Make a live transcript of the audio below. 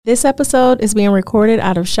This episode is being recorded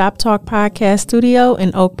out of Shop Talk Podcast Studio in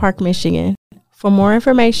Oak Park, Michigan. For more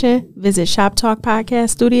information, visit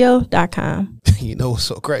shoptalkpodcaststudio.com. You know what's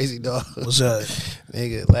so crazy, dog? What's up?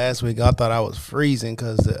 Nigga, last week I thought I was freezing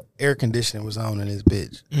because the air conditioning was on in this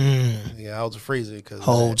bitch. Yeah, I was freezing because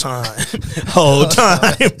Whole time. Fucking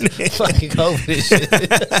COVID and shit.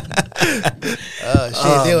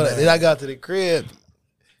 Then I got to the crib.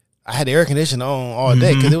 I had the air conditioner on all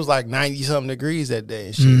day because it was like 90-something degrees that day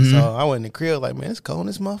and shit. So I went in the crib like, man, it's cold in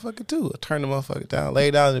this motherfucker too. I turned the motherfucker down,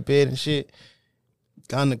 laid down in the bed and shit,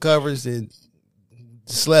 got in the covers and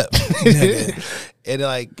slept. And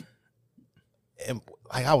I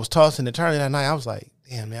was tossing and turning that night. I was like,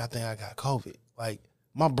 damn, man, I think I got COVID. Like,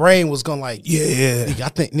 my brain was going like, yeah. Nigga, I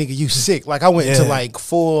think, nigga, you sick. Like, I went into like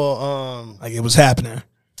full, like it was happening.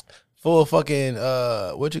 Full fucking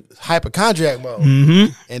hypochondriac mode.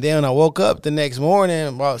 And then when I woke up the next morning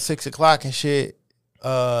about 6 o'clock and shit,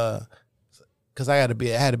 because I had to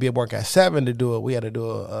be at work at 7 to do it. We had to do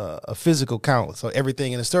a physical count, so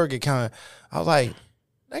everything in the surrogate count. I was like,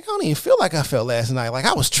 I don't even feel like I felt last night. Like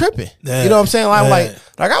I was tripping. You know what I'm saying? Like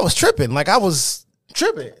I was tripping. Like I was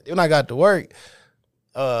tripping. When I got to work,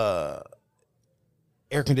 air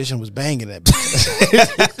conditioner was banging that bitch.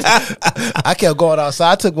 I kept going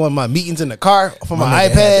outside. I took one of my meetings in the car for my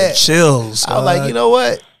iPad. Chills. I was like, you know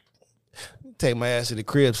what? Take my ass to the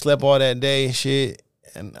crib, slept all that day and shit.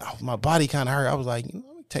 And my body kind of hurt. I was like, let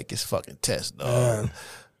me take this fucking test, dog.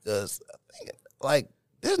 Because, like,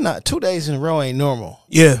 there's not 2 days in a row ain't normal.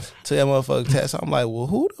 Yeah. To that motherfucking test. I'm like, well,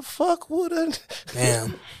 who the fuck would have?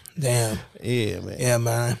 Damn. Yeah, man. Yeah,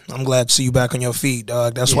 man. I'm glad to see you back on your feet,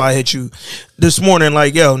 dog. That's why I hit you this morning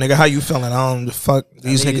like, yo, nigga, how you feeling? I don't fuck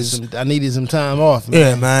these niggas. I needed some time off, man.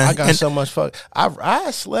 Yeah, man. I got so much fuck.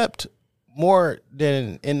 I slept more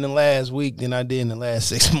than in the last week than I did in the last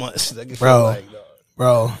 6 months.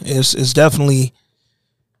 Bro, it's definitely,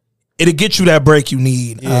 it'll get you that break you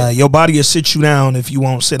need. Yeah. Your body will sit you down if you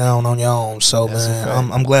won't sit down on your own. So, that's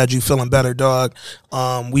man, I'm glad you feeling better, dog.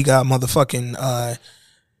 We got motherfucking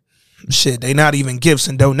shit, they not even gifts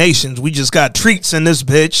and donations. We just got treats in this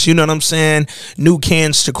bitch. You know what I'm saying? New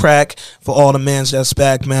cans to crack for all the mans that's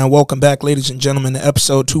back, man. Welcome back, ladies and gentlemen, to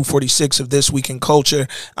episode 246 of This Week in Culture.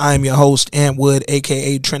 I am your host, Ant Wood,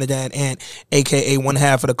 a.k.a. Trinidad Ant, a.k.a. one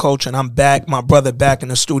half of the culture, and I'm back. My brother back in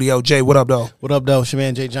the studio. Jay, what up, though? What up, though? It's your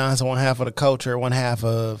man, Jay Johnson, one half of the culture, one half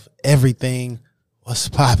of everything. What's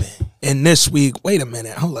popping? And this week, wait a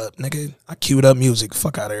minute. Hold up, nigga. I queued up music.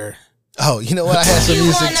 Fuck out of here. Oh, you know what? I had some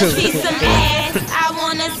music too. See some ass, I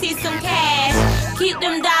wanna see some cash. Keep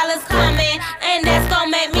them dollars coming, and that's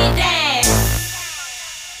gonna make me dance.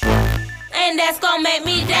 And that's gonna make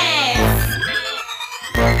me dance.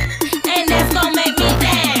 And that's gonna make me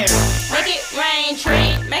dance. Make it rain,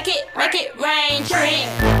 tree. Make it rain, tree.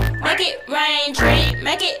 Make it rain, tree.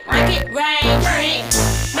 Make it rain, tree.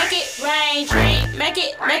 Make it rain, tree. Make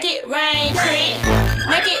it rain, tree.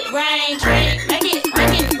 Make it rain, tree. Make it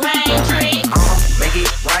rain, tree. Make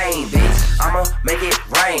it rain, bitch. I'ma make it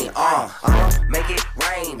rain. I'ma make it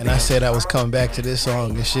rain. And I said I was coming back to this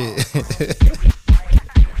song and shit.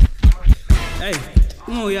 Hey,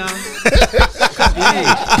 come on, y'all. Clap your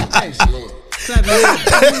hands. Clap your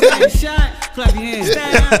hands. Shot. Clap your hands.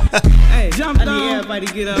 Hey, jump on. I need everybody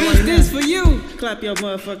to get up. Bitch, this for you. Clap your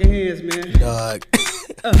motherfucking hands, man. Dog.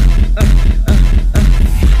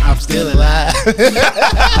 I'm still alive. I'm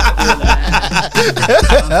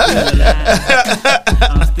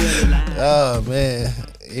still alive. Oh, man.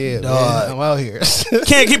 Yeah, Dog. man. I'm out here.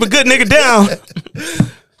 Can't keep a good nigga down.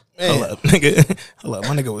 Man. Hold up, nigga. Hold up,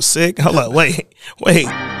 my nigga was sick. Hold up, wait.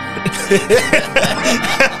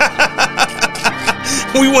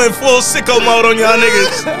 We went full sicko mode on y'all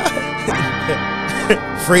niggas.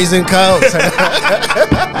 Freezing cold.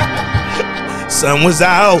 Sun was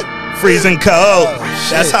out, freezing cold. Oh,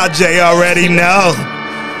 that's how Jay already know.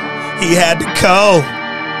 He had to go.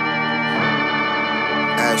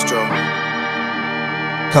 Astro.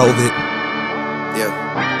 COVID. Yeah.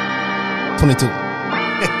 22.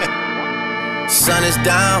 Sun is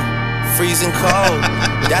down, freezing cold.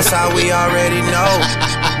 That's how we already know.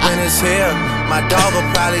 When it's here, my dog will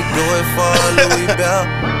probably do it for Louis Bell.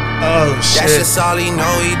 Oh shit. That's just all he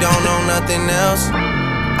know. He don't know nothing else.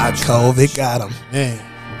 COVID got him. Man.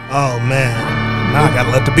 Oh man. Now I gotta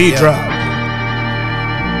let the beat drop.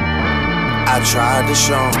 I tried to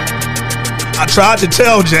show him. I tried to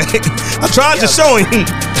tell Jay. I tried to show him.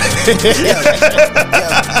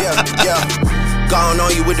 Yeah. Gone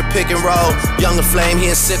on you with the pick and roll. Younger Flame, he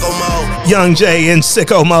in sicko mode. Young Jay in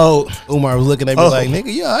sicko mode. Umar was looking at me like,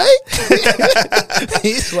 nigga, you alright?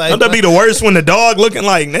 He's like, Don't that be the worst when the dog looking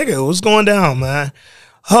like, nigga, what's going down, man?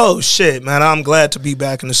 Oh shit, man! I'm glad to be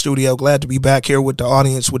back in the studio. Glad to be back here with the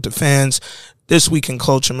audience, with the fans. This Week in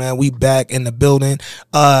Culture, man. We back in the building.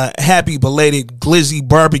 Happy belated Glizzy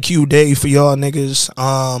Barbecue Day for y'all niggas.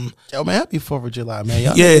 Yo, man, happy 4th of July, man.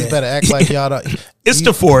 Y'all niggas better act like y'all don't. It's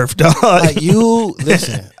the 4th, dog. Like you,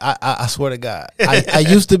 listen, I swear to God. I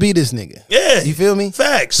used to be this nigga. Yeah. You feel me?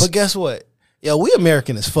 Facts. But guess what? Yo, we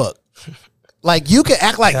American as fuck. Like, you can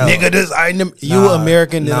act like, nigga, this, you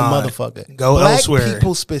American than a motherfucker. Go Black elsewhere.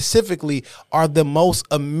 people specifically are the most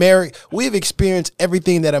American. We've experienced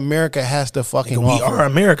everything that America has to fucking offer. We are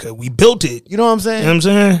America. We built it. You know what I'm saying? You know what I'm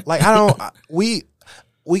saying? Like,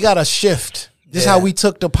 we got to shift. This is how we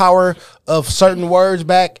took the power of certain words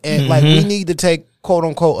back. And, like, we need to take, quote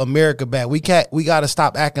unquote, America back. We got to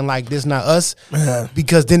stop acting like this not us,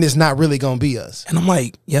 because then it's not really going to be us. And I'm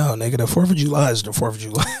like, yo, nigga, the 4th of July is the 4th of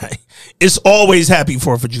July. It's always happy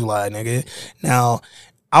 4th of July, nigga. Now,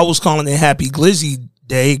 I was calling it Happy Glizzy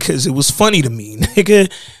Day because it was funny to me,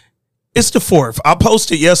 nigga. It's the 4th. I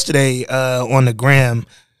posted yesterday on the gram.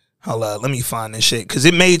 Hold on, let me find this shit because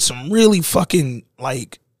it made some really fucking,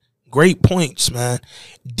 like, great points, man.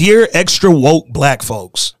 Dear extra woke black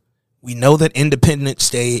folks, we know that Independence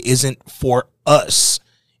Day isn't for us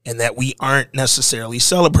and that we aren't necessarily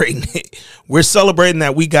celebrating it. We're celebrating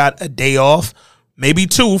that we got a day off, maybe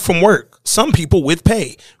 2 from work. Some people with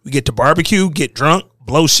pay. We get to barbecue, get drunk,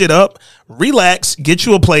 blow shit up, relax, get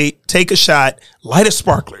you a plate, take a shot, light a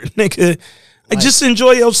sparkler, nigga. Like, just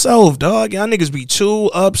enjoy yourself, dog. Y'all niggas be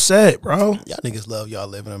too upset, bro. Y'all niggas love y'all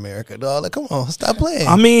live in America, dog. Like, come on, stop playing.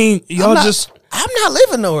 I mean, y'all I'm not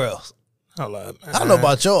living nowhere else. Hold up, man. I don't know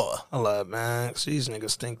about y'all. Hold up, man. These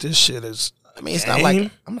niggas think this shit is. I mean, it's not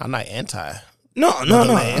like I'm not anti. No.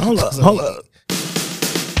 Hold up.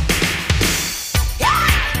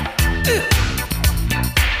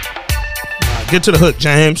 Get to the hook,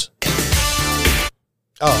 James.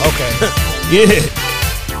 Oh, okay. Yeah.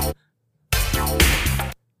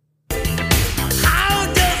 How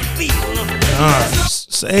does it feel?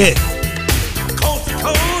 Say it. Coast to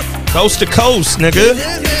coast. Coast to coast, nigga.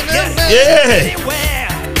 Yeah.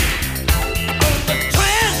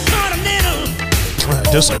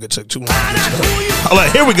 This nigga took too long. Hold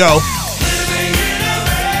on, here we go.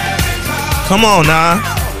 Come on,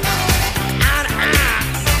 nah.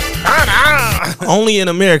 Only in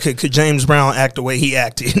America could James Brown act the way he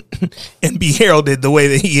acted and be heralded the way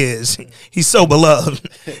that he is. He's so beloved.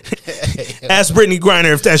 Ask Brittany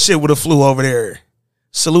Griner if that shit would have flew over there.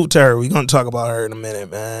 Salute to her. We're going to talk about her in a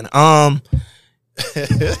minute, man. Out on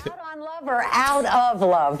love or out of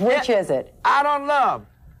love? Which is it? Out on love.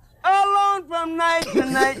 Alone from night to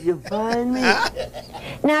night, you find me.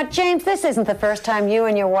 Now, James, this isn't the first time you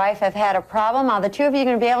and your wife have had a problem. Are the two of you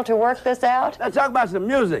going to be able to work this out? Let's talk about some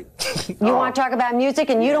music. You want to talk about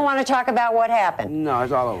music and you don't want to talk about what happened? No,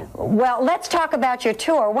 it's all over. Well, let's talk about your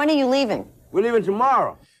tour. When are you leaving? We're leaving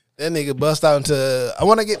tomorrow. That nigga bust out into, I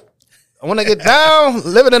want to get down,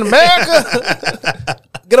 living in America.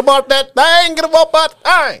 Get about that thing, get about that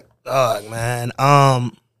thing. Dog, man.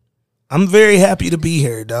 I'm very happy to be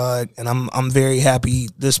here, dog, and I'm very happy.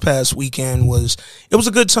 This past weekend was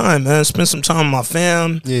a good time, man. Spent some time with my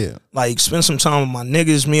fam. Yeah, like spent some time with my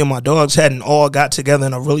niggas. Me and my dogs hadn't all got together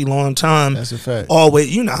in a really long time. That's a fact.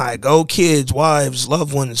 Always, you know how it go. Kids, wives,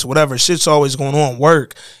 loved ones, whatever. Shit's always going on.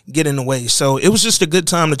 Work get in the way. So it was just a good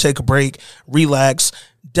time to take a break, relax.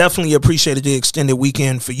 Definitely appreciated the extended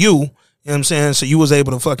weekend for you. You know what I'm saying? So you was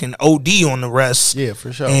able to fucking OD on the rest. Yeah,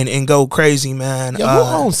 for sure. And go crazy, man. Yo, who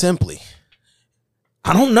owns Simply?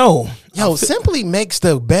 I don't know. Yo, Simply makes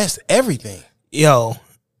the best everything. Yo,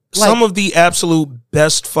 some of the absolute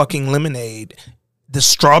best fucking lemonade. The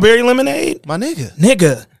strawberry lemonade? My nigga.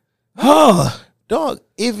 Nigga. Oh. Dog,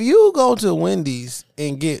 if you go to Wendy's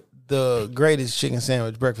and get the greatest chicken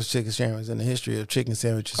sandwich, breakfast chicken sandwich in the history of chicken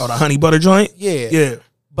sandwiches. Oh, the honey butter joint? Yeah. Yeah.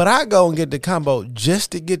 But I go and get the combo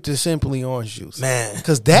just to get the Simply orange juice. Man.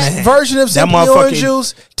 Because that version of Simply orange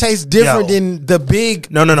juice tastes different than the big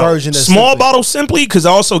version of Small Simply. bottle Simply, because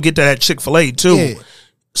I also get that at Chick-fil-A too. Yeah.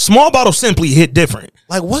 Small bottle Simply hit different.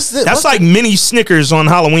 Like, what's this? That's like mini Snickers on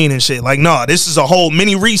Halloween and shit. Like, no, this is a whole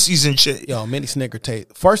mini Reese's and shit. Yo, mini Snicker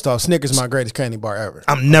taste. First off, Snickers is my greatest candy bar ever.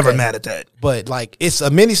 I'm never mad at that. But, like, it's a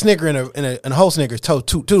mini Snicker and a whole Snickers. Two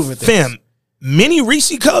different things. Fam, mini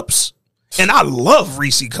Reese cups? And I love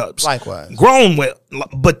Reese cups. Likewise. Grown with.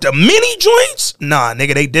 But the mini joints? Nah,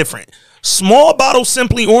 nigga, they different. Small bottle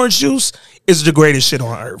Simply orange juice is the greatest shit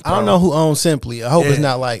on earth, bro. I don't know who owns Simply. I hope it's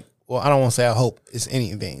not like, well, I don't want to say I hope it's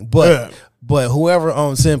anything. But whoever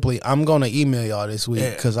owns Simply, I'm going to email y'all this week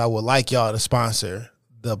because I would like y'all to sponsor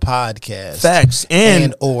the podcast. Facts.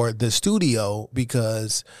 And or the studio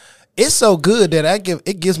because it's so good that I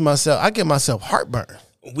give myself heartburn.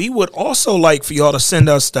 We would also like for y'all to send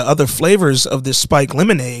us the other flavors of this spike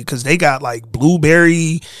lemonade because they got like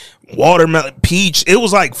blueberry, watermelon, peach. It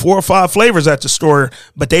was like 4 or 5 flavors at the store,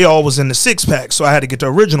 but they all was in the 6-pack, so I had to get the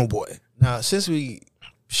original boy. Now, since we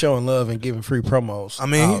showing love and giving free promos,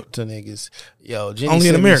 out to niggas, yo, Jenny only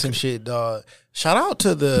in sent me America. some shit, dog. Shout out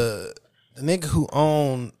to the nigga who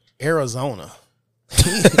owned Arizona.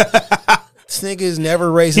 This nigga is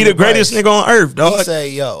never raising. He the greatest nigga on earth, dog. He say,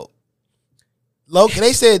 yo, Loki.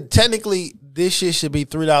 They said technically this shit should be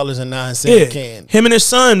 $3.09 a can. Him and his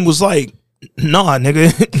son was like, nah,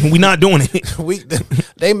 nigga, we not doing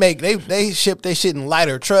it. They ship their shit in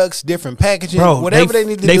lighter trucks, different packaging, Bro, whatever they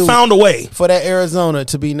need to do. They found a way for that Arizona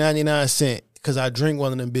to be 99 cents. Because I drink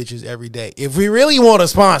one of them bitches every day. If we really want to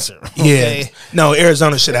sponsor, okay? Yeah, no,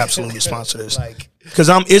 Arizona should absolutely sponsor this. Because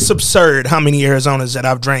it's absurd how many Arizonas that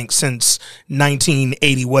I've drank since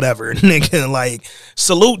 1980, whatever. Nigga, like,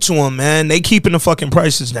 salute to them, man. They keeping the fucking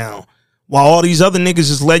prices down. While all these other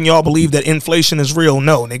niggas is letting y'all believe that inflation is real.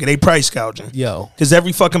 No, nigga, they price gouging. Yo. Because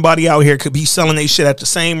every fucking body out here could be selling their shit at the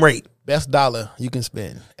same rate. Best dollar you can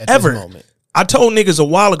spend at ever. This moment. I told niggas a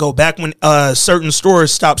while ago, back when certain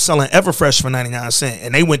stores stopped selling Everfresh for 99 cents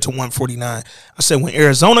and they went to 149. I said, when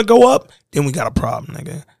Arizona go up, then we got a problem,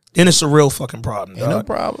 nigga. Then it's a real fucking problem, dog. Ain't no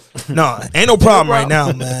problem. No, ain't no problem right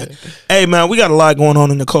now, man. Hey, man, we got a lot going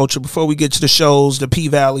on in the culture. Before we get to the shows, the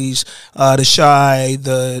P-Valleys, the Shy,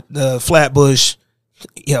 the Flatbush.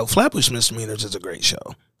 Yo, Flatbush Misdemeanors is a great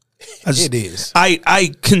show. It is.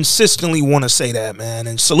 I consistently want to say that, man.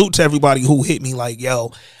 And salute to everybody who hit me like,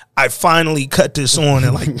 yo, I finally cut this on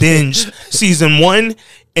and like binge season 1,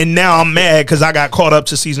 and now I'm mad because I got caught up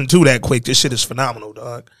to season 2 that quick. This shit is phenomenal,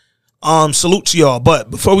 dog. Salute to y'all.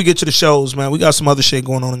 But before we get to the shows, man, we got some other shit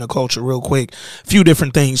going on in the culture real quick. A few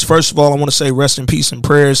different things. First of all, I want to say rest in peace and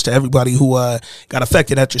prayers to everybody who got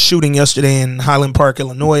affected at the shooting yesterday in Highland Park,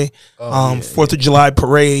 Illinois. 4th of July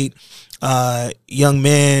parade. Young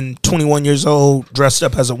man, 21 years old, dressed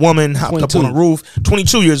up as a woman, hopped 22. Up on a roof.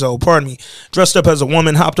 22 years old, pardon me. Dressed up as a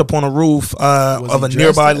woman, hopped up on a roof of a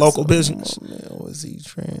nearby local business. Oh, man, was he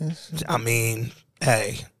trans? I mean,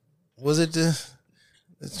 hey. Was it the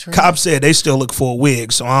Cops said they still look for a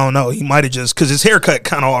wig, so I don't know. He might have just, because his haircut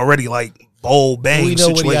kind of already like bold bang we know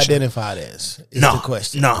situation. What he identified as is the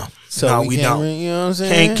question. No, we don't. You know what I'm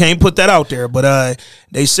saying? Can't put that out there. But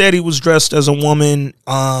they said he was dressed as a woman,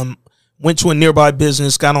 went to a nearby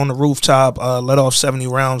business, got on the rooftop, let off 70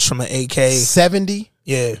 rounds from an AK. 70?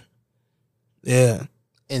 Yeah.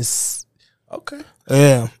 Okay.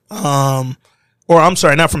 Yeah. Or I'm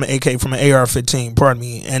sorry, not from an AK, from an AR-15, pardon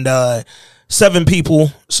me. And 7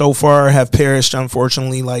 people so far have perished,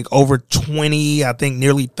 unfortunately. Like over 20, I think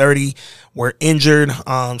nearly 30 were injured.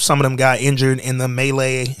 Some of them got injured in the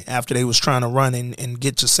melee after they was trying to run and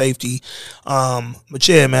get to safety. But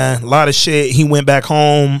yeah, man, a lot of shit. He went back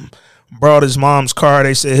home, brought his mom's car.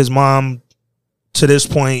 They said his mom, to this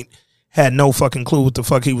point, had no fucking clue what the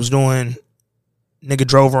fuck he was doing. Nigga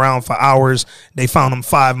drove around for hours. They found him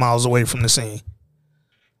 5 miles away from the scene.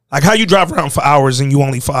 Like, how you drive around for hours and you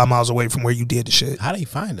only 5 miles away from where you did the shit? How did he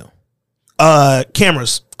find him?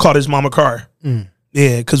 Cameras caught his mama car.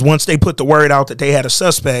 Yeah, because once they put the word out that they had a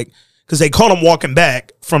suspect, because they caught him walking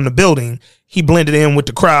back from the building, he blended in with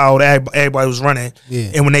the crowd. Everybody was running.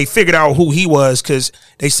 Yeah. And when they figured out who he was, because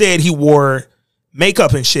they said he wore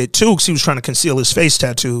makeup and shit too, because he was trying to conceal his face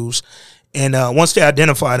tattoos. And once they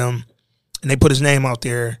identified him and they put his name out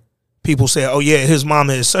there, people say, oh, yeah, his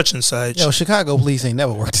mama is such and such. Yo, Chicago police ain't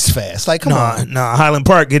never worked this fast. Like, come on. Nah, Highland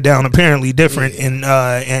Park get down apparently different in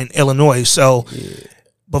Illinois. So,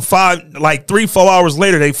 but 3-4 hours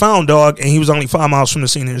later, they found dog, and he was only 5 miles from the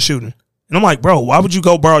scene of the shooting. And I'm like, bro, why would you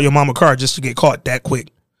go borrow your mama car just to get caught that quick?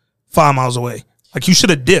 5 miles away. Like, you should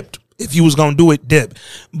have dipped. If you was going to do it, dip.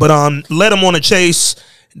 But led him on a chase.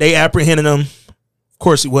 They apprehended him. Of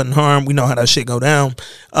course, he wasn't harmed. We know how that shit go down.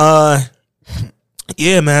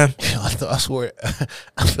 Yeah, man. I swear,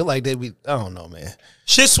 I feel like they be. I don't know, man.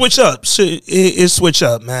 Shit switch up. It switch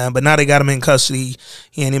up, man. But now they got him in custody.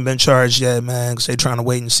 He ain't even been charged yet, man, because they trying to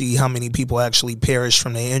wait and see how many people actually perished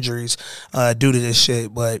from their injuries due to this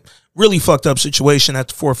shit. But really fucked up situation at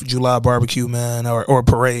the 4th of July barbecue, man, or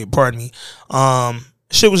parade, pardon me.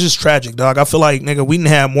 Shit was just tragic, dog. I feel like, nigga, we didn't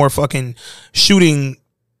have more fucking shooting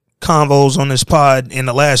convos on this pod in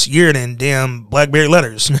the last year than damn Blackberry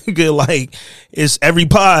Letters. Nigga, like, it's every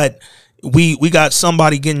pod we got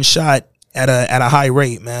somebody getting shot at a high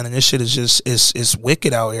rate, man, and this shit is just it's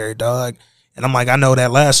wicked out here, dog. And I'm like, I know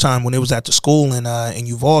that last time when it was at the school in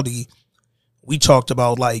Uvalde, we talked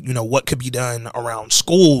about, like, you know, what could be done around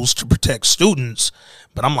schools to protect students.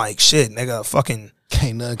 But I'm like, shit, nigga, fucking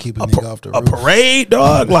Can't nothing keep a nigga off the a roof. parade,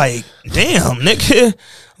 dog. Like, damn, nigga.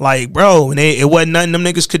 Like, bro, and it wasn't nothing them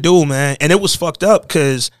niggas could do, man. And it was fucked up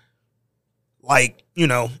because, like, you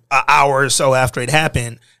know, an hour or so after it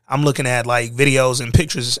happened, I'm looking at like videos and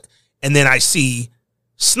pictures, and then I see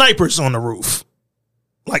snipers on the roof.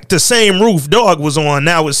 Like the same roof dog was on,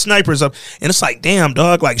 now with snipers up. And it's like, damn,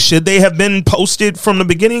 dog, like, should they have been posted from the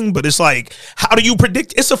beginning? But it's like, how do you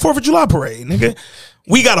predict? It's a 4th of July parade, nigga.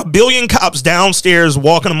 We got 1 billion cops downstairs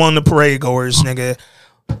walking among the parade goers, nigga.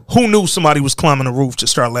 Who knew somebody was climbing the roof to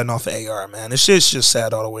start letting off the AR, man? This shit's just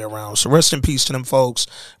sad all the way around. So rest in peace to them folks.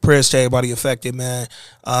 Prayers to everybody affected, man.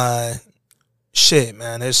 Shit,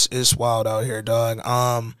 man, it's wild out here, dog.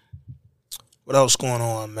 What else going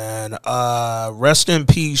on, man? Rest in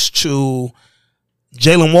peace to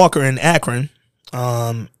Jalen Walker in Akron.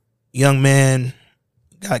 Young man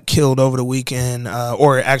got killed over the weekend,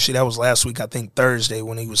 or actually that was last week, I think Thursday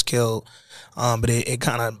when he was killed. But it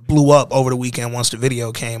kind of blew up over the weekend once the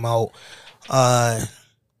video came out.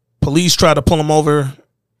 Police tried to pull him over.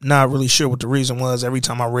 Not really sure what the reason was. Every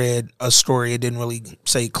time I read a story, it didn't really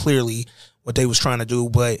say clearly what they was trying to do,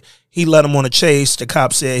 but he led him on a chase. The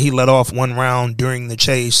cop said he let off 1 round during the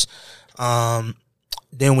chase. Then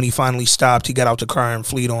when he finally stopped, he got out the car and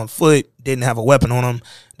fled on foot, didn't have a weapon on him.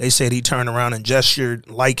 They said he turned around and gestured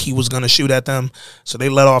like he was going to shoot at them. So they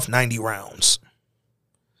let off 90 rounds.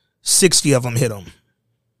 60 of them hit him.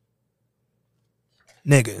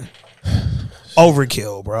 Nigga.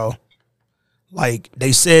 Overkill, bro. Like,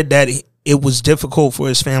 they said that it was difficult for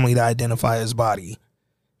his family to identify his body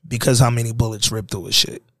because how many bullets ripped through his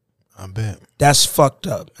shit. I bet. That's fucked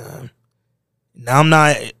up, man.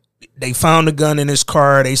 Now, they found a gun in his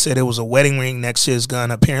car. They said it was a wedding ring next to his gun.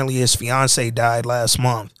 Apparently his fiance died last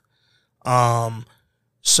month.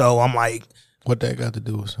 So I'm like, what that got to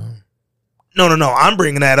do with something? No. I'm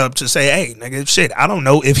bringing that up to say, hey, nigga, shit, I don't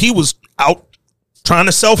know if he was out trying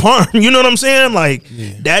to self-harm. You know what I'm saying? Like,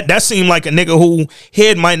 yeah. That seemed like a nigga who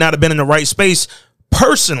head might not have been in the right space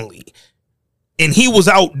personally. And he was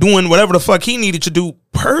out doing whatever the fuck he needed to do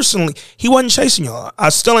personally. He wasn't chasing y'all. I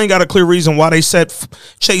still ain't got a clear reason why they set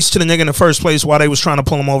chase to the nigga in the first place, why they was trying to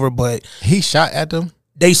pull him over, but he shot at them?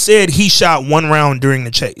 They said he shot 1 round during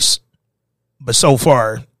the chase. But so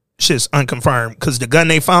far, shit's unconfirmed because the gun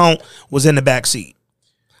they found was in the back seat.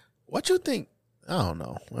 What you think? I don't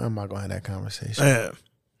know. Where am I going to have that conversation? Yeah.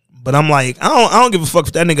 But I'm like, I don't give a fuck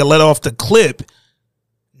if that nigga let off the clip.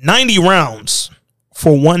 90 rounds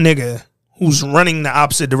for one nigga who's running the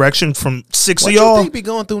opposite direction from 6 of y'all. What you think be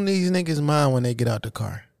going through these niggas' mind when they get out the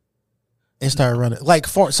car and start running? Like,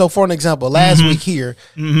 for an example, last week here,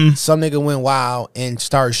 some nigga went wild and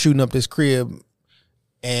started shooting up this crib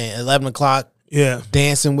and 11 o'clock,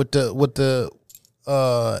 dancing with the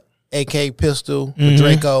AK pistol with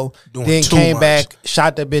Draco. Then came back,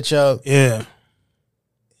 shot that bitch up. Yeah.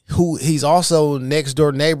 Who he's also next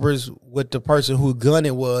door neighbors with the person whose gun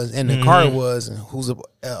it was and the car it was, and who's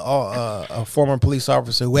a former police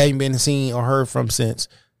officer who hadn't been seen or heard from since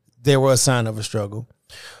there was a sign of a struggle.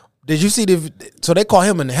 Did you see so they call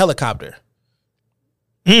him in the helicopter.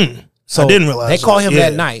 So I didn't realize they call him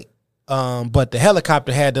that night. But the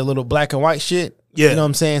helicopter had the little black and white shit. Yeah. You know what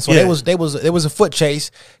I'm saying? So there was a foot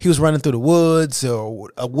chase. He was running through the woods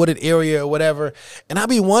or a wooded area or whatever. And I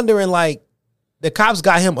be wondering, like, the cops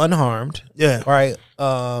got him unharmed. Yeah. Right.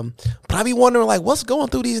 But I be wondering, like, what's going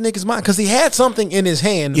through these niggas' mind? Because he had something in his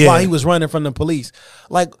hand while he was running from the police.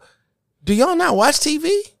 Like, do y'all not watch TV?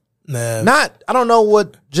 Nah. I don't know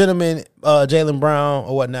what gentleman, Jalen Brown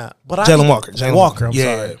or whatnot. But Jalen Walker. Jalen Walker, I'm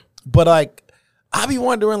sorry. But, like, I be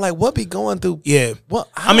wondering, like, what be going through? Yeah. Well,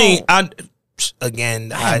 I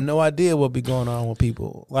have no idea what be going on with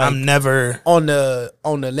people. Like, I'm never on the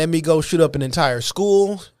let me go shoot up an entire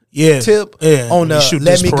school. Tip on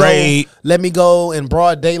the let me go in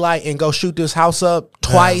broad daylight and go shoot this house up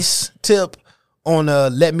twice. Tip on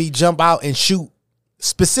let me jump out and shoot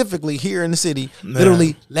specifically here in the city.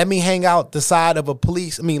 Literally, let me hang out the side of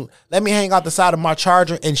let me hang out the side of my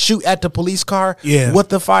Charger and shoot at the police car with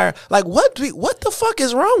the fire. Like, what the fuck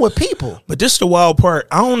is wrong with people? But this the wild part.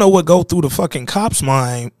 I don't know what go through the fucking cop's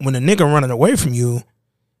mind when a nigga running away from you.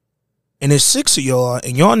 And there's 6 of y'all,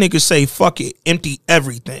 and y'all niggas say, fuck it, empty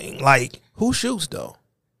everything. Like, who shoots, though?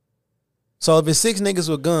 So if it's 6 niggas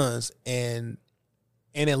with guns, and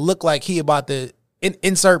it look like he about to,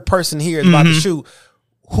 insert person here is about to shoot,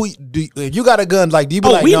 if you got a gun, like, do you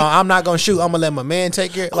be no, I'm not going to shoot, I'm going to let my man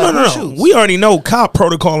take care? Like, no. We already know cop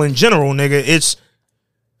protocol in general, nigga. It's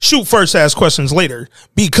shoot first, ask questions later.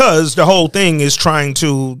 Because the whole thing is trying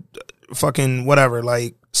to fucking whatever,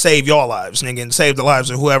 like, save your lives, nigga, and save the lives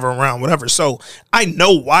of whoever around, whatever. So I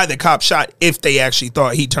know why the cop shot if they actually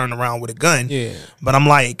thought he turned around with a gun. Yeah. But I'm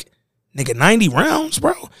like, nigga, 90 rounds,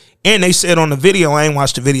 bro. And they said on the video, I ain't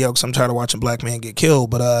watched the video because I'm tired of watching black men get killed,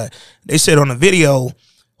 but they said on the video,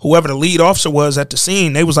 whoever the lead officer was at the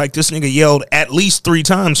scene, they was like, this nigga yelled at least 3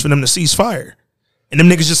 times for them to cease fire. And them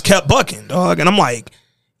niggas just kept bucking, dog. And I'm like,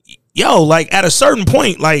 yo, like at a certain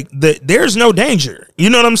point, like there's no danger. You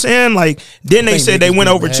know what I'm saying? Like then they said they went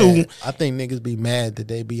over to. I think niggas be mad that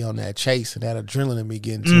they be on that chase and that adrenaline be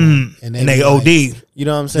getting to them, and they be OD. Like, you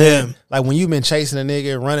know what I'm saying? Yeah. Like when you've been chasing a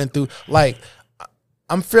nigga running through, like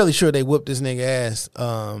I'm fairly sure they whooped this nigga ass.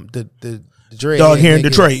 The dread dog here in nigga.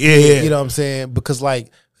 Detroit, yeah. You know what I'm saying? Because like.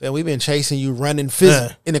 Man, we've been chasing you, running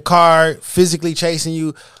in the car, physically chasing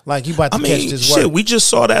you, like you about to catch this shit, work. we just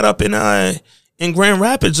saw that up in Grand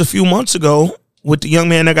Rapids a few months ago with the young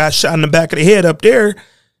man that got shot in the back of the head up there.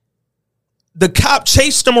 The cop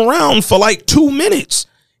chased him around for like 2 minutes,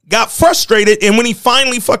 got frustrated, and when he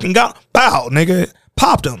finally fucking got, bow, nigga,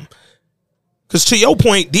 popped him. Because to your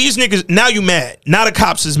point, these niggas, now you mad. Now the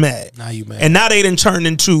cops is mad. Now you mad. And now they done turned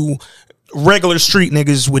into regular street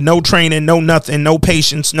niggas with no training, no nothing, no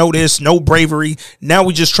patience, no this, no bravery. Now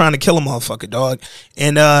we just trying to kill a motherfucker, dog.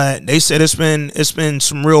 And they said it's been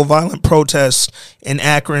some real violent protests in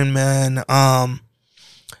Akron, man.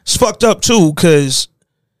 It's fucked up too, cause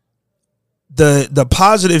the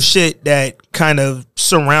positive shit that kind of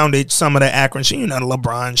surrounded some of the Akron shit, you know, the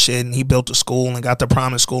LeBron shit, and he built a school and got the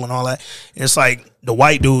Promise School and all that. It's like the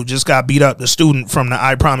white dude just got beat up. The student from the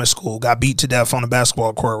I Promise School got beat to death on the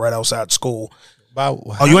basketball court right outside school.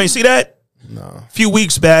 Oh, you ain't see that? No. A few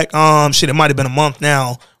weeks back, shit, it might have been a month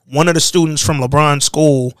now. One of the students from LeBron's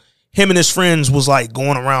school, him and his friends was like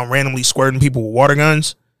going around randomly squirting people with water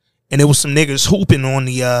guns. And there was some niggas hooping on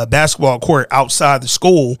the basketball court outside the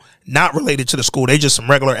school, not related to the school. They just some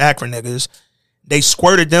regular Akron niggas. They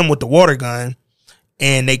squirted them with the water gun,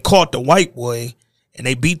 and they caught the white boy, and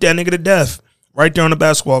they beat that nigga to death right there on the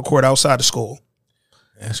basketball court outside the school.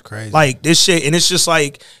 That's crazy. Like, this shit, and it's just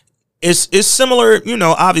like, it's similar, you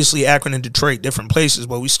know, obviously Akron and Detroit, different places,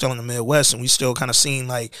 but we still in the Midwest, and we still kind of seeing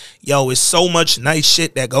like, yo, it's so much nice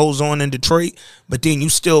shit that goes on in Detroit, but then you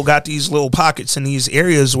still got these little pockets in these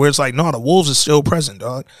areas where it's like, no, the wolves are still present,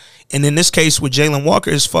 dog. And in this case with Jalen Walker,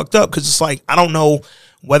 it's fucked up because it's like, I don't know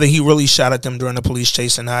whether he really shot at them during the police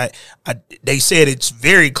chase or not. They said it's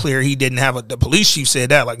very clear he didn't have the police chief said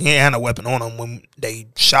that, like he ain't had a weapon on him when they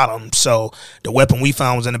shot him. So the weapon we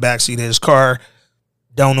found was in the backseat of his car.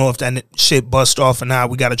 Don't know if that shit bust off or not.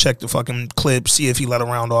 We got to check the fucking clip, see if he let a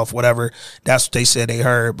round off, whatever. That's what they said they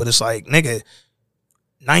heard. But it's like, nigga,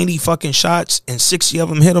 90 fucking shots and 60 of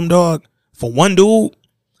them hit him, dog, for one dude.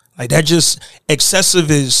 Like, that just,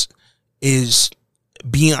 excessive is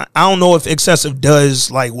being, I don't know if excessive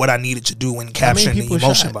does like what I needed to do in capturing the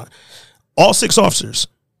emotion. But all 6 officers.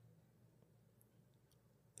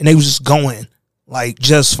 And they was just going, like,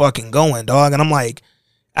 just fucking going, dog. And I'm like,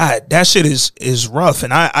 that shit is rough.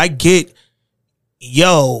 And I get,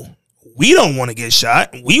 yo, we don't want to get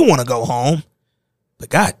shot. We want to go home. But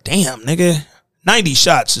goddamn, nigga, 90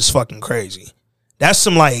 shots is fucking crazy. That's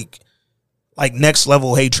some like next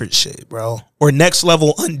level hatred shit, bro. Or next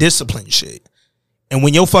level undisciplined shit. And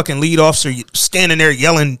when your fucking lead officer standing there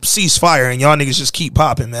yelling ceasefire and y'all niggas just keep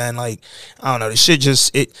popping, man, like, I don't know, this shit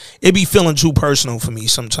just, it be feeling too personal for me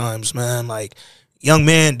sometimes, man. Like, young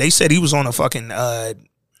man, they said he was on a fucking,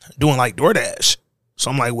 doing like DoorDash.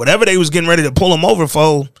 So I'm like, whatever they was getting ready to pull him over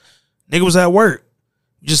for, nigga was at work.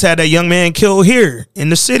 Just had that young man killed here in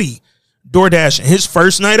the city, DoorDashing his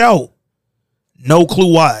first night out. No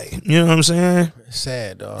clue why. You know what I'm saying? It's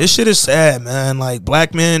sad, dog. This shit is sad, man. Like,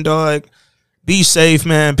 black men, dog, be safe,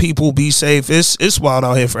 man. People, be safe. It's wild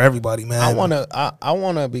out here for everybody, man. I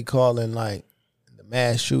wanna be calling like the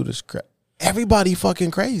mass shooters. Everybody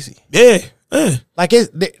fucking crazy. Yeah. Like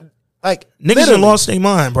like niggas done lost their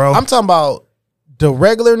mind, bro. I'm talking about the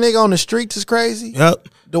regular nigga on the streets is crazy. Yep.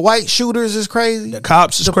 The white shooters is crazy. The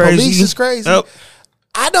cops is the crazy. The police is crazy. Yep.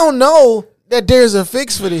 I don't know that there's a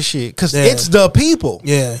fix for this shit because it's the people.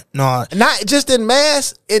 Yeah, no, not just in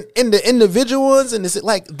mass, in the individuals, and it's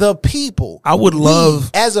like the people. I would love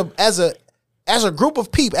as a group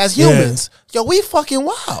of people, as humans. Yo, we fucking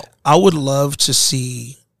wild. I would love to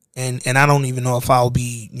see, and I don't even know if I'll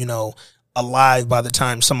be, you know, alive by the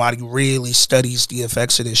time somebody really studies the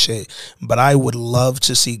effects of this shit. But I would love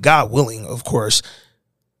to see, God willing, of course,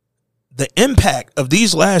 the impact of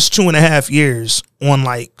these last 2.5 years on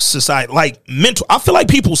like society, like mental. I feel like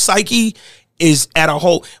people's psyche is at a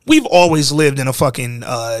whole. We've always lived in a fucking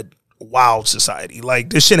wild society.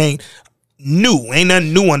 Like, this shit ain't new. Ain't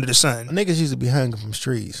nothing new under the sun. Niggas used to be hanging from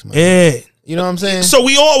streets, man. Yeah. You know what I'm saying? So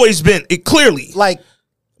we always been, it clearly. Like,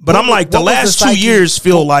 but I'm like, the last 2 years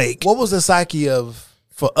feel like. What was the psyche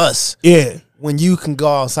for us? Yeah. When you can go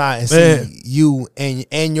outside and see you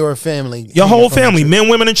and your family. Your whole family, men,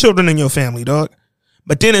 women, and children in your family, dog.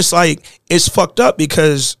 But then it's like, it's fucked up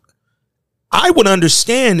because I would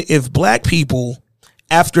understand if black people,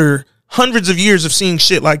 after hundreds of years of seeing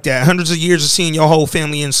shit like that, hundreds of years of seeing your whole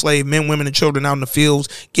family enslaved, men, women, and children out in the fields,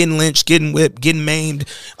 getting lynched, getting whipped, getting maimed,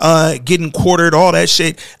 getting quartered, all that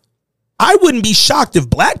shit. I wouldn't be shocked if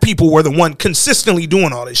black people were the one consistently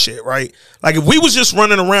doing all this shit, right? Like if we was just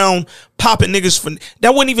running around popping niggas for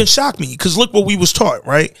that wouldn't even shock me because look what we was taught,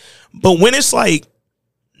 right? But when it's like,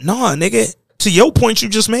 nah, nigga, to your point you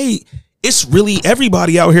just made, it's really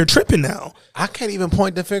everybody out here tripping now. I can't even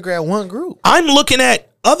point the finger at one group. I'm looking at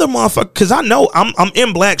other motherfuckers because I know I'm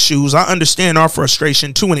in black shoes. I understand our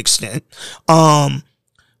frustration to an extent.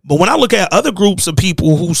 But when I look at other groups of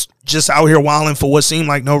people who's just out here wilding for what seemed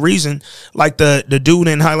like no reason, like the dude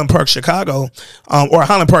in Highland Park, Chicago, or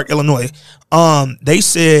Highland Park, Illinois, they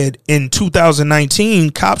said in 2019,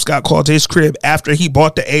 cops got called to his crib after he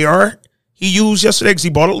bought the AR he used yesterday because he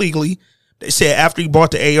bought it legally. They said after he bought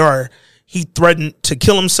the AR, he threatened to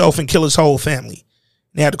kill himself and kill his whole family.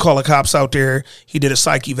 They had to call the cops out there. He did a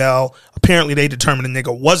psych eval. Apparently, they determined the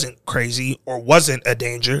nigga wasn't crazy or wasn't a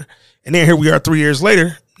danger. And then here we are 3 years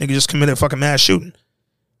later. Nigga just committed a fucking mass shooting.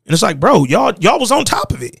 And it's like, bro, y'all was on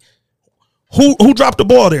top of it. Who dropped the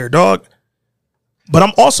ball there, dog? But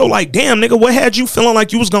I'm also like, damn, nigga, what had you feeling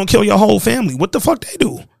like you was gonna kill your whole family? What the fuck they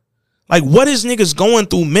do? Like, what is niggas going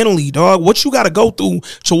through mentally, dog? What you gotta go through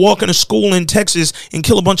to walk into school in Texas and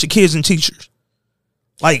kill a bunch of kids and teachers?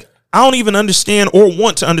 Like, I don't even understand or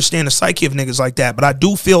want to understand the psyche of niggas like that. But I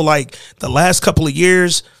do feel like the last couple of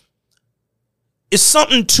years, it's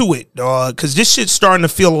something to it, dog, because this shit's starting to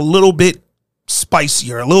feel a little bit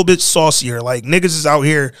spicier, a little bit saucier. Like, niggas is out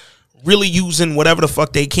here really using whatever the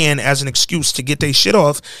fuck they can as an excuse to get their shit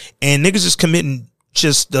off, and niggas is committing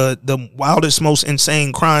just the wildest, most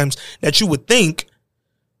insane crimes that you would think,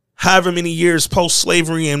 however many years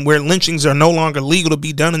post-slavery and where lynchings are no longer legal to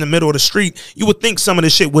be done in the middle of the street, you would think some of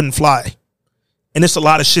this shit wouldn't fly. And it's a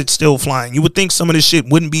lot of shit still flying. You would think some of this shit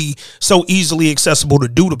wouldn't be so easily accessible to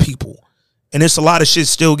do to people. And it's a lot of shit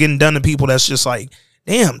still getting done to people that's just like,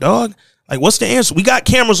 damn, dog. Like, what's the answer? We got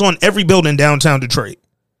cameras on every building downtown Detroit.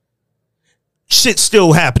 Shit's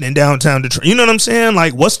still happening downtown Detroit. You know what I'm saying?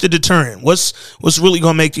 Like, what's the deterrent? What's really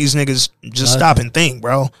gonna make these niggas just stop and think,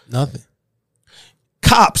 bro? Nothing.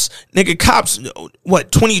 Cops,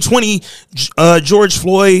 what, 2020, George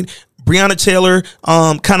Floyd, Breonna Taylor,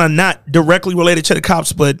 kind of not directly related to the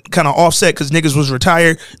cops, but kind of offset because niggas was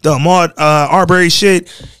retired. The Ahmaud Arbery shit.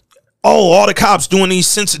 Oh, all the cops doing these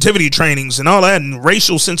sensitivity trainings and all that and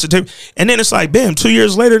racial sensitivity. And then it's like, bam, 2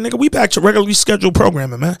 years later, nigga, we back to regularly scheduled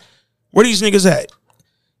programming, man. Where these niggas at?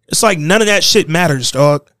 It's like none of that shit matters,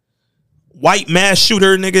 dog. White mass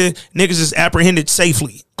shooter, niggas is apprehended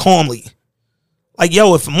safely, calmly. Like,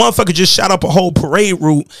 yo, if a motherfucker just shot up a whole parade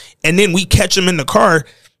route and then we catch him in the car,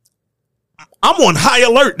 I'm on high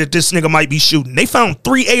alert that this nigga might be shooting. They found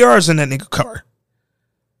 3 ARs in that nigga car.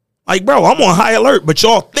 Like, bro, I'm on high alert, but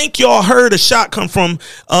y'all think y'all heard a shot come from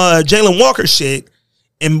Jalen Walker shit,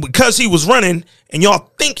 and because he was running, and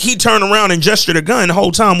y'all think he turned around and gestured a gun the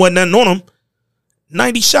whole time, wasn't nothing on him,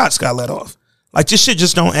 90 shots got let off. Like, this shit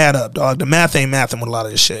just don't add up, dog. The math ain't mathing with a lot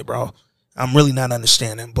of this shit, bro. I'm really not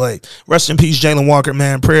understanding, but rest in peace, Jalen Walker,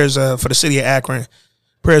 man. Prayers for the city of Akron.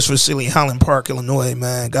 Prayers for the city of Highland Park, Illinois,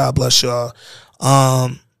 man. God bless y'all.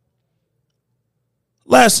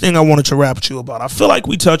 Last thing I wanted to rap with you about. I feel like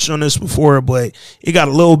we touched on this before, but it got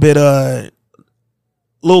a little bit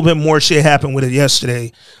more shit happened with it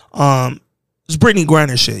yesterday. It's Brittany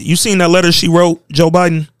Griner shit. You seen that letter she wrote, Joe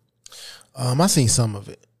Biden? I seen some of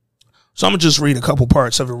it. So I'm gonna just read a couple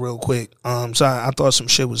parts of it real quick. So I thought some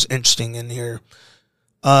shit was interesting in here.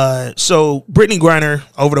 So Brittany Griner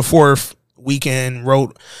over the 4th weekend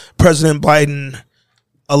wrote President Biden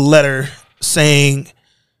a letter saying,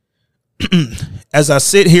 as I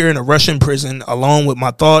sit here in a Russian prison alone with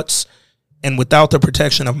my thoughts and without the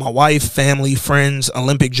protection of my wife, family, friends,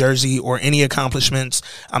 Olympic jersey, or any accomplishments,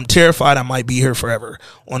 I'm terrified I might be here forever.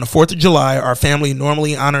 On the 4th of July, our family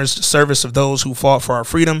normally honors the service of those who fought for our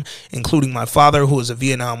freedom, including my father, who is a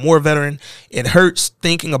Vietnam War veteran. It hurts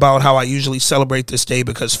thinking about how I usually celebrate this day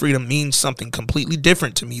because freedom means something completely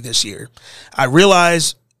different to me this year. I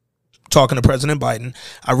realize talking to President Biden.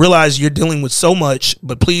 I realize you're dealing with so much,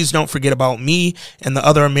 but please don't forget about me and the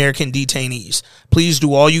other American detainees. Please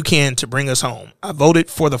do all you can to bring us home. I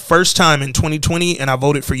voted for the first time in 2020, and I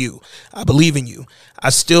voted for you. I believe in you.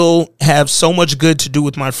 I still have so much good to do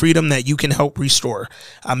with my freedom that you can help restore.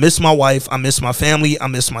 I miss my wife. I miss my family. I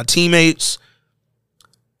miss my teammates.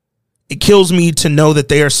 It kills me to know that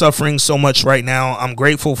they are suffering so much right now. I'm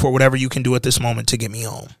grateful for whatever you can do at this moment to get me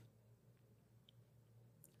home.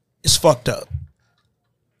 It's fucked up.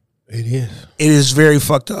 It is. It is very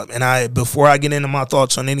fucked up. And before I get into my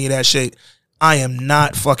thoughts on any of that shit, I am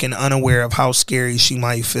not fucking unaware of how scary she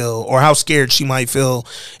might feel, or how scared she might feel,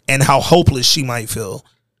 and how hopeless she might feel.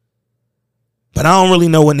 But I don't really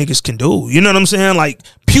know what niggas can do. You know what I'm saying? Like,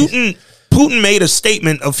 Putin made a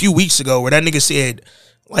statement a few weeks ago where that nigga said,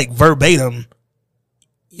 like, verbatim,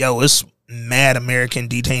 yo, it's mad American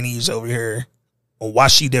detainees over here. Well, why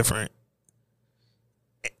she different?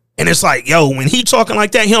 And it's like, yo, when he talking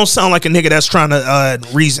like that, he don't sound like a nigga that's trying to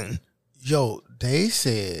reason. Yo, they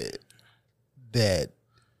said that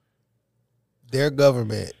their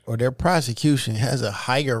government or their prosecution has a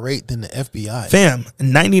higher rate than the FBI. Fam,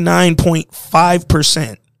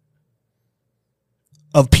 99.5%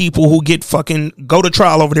 of people who get fucking go to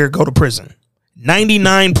trial over there go to prison.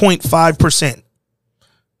 99.5%.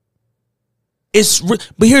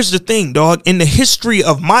 But here's the thing, dog. In the history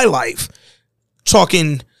of my life,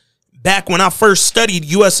 talking back when I first studied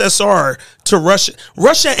USSR to Russia,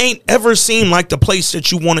 Russia ain't ever seemed like the place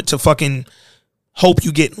that you wanted to fucking hope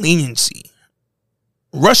you get leniency.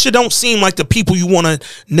 Russia don't seem like the people you want to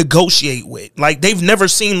negotiate with. Like, they've never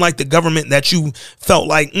seemed like the government that you felt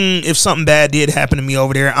like, if something bad did happen to me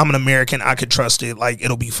over there, I'm an American, I could trust it, like,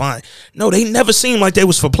 it'll be fine. No, they never seemed like they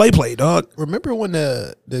was for play, dog. Remember when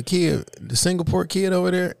the Singapore kid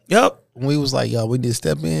over there? Yep. When we was like, yo, we need to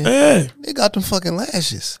step in. Yeah. They got them fucking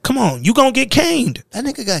lashes. Come on, you gonna get caned. That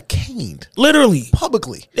nigga got caned. Literally.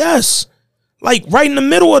 Publicly. Yes. Like, right in the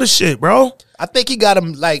middle of the shit, bro. I think he got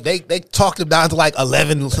him, like, they talked him down to like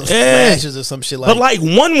 11 lashes or some shit like that. But like,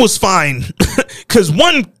 one was fine because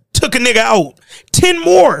one took a nigga out. 10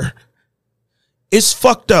 more. It's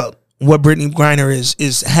fucked up what Brittany Griner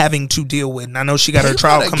is having to deal with. And I know she got her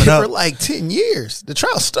trial coming up. For like 10 years. The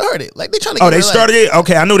trial started. Like, they trying to get they started it?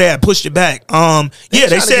 Okay, I knew they had pushed it back.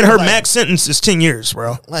 They said her max sentence is 10 years,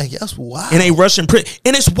 bro. Like, that's wild. In a Russian prison.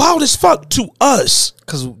 And it's wild as fuck to us.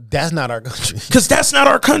 Because that's not our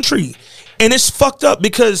country. And it's fucked up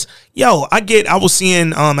because, yo, I was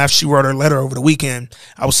seeing, after she wrote her letter over the weekend,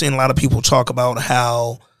 I was seeing a lot of people talk about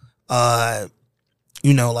how,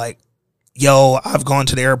 like, yo, I've gone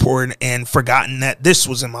to the airport and forgotten that this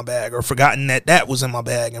was in my bag, or forgotten that was in my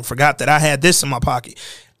bag, and forgot that I had this in my pocket.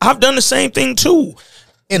 I've done the same thing too.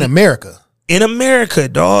 In America,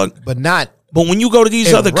 dog. But when you go to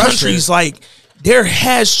these other countries, like, there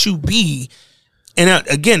has to be. And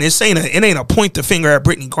again, it ain't a point the finger at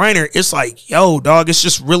Brittany Griner. It's like, yo, dog, it's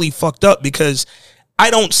just really fucked up because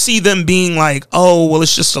I don't see them being like, oh, well,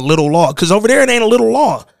 it's just a little law. Because over there, it ain't a little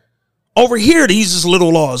law. Over here, these is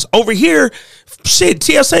little laws. Over here, shit,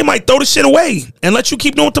 TSA might throw the shit away and let you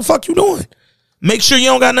keep doing what the fuck you doing. Make sure you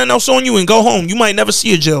don't got nothing else on you and go home. You might never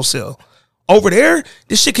see a jail cell. Over there,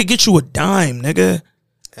 this shit could get you a dime, nigga.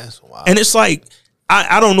 That's wild. And it's like,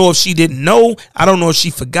 I don't know if she didn't know. I don't know if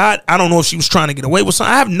she forgot. I don't know if she was trying to get away with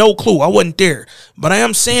something. I have no clue. I wasn't there. But I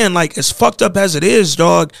am saying, like, as fucked up as it is,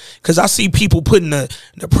 dog, because I see people putting the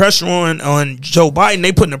pressure on Joe Biden.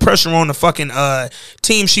 They putting the pressure on the fucking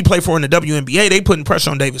team she played for in the WNBA. They putting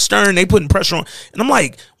pressure on David Stern. They putting pressure on. And I'm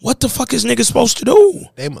like, what the fuck is niggas supposed to do?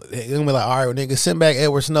 They gonna be like, all right, well, nigga, send back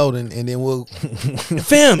Edward Snowden and then we'll.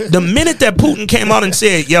 Fam, the minute that Putin came out and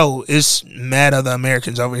said, yo, it's mad other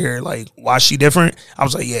Americans over here, like, why she different? I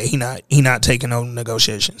was like, yeah, he not taking no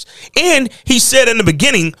negotiations. And he said in the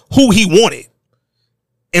beginning who he wanted.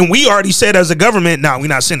 And we already said as a government, nah, we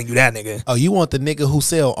not sending you that nigga. Oh, you want the nigga who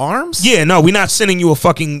sell arms? Yeah, no, we not sending you a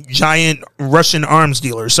fucking giant Russian arms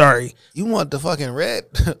dealer. Sorry. You want the fucking red?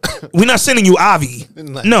 We not sending you Avi.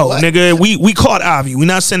 Like, no, what? nigga, we caught Avi. We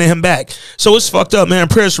not sending him back. So it's fucked up, man.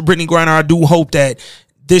 Prayers for Brittany Griner. I do hope that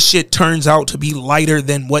this shit turns out to be lighter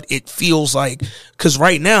than what it feels like. Because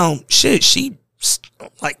right now, shit, she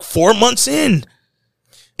like 4 months in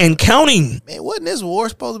and counting. Man, wasn't this war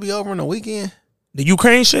supposed to be over on the weekend? The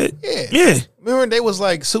Ukraine shit? Yeah. Remember they was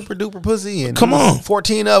like super duper pussy and come on,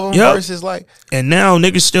 14 of them versus like. And now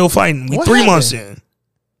niggas still fighting. We 3 months in.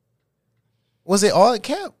 Was it all at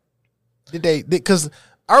camp? Did they? Because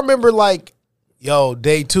I remember like, yo,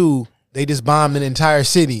 day 2. They just bombed an entire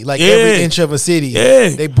city, like every inch of a city. Yeah.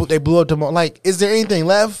 They blew up them all. Like, is there anything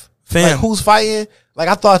left? Fam. Like, who's fighting? Like,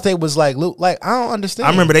 I thought they was like I don't understand.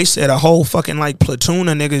 I remember they said a whole fucking like platoon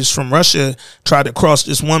of niggas from Russia tried to cross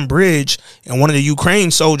this one bridge, and one of the Ukraine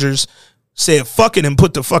soldiers said fuck it and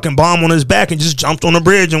put the fucking bomb on his back and just jumped on the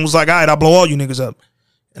bridge and was like, all right, I'll blow all you niggas up.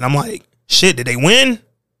 And I'm like, shit, did they win?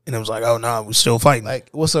 And it was like, oh no, we're still fighting. Like,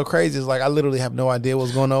 what's so crazy is like I literally have no idea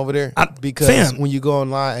what's going on over there because fam. when you go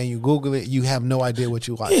online and you Google it, you have no idea what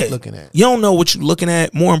you looking at. You don't know what you're looking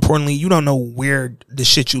at. More importantly, you don't know where the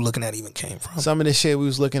shit you looking at even came from. Some of the shit we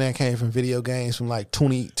was looking at came from video games from like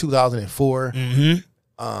 2004.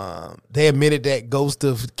 Mm-hmm. They admitted that Ghost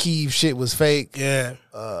of Kyiv shit was fake. Yeah.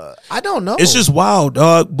 I don't know. It's just wild,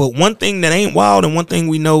 dog. But one thing that ain't wild and one thing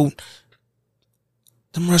we know,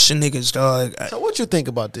 them Russian niggas, dog. So what you think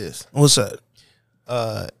about this? What's up?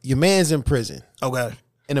 Your man's in prison. Okay.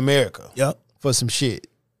 In America. Yep. For some shit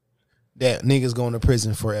that niggas going to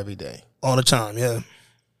prison for every day. All the time, yeah.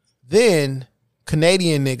 Then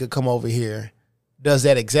Canadian nigga come over here, does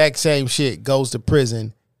that exact same shit, goes to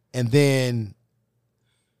prison, and then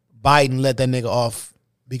Biden let that nigga off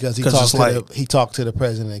because he talked to the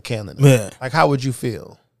president of Canada. Yeah. Like, how would you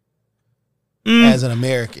feel as an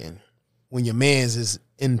American when your man's is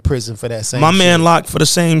in prison for that same shit? My man locked for the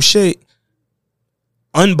same shit.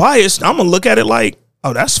 Unbiased, I'm gonna look at it like,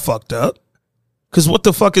 oh, that's fucked up. Because what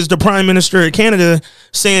the fuck is the Prime Minister of Canada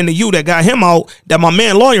saying to you that got him out that my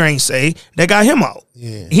man lawyer ain't say that got him out?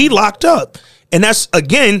 Yeah. He locked up. And that's,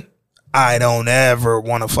 again, I don't ever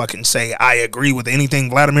want to fucking say I agree with anything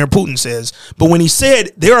Vladimir Putin says. But when he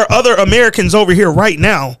said there are other Americans over here right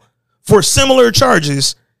now for similar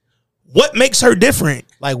charges, what makes her different?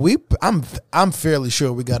 Like, I'm fairly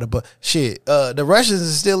sure we got shit. The Russians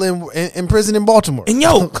is still in prison in Baltimore. And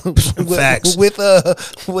yo, facts with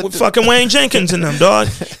fucking Wayne Jenkins and them, dog.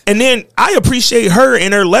 And then I appreciate her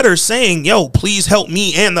in her letter saying, yo, please help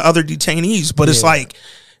me and the other detainees. But it's like,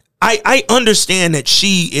 I understand that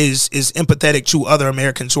she is empathetic to other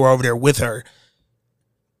Americans who are over there with her.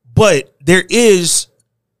 But there is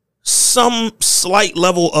some slight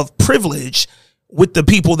level of privilege with the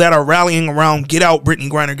people that are rallying around, get out Brittany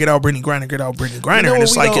Griner, get out Brittany Griner, get out Brittany Griner. You know, and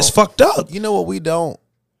it's like, it's fucked up. You know what we don't?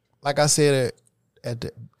 Like I said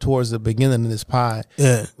towards the beginning of this pod,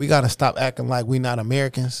 we got to stop acting like we not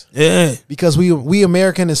Americans. Yeah. Because we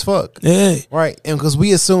American as fuck. Yeah. Right. And because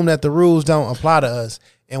we assume that the rules don't apply to us.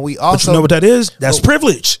 And we also... But you know what that is? That's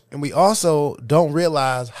privilege. And we also don't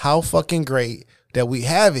realize how fucking great that we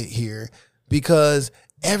have it here because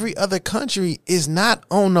every other country is not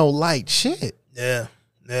on no light shit. Yeah,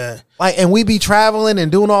 yeah. Like, and we be traveling and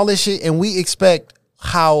doing all this shit, and we expect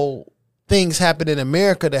how things happen in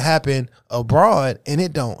America to happen abroad, and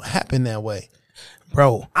it don't happen that way.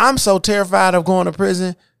 Bro, I'm so terrified of going to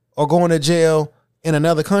prison or going to jail in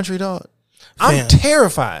another country, dog. I'm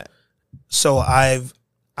terrified. So I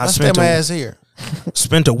spent my ass here.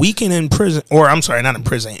 Spent a weekend in prison, or I'm sorry, not in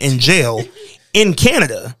prison, in jail in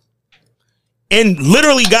Canada. And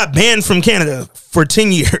literally got banned from Canada for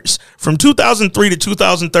 10 years. From 2003 to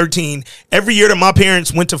 2013, every year that my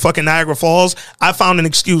parents went to fucking Niagara Falls, I found an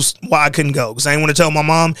excuse why I couldn't go. Because I didn't want to tell my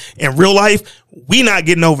mom, in real life, we not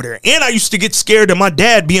getting over there. And I used to get scared that my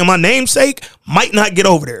dad, being my namesake, might not get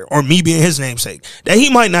over there. Or me being his namesake. That he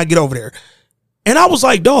might not get over there. And I was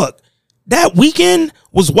like, dog, that weekend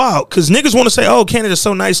was wild. Because niggas want to say, oh, Canada's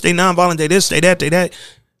so nice, they nonviolent, they this, they that, they that.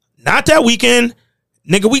 Not that weekend.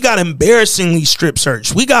 Nigga, we got embarrassingly strip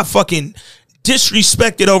searched. We got fucking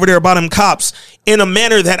disrespected over there by them cops in a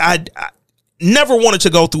manner that I never wanted to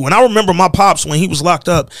go through. And I remember my pops, when he was locked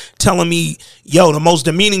up, telling me, yo, the most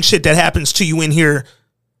demeaning shit that happens to you in here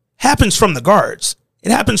happens from the guards. It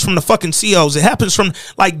happens from the fucking COs. It happens from,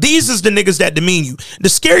 like, these is the niggas that demean you. The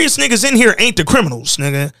scariest niggas in here ain't the criminals,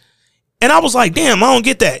 nigga. And I was like, damn, I don't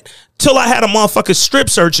get that. Till I had a motherfucker strip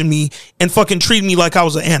searching me and fucking treat me like I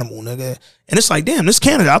was an animal, nigga. And it's like, damn, this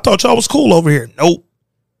Canada, I thought y'all was cool over here. Nope.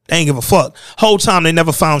 They ain't give a fuck. Whole time they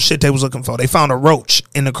never found shit they was looking for. They found a roach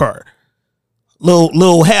in the car.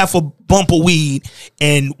 Little half a bump of weed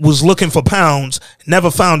and was looking for pounds.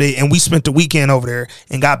 Never found it. And we spent the weekend over there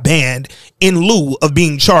and got banned in lieu of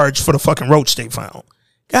being charged for the fucking roach they found.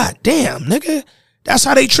 God damn, nigga. That's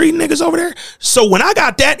how they treat niggas over there. So when I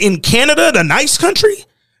got that in Canada, the nice country,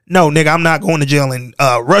 no, nigga, I'm not going to jail in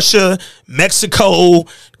Russia, Mexico,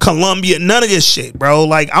 Colombia, none of this shit, bro.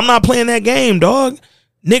 Like, I'm not playing that game, dog.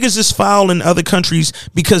 Niggas is foul in other countries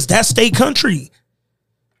because that's their country.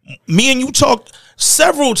 Me and you talked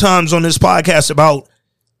several times on this podcast about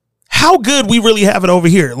how good we really have it over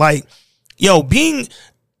here. Like, yo, being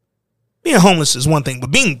homeless is one thing,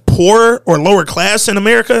 but being poor or lower class in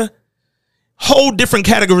America, whole different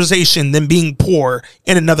categorization than being poor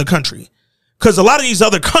in another country. Because a lot of these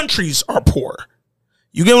other countries are poor.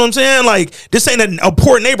 You get what I'm saying? Like, this ain't a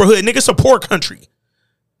poor neighborhood, nigga. It's a poor country.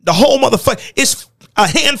 The whole motherfucker. It's a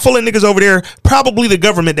handful of niggas over there, probably the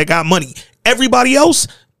government that got money. Everybody else,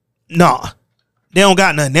 nah. They don't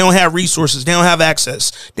got nothing. They don't have resources. They don't have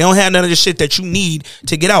access. They don't have none of the shit that you need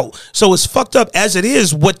to get out. So it's fucked up as it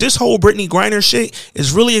is. What this whole Brittany Griner shit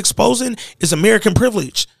is really exposing is American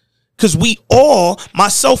privilege. Because we all,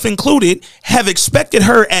 myself included, have expected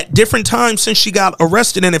her at different times since she got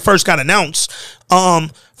arrested and it first got announced,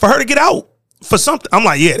 for her to get out for something. I'm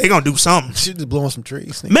like, yeah, they gonna do something. She just blowing some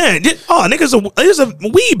trees. Nigga. Man, it's a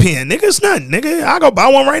weed pen, nigga. It's nothing, nigga. I go buy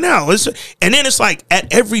one right now. And then it's like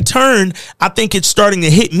at every turn, I think it's starting to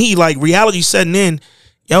hit me like reality setting in.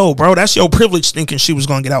 Yo, bro, that's your privilege thinking she was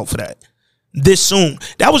gonna get out for that this soon.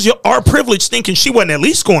 That was our privilege thinking she wasn't at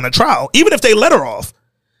least going to trial, even if they let her off.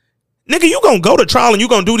 Nigga, you gonna go to trial and you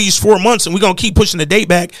gonna do these 4 months and we gonna keep pushing the date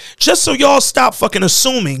back just so y'all stop fucking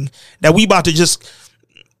assuming that we about to just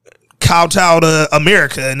kowtow to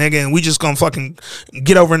America, nigga, and we just gonna fucking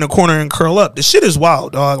get over in the corner and curl up. The shit is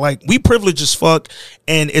wild, dog. Like, we privileged as fuck,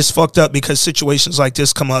 and it's fucked up because situations like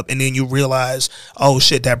this come up and then you realize, oh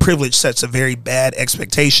shit, that privilege sets a very bad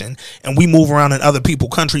expectation, and we move around in other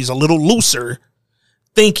people's countries a little looser,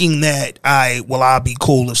 thinking that I'll be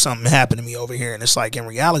cool if something happened to me over here. And it's like, in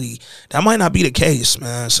reality, that might not be the case,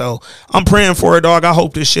 man. So I'm praying for her, dog. I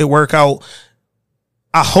hope this shit work out.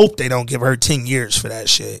 I hope they don't give her 10 years for that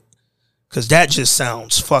shit. Cause that just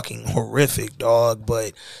sounds fucking horrific, dog.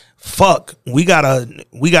 But fuck, we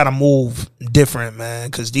gotta move different,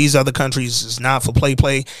 man. Cause these other countries is not for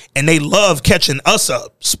play. And they love catching us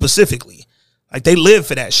up specifically. Like, they live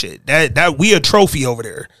for that shit. That we a trophy over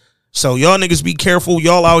there. So y'all niggas be careful.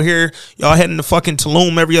 Y'all out here, y'all heading to fucking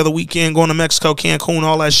Tulum every other weekend, going to Mexico, Cancun,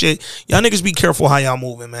 all that shit. Y'all niggas be careful how y'all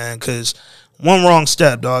moving, man, because one wrong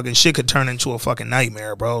step, dog, and shit could turn into a fucking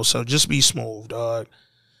nightmare, bro. So just be smooth, dog.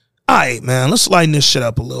 All right, man, let's lighten this shit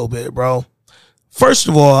up a little bit, bro. First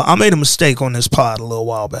of all, I made a mistake on this pod a little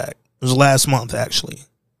while back. It was last month, actually.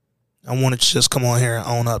 I wanted to just come on here and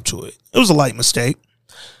own up to it. It was a light mistake.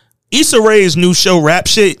 Issa Rae's new show, Rap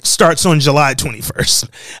Shit, starts on July 21st.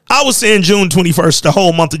 I was saying June 21st, the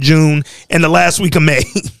whole month of June, and the last week of May.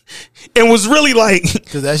 It was really like...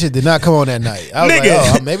 Because that shit did not come on that night. I was nigga,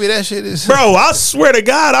 like, oh, maybe that shit is... Bro, I swear to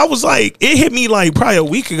God, I was like... It hit me like probably a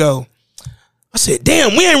week ago. I said,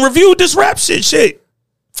 damn, we ain't reviewed this Rap Shit.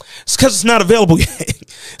 It's because it's not available yet.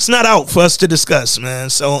 It's not out for us to discuss, man.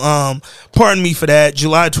 So, pardon me for that.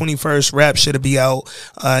 July 21st, Rap Shit'll be out.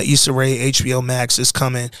 Issa Rae, HBO Max is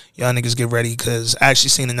coming. Y'all niggas get ready, because I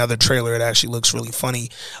actually seen another trailer. It actually looks really funny.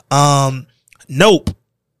 Nope.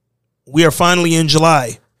 We are finally in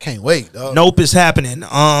July. Can't wait, dog. Nope is happening.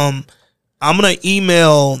 I'm going to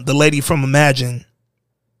email the lady from Imagine.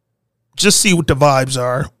 Just see what the vibes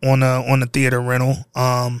are on the theater rental.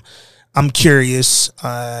 I'm curious.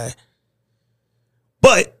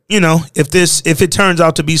 But, you know, if it turns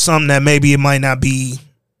out to be something that maybe it might not be,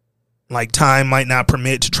 like, time might not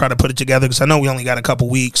permit to try to put it together, because I know we only got a couple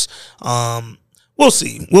weeks. We'll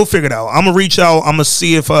see. We'll figure it out. I'm going to reach out. I'm going to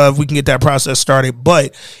see if we can get that process started.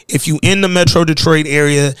 But if you in the Metro Detroit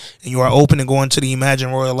area and you are open to going to the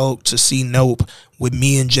Imagine Royal Oak to see Nope with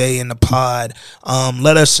me and Jay in the pod,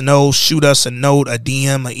 let us know. Shoot us a note, a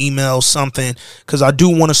DM, an email, something, because I do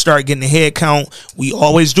want to start getting a head count. We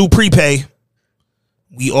always do prepay.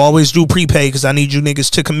 Because I need you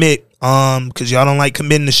niggas to commit, because y'all don't like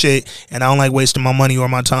committing to shit, and I don't like wasting my money or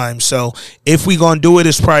my time. So if we gonna do it,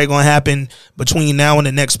 it's probably gonna happen between now and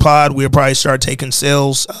the next pod. We'll probably start taking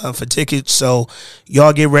sales for tickets. So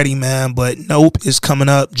y'all get ready, man. But Nope is coming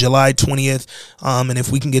up July 20th, and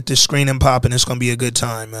if we can get this screening popping, it's gonna be a good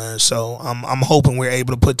time, man. So I'm hoping we're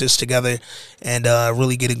able to put this together and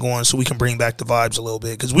really get it going, so we can bring back the vibes a little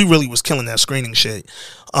bit, because we really was killing that screening shit.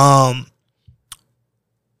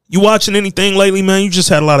 You watching anything lately, man? You just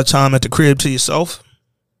had a lot of time at the crib to yourself.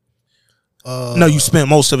 No, you spent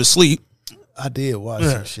most of it sleep. I did watch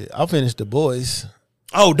some shit. I finished The Boys.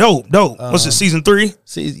 Oh, dope. What's it, season 3?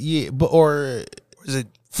 Yeah, or is it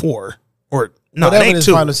 4? Or no, it ain't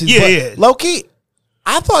 2. Final season. Yeah. Low key,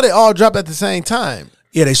 I thought it all dropped at the same time.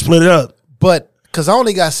 Yeah, they split it up. But because I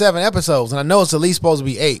only got 7 episodes, and I know it's at least supposed to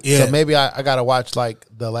be 8. Yeah. So maybe I got to watch, like,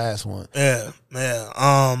 the last one. Yeah.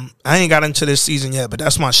 I ain't got into this season yet, but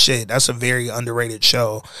that's my shit. That's a very underrated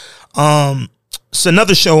show. It's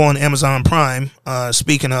another show on Amazon Prime.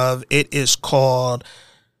 Speaking of, it is called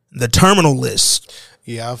The Terminal List.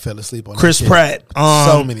 Yeah, I fell asleep on Chris Pratt.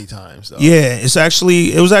 So many times, though. Yeah, it was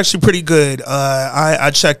actually pretty good.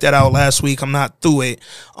 I checked that out last week. I'm not through it.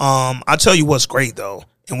 I tell you what's great, though.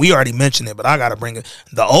 and we already mentioned it, but I gotta bring it.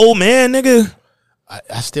 The Old Man, nigga.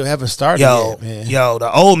 I still haven't started yet, man. Yo, The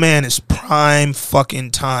Old Man is prime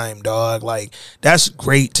fucking time, dog. Like, that's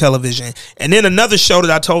great television. And then another show that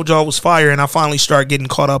I told y'all was fire, and I finally started getting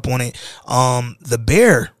caught up on it. The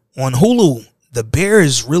Bear on Hulu. The Bear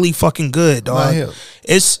is really fucking good, dog.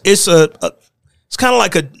 It's kind of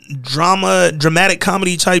like a dramatic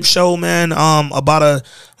comedy type show, man. About a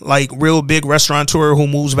like real big restaurateur who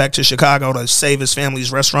moves back to Chicago to save his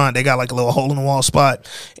family's restaurant. They got like a little hole in the wall spot,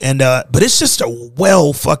 and but it's just a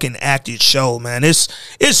well fucking acted show, man.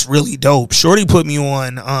 It's really dope. Shorty put me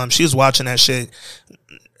on. She was watching that shit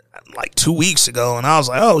like 2 weeks ago, and I was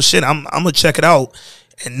like, oh shit, I'm gonna check it out.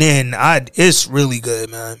 And then it's really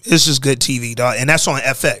good, man. It's just good TV, dog, and that's on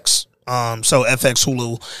FX. So FX,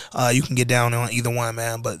 Hulu, you can get down on either one,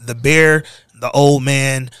 man. But The Bear, The Old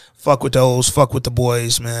Man, fuck with those, fuck with the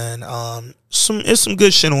boys, man. It's some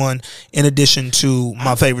good shit on, in addition to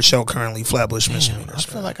my favorite show currently, Flatbush Misdemeanors.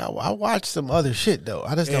 I feel like I watched some other shit though.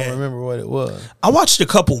 I just don't remember what it was. I watched a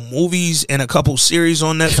couple movies and a couple series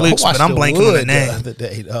on Netflix, but I'm blanking on the name. The other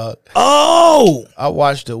day, dog. Oh, I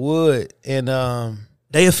watched The Wood, and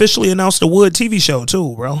they officially announced the Wood TV show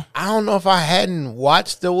too, bro. I don't know if I hadn't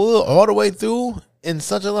watched The Wood all the way through in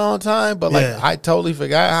such a long time, but like I totally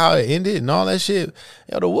forgot how it ended and all that shit.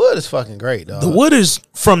 Yo, The Wood is fucking great, dog. The Wood is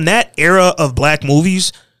from that era of black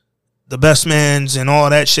movies, The Best Mans and all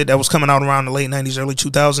that shit that was coming out around the late 90s, early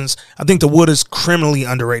 2000s. I think The Wood is criminally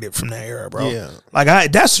underrated from that era, bro. Yeah.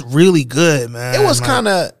 Like that's really good, man. It was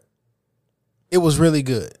it was really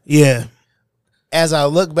good. Yeah. As I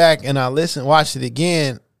look back and I watched it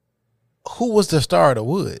again, who was the star of The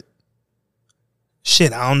Wood?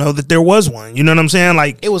 Shit, I don't know that there was one. You know what I'm saying?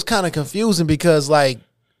 Like, it was kind of confusing because like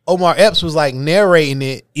Omar Epps was like narrating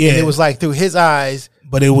it, and it was like through his eyes,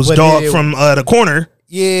 but it was Dog from the Corner.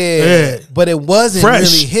 Yeah, but it wasn't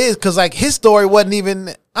really his, because like his story wasn't even.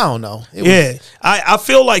 I don't know. I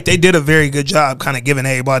feel like they did a very good job, kind of giving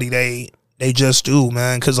everybody they just do,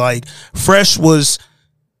 man. Because like Fresh was,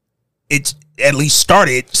 it's at least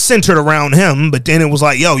started centered around him, but then it was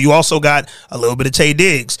like, yo, you also got a little bit of Taye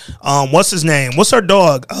Diggs. What's his name? What's our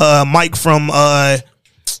dog? Mike from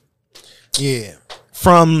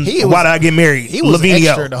from Why Did I Get Married? He was Lavinio.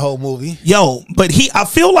 Extra the whole movie. Yo, but I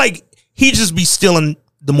feel like he just be stealing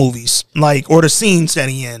the movies, like, or the scenes that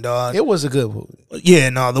he in, dog. It was a good movie. Yeah,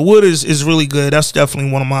 no, The Wood is really good. That's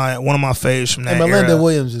definitely one of my faves from that era. And Melinda era.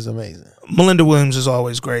 Williams is amazing. Melinda Williams is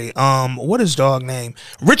always great. What is dog name?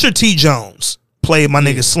 Richard T. Jones played my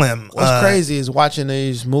nigga Slim. What's crazy is watching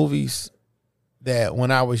these movies that when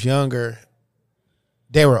I was younger,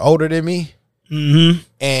 they were older than me,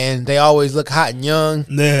 and they always look hot and young.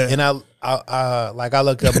 Yeah. And I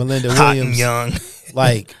looked up Melinda Williams, hot and young,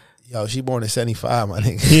 like, yo, she born in 75, my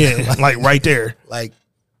nigga. Yeah, like right there. Like,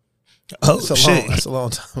 shit, that's a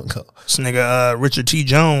long time ago. This nigga Richard T.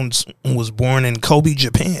 Jones was born in Kobe,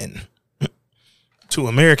 Japan, to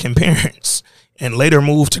American parents, and later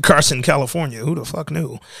moved to Carson, California. Who the fuck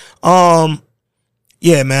knew?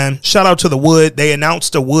 Yeah, man. Shout out to The Wood. They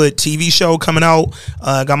announced the Wood TV show coming out.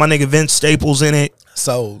 Got my nigga Vince Staples in it.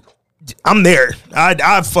 So I'm there.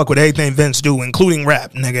 I fuck with everything Vince do, including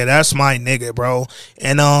rap, nigga. That's my nigga, bro.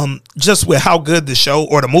 And just with how good the show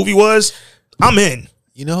or the movie was, I'm in.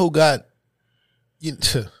 You know who got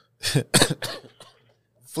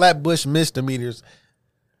Flatbush Misdemeanors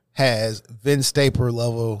has Vince Staples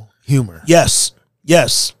level humor. Yes.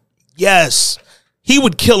 He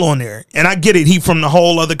would kill on there. And I get it. He from the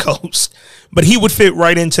whole other coast. But he would fit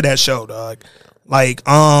right into that show, dog. Like,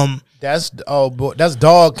 that's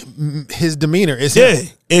dog. His demeanor is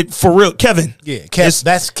it for real. Kevin,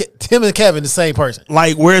 that's Tim and Kevin, the same person.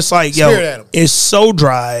 Like where it's like, yo, it's so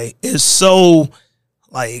dry, it's so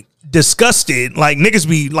like disgusted. Like niggas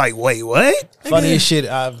be like, wait, what? Funniest shit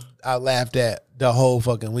I laughed at the whole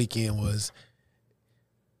fucking weekend was,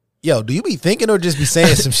 yo, do you be thinking or just be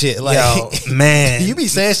saying some shit? Like, yo, man, do you be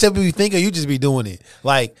saying stuff you think or you just be doing it?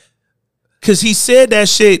 Like. Cause he said that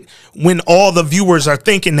shit when all the viewers are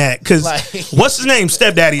thinking that. Cause what's his name?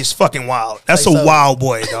 Stepdaddy is fucking wild. That's a wild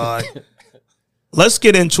boy, dog. Let's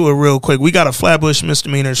get into it real quick. We got a Flatbush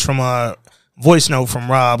Misdemeanors from a voice note from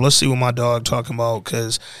Rob. Let's see what my dog talking about.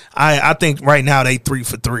 Cause I think right now they 3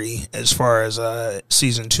 for 3 as far as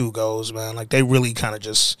season 2 goes, man. Like they really kind of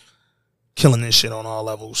just killing this shit on all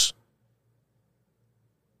levels.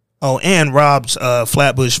 Oh, and Rob's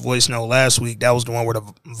Flatbush voice note last week, that was the one where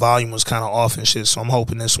the volume was kind of off and shit, so I'm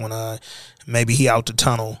hoping this one, maybe he out the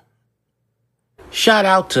tunnel. Shout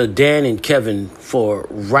out to Dan and Kevin for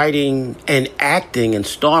writing and acting and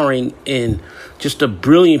starring in just a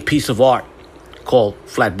brilliant piece of art called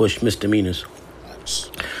Flatbush Misdemeanors.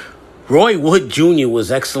 Roy Wood Jr.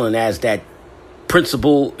 was excellent as that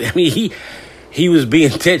principal. I mean, he was being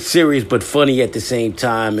dead serious but funny at the same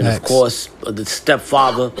time. And, of course, the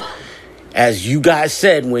stepfather, as you guys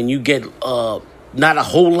said, when you get not a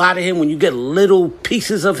whole lot of him, when you get little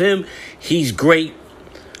pieces of him, he's great.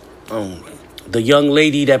 The young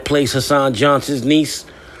lady that plays Hassan Johnson's niece,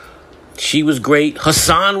 she was great.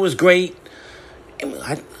 Hassan was great.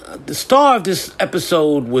 The star of this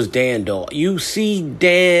episode was Dan Dog. You see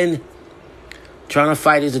Dan trying to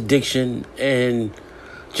fight his addiction and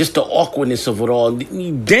just the awkwardness of it all.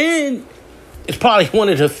 Dan is probably one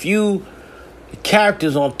of the few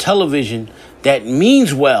characters on television that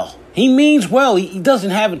means well. He means well. He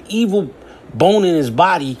doesn't have an evil bone in his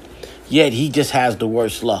body, yet he just has the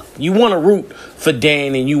worst luck. You want to root for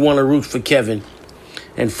Dan and you want to root for Kevin.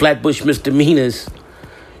 And Flatbush Misdemeanors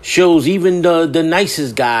shows even the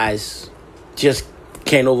nicest guys just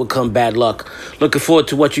can't overcome bad luck. Looking forward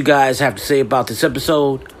to what you guys have to say about this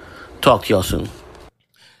episode. Talk to y'all soon.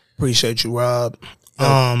 Appreciate you, Rob.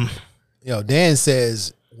 Yo, Dan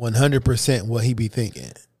says 100% what he be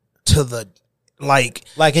thinking. To the like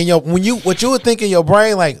in your what you would think in your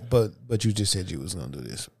brain, like, but you just said you was gonna do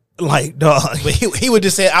this. Like, dog. But he would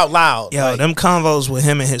just say it out loud. Yo, them convos with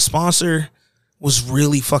him and his sponsor was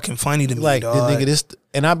really fucking funny to me. Like, dog. Nigga, this,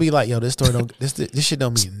 and I'd be like, yo, this story don't this shit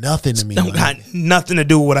don't mean nothing to me. Don't got nothing to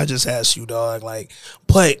do with what I just asked you, dog. Like,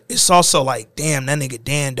 but it's also like, damn, that nigga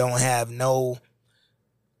Dan don't have no.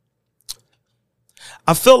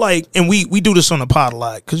 I feel like, and we do this on the pod a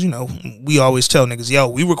lot, because, you know, we always tell niggas, yo,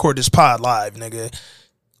 we record this pod live, nigga.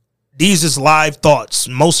 These is live thoughts.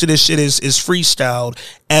 Most of this shit is freestyled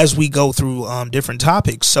as we go through different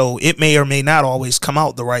topics. So it may or may not always come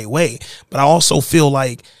out the right way. But I also feel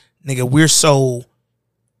like, nigga, we're so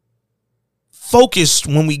focused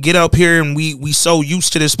when we get up here and we so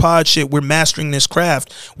used to this pod shit. We're mastering this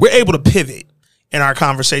craft. We're able to pivot in our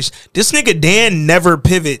conversation. This nigga Dan never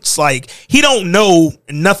pivots. Like, he don't know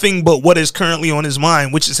nothing but what is currently on his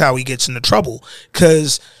mind, which is how he gets into trouble.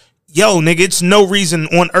 Because, yo, nigga, it's no reason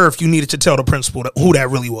on earth you needed to tell the principal who that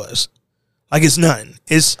really was. Like, it's none.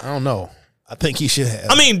 I don't know. I think he should have.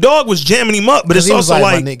 I mean, dog was jamming him up, but it's also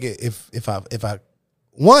like, my nigga, if I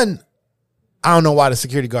one, I don't know why the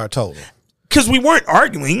security guard told him. Because we weren't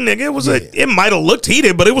arguing, nigga. It was it might have looked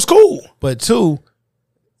heated, but it was cool. But two,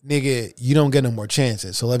 nigga, you don't get no more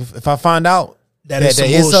chances. So if I find out that is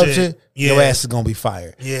some shit, your ass is gonna be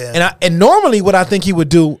fired. Yeah. And normally what I think he would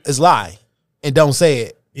do is lie and don't say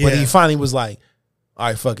it. Yeah. But he finally was like, all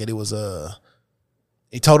right, fuck it. It was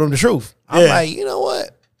he told him the truth. I'm like, you know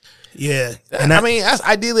what? Yeah. And I mean,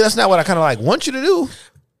 that's not what I kind of like want you to do.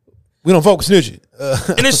 We don't focus snitching.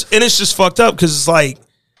 And it's just fucked up because it's like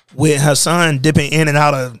with Hassan dipping in and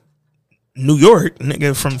out of New York,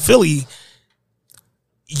 nigga, from Philly,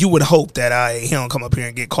 you would hope that he don't come up here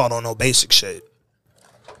and get caught on no basic shit.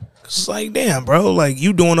 It's like, damn, bro, like,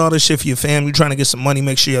 you doing all this shit for your family, trying to get some money,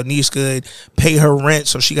 make sure your niece good, pay her rent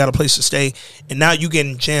so she got a place to stay, and now you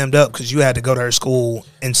getting jammed up because you had to go to her school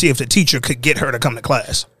and see if the teacher could get her to come to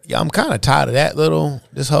class. Yeah, I'm kind of tired of that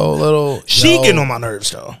this whole little. She getting on my nerves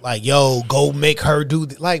though. Like, yo, go make her do.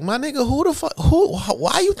 Like, my nigga, who the fuck?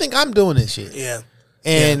 Why you think I'm doing this shit? Yeah,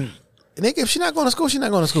 and nigga, if she not going to school, she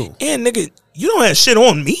not going to school. And nigga, you don't have shit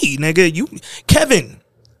on me, nigga. Kevin,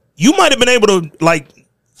 you might have been able to like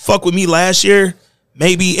fuck with me last year,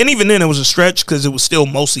 maybe, and even then it was a stretch because it was still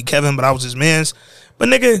mostly Kevin, but I was his man's. But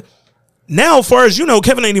nigga, now as far as you know,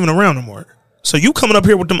 Kevin ain't even around no more. So you coming up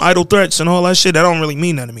here with them idle threats and all that shit, that don't really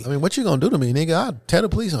mean nothing to me. I mean, what you gonna do to me, nigga? I'll tell the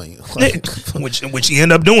police on you. Like, which he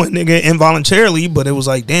end up doing, nigga, involuntarily. But it was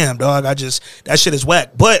like, damn, dog, that shit is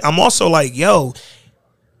whack. But I'm also like, yo,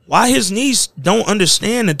 why his niece don't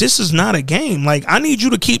understand that this is not a game? Like, I need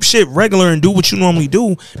you to keep shit regular and do what you normally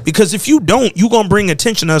do. Because if you don't, you gonna bring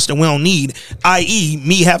attention to us that we don't need, i.e.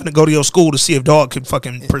 me having to go to your school to see if dog can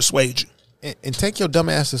fucking persuade you. And take your dumb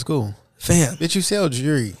ass to school. Fam. Bitch, you sell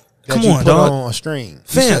jewelry. Come on, dog. On a string.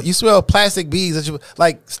 Fam. You smell plastic beads that you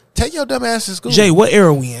like. Take your dumb ass to school. Jay, what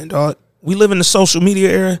era we in, dog? We live in the social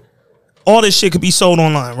media era. All this shit could be sold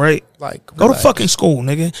online, right? Like, go to fucking school,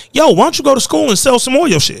 nigga. Yo, why don't you go to school and sell some more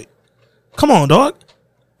of your shit? Come on, dog.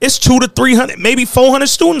 It's 200 to 300, maybe 400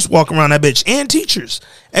 students walking around that bitch and teachers.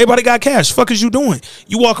 Everybody got cash. Fuck is you doing?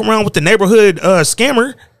 You walk around with the neighborhood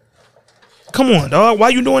scammer. Come on, dog. Why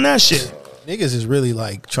you doing that shit? Niggas is really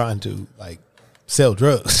like trying to like sell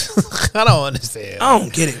drugs. I don't understand. I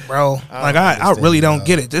don't get it, bro. I really don't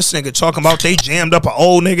get it. This nigga talking about they jammed up an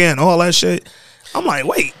old nigga and all that shit. I'm like,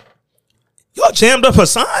 wait. y'all jammed up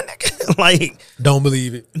Hassan, nigga. Like, don't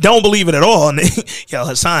believe it. Don't believe it at all, nigga. Yo,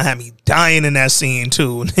 Hassan had me dying in that scene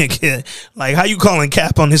too, nigga. Like, how you calling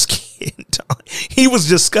cap on this kid? He was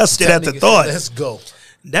disgusted at the thought. Let's go.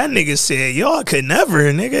 That nigga said, y'all could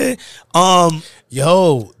never, nigga.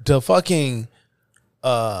 Yo, the fucking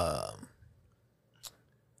the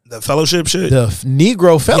fellowship shit. The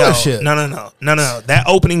Negro fellowship. Yo, no. That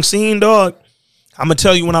opening scene, dog. I'm gonna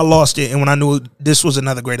tell you when I lost it and when I knew this was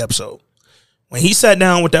another great episode. When he sat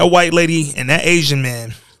down with that white lady and that Asian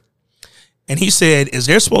man, and he said, "Is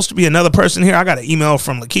there supposed to be another person here?" I got an email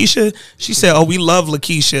from Lakeisha. She said, "Oh, we love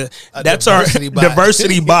Lakeisha. That's our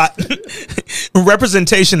diversity bot.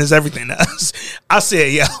 Representation is everything to us." I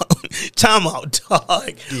said, "Yo, time out,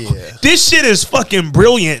 dog. Yeah. This shit is fucking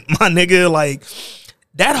brilliant, my nigga. Like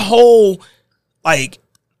that whole like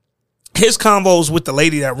his convos with the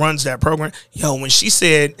lady that runs that program. Yo, when she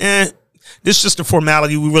said, this is just a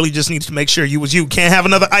formality. We really just need to make sure you was you. Can't have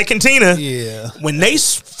another Ike and Tina." Yeah. When they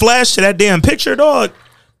flashed to that damn picture, dog,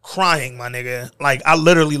 crying, my nigga. Like, I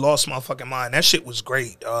literally lost my fucking mind. That shit was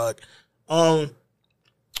great, dog.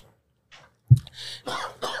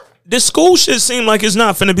 This school shit seemed like it's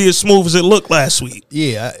not finna be as smooth as it looked last week.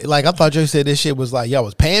 Yeah. Like, I thought you said this shit was like, y'all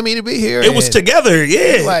was paying me to be here. It was together,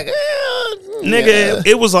 yeah. Like, nigga,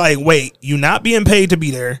 it was like, wait, you not being paid to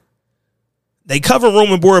be there. They cover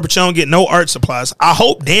room and board, but you don't get no art supplies. I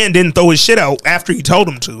hope Dan didn't throw his shit out after he told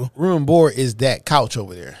him to. Room and board is that couch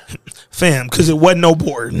over there. Fam, because it wasn't no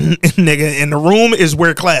board, nigga. And the room is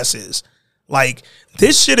where class is. Like,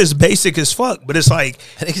 this shit is basic as fuck, but it's like...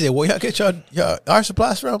 And they said, where y'all get your art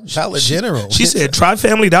supplies from? Dollar General. She said, try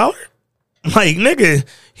Family Dollar? Like, nigga,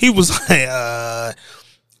 he was like...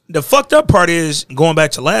 The fucked up part is, going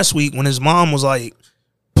back to last week, when his mom was like,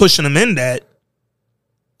 pushing him in that,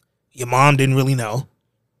 your mom didn't really know,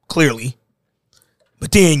 clearly.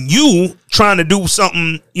 But then you trying to do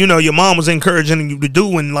something, you know, your mom was encouraging you to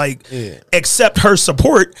do and like accept her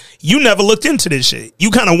support. You never looked into this shit. You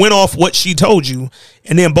kind of went off what she told you.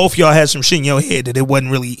 And then both y'all had some shit in your head that it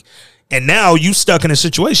wasn't really. And now you stuck in a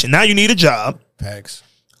situation. Now you need a job. Facts.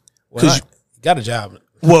 Well, you got a job.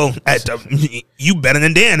 Well, you better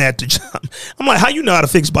than Dan at the job. I'm like, how you know how to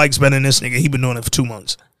fix bikes better than this nigga? He been doing it for 2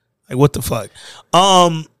 months. Like, what the fuck?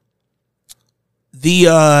 The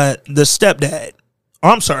stepdad. Oh,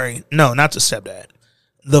 I'm sorry. No, not the stepdad.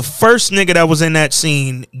 The first nigga that was in that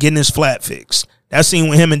scene getting his flat fixed. That scene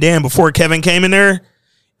with him and Dan before Kevin came in there.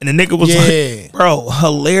 And the nigga was like, bro,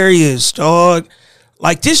 hilarious, dog.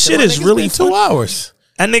 Like, this shit is really 2 hours.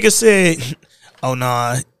 That nigga said, oh,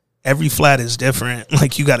 nah, every flat is different.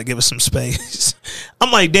 Like, you got to give us some space.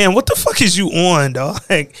 I'm like, damn, what the fuck is you on, dog?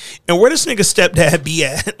 And where this nigga stepdad be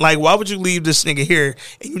at? Like, why would you leave this nigga here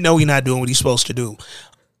and you know he not doing what he's supposed to do?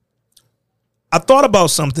 I thought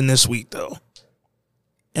about something this week, though.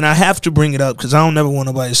 And I have to bring it up because I don't never want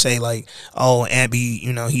nobody to say, like, oh, Abby,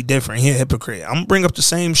 you know, he different. He a hypocrite. I'm going to bring up the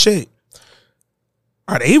same shit.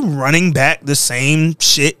 Are they running back the same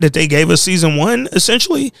shit that they gave us season 1,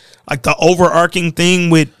 essentially? Like the overarching thing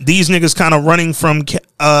with these niggas kind of running from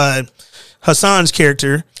Hassan's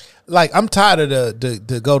character. Like, I'm tired of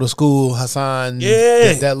the go to school, Hassan.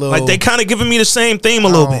 Yeah. That little, like, they kind of giving me the same theme a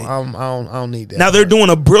little bit. I don't need that. Now, they're doing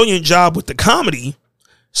a brilliant job with the comedy.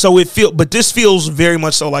 So but this feels very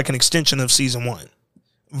much so like an extension of season 1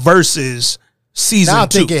 versus season 2. Now I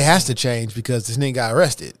think it has to change because this nigga got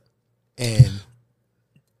arrested. And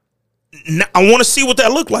I want to see what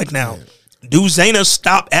that looked like now. Do Zaina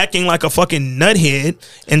stop acting like a fucking nuthead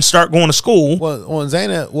and start going to school? Well, on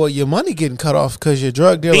Zaina, your money getting cut off because your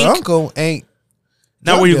drug dealer uncle ain't.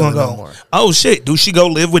 Now where you gonna go? No, oh shit! Do she go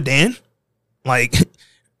live with Dan? Like,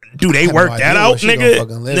 do they work that out,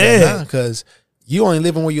 nigga? Yeah, because you only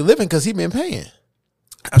living where you living because he been paying.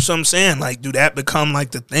 That's what I'm saying. Like, do that become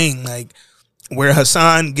like the thing? Like, where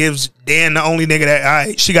Hassan gives Dan the only nigga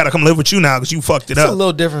that she got to come live with you now because you fucked it up. It's a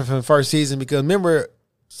little different from the first season because remember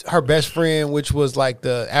her best friend, which was like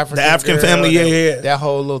the African family, yeah. That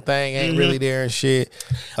whole little thing ain't really there and shit.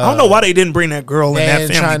 I don't know why they didn't bring that girl in that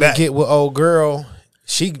family trying back. To get with old girl.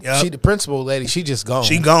 She the principal lady. She just gone.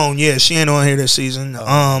 She gone. Yeah, she ain't on here this season.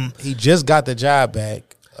 He just got the job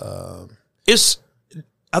back.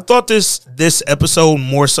 I thought this episode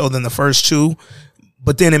more so than the first 2.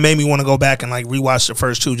 But then it made me want to go back and like rewatch the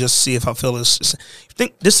first 2 just to see if I feel this. I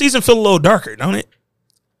think this season feel a little darker, don't it?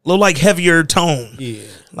 A little like heavier tone. Yeah.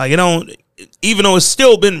 Like it don't, even though it's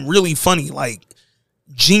still been really funny, like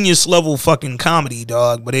genius level fucking comedy,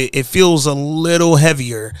 dog. But it feels a little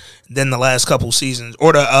heavier than the last couple seasons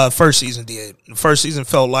or the first season did. The first season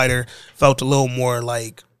felt lighter, felt a little more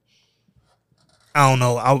like I don't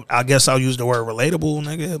know. I guess I'll use the word relatable,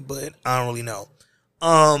 nigga, but I don't really know.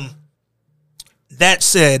 That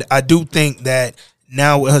said, I do think that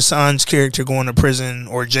now with Hassan's character going to prison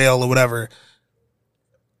or jail or whatever,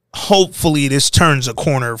 hopefully this turns a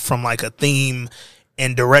corner from like a theme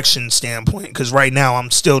and direction standpoint. Because right now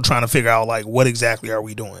I'm still trying to figure out like what exactly are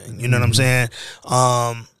we doing. You know what I'm saying?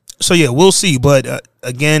 So yeah, we'll see. But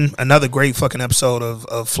again, another great fucking episode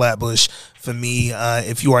of Flatbush for me.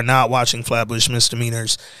 If you are not watching Flatbush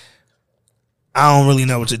Misdemeanors, I don't really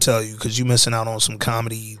know what to tell you because you're missing out on some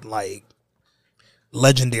comedy, like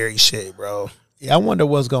legendary shit, bro. Yeah, I wonder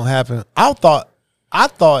what's gonna happen. I thought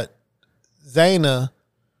Zaina,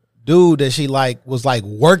 dude that she like was like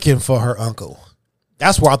working for her uncle.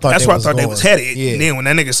 That's where I thought. That's where I thought they was headed. Yeah. And then when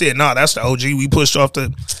that nigga said, "No, that's the OG," we pushed off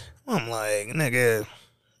the. I'm like, nigga,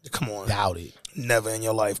 come on, doubt it. Never in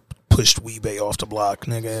your life pushed Weebay off the block,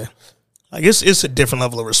 nigga. Like it's a different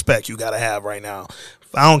level of respect you gotta have right now.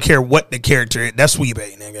 I don't care what the character is. That's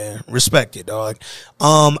Weebay, nigga. Respect it, dog.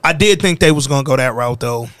 I did think they was gonna go that route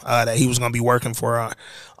though. That he was gonna be working for her.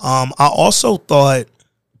 I also thought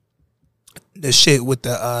the shit with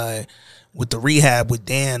the rehab with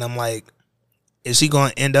Dan. I'm like, is he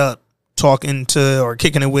gonna end up talking to or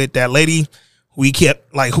kicking it with that lady who he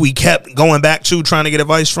kept going back to trying to get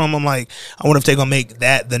advice from? I'm like, I wonder if they're gonna make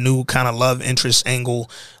that the new kind of love interest angle.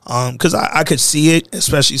 Because I could see it,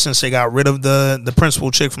 especially since they got rid of the principal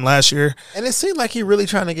chick from last year. And it seemed like he really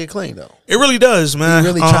trying to get clean though. It really does, man. He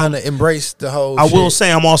really trying to embrace the whole I will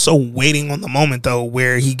say I'm also waiting on the moment though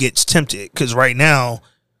where he gets tempted. Because right now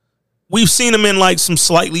we've seen him in like some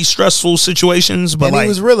slightly stressful situations, but he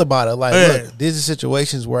was real about it. Like, look, these are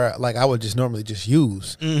situations where like I would just normally just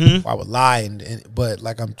use. Mm-hmm. I would lie, but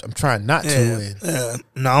like I'm trying not to.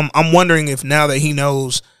 No, I'm wondering if now that he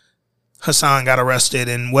knows Hassan got arrested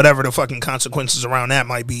and whatever the fucking consequences around that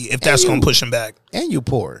might be, if that's gonna push him back. And you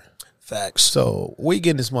poor. Facts. So where you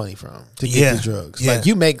getting this money from to get these drugs? Yeah. Like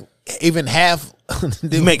you make even half.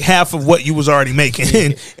 You make half of what you was already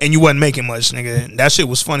making, and you wasn't making much, nigga. That shit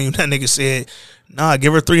was funny when that nigga said, "Nah,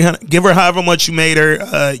 give her $300. Give her however much you made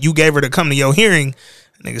her. You gave her to come to your hearing."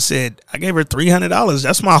 Nigga said, "I gave her $300.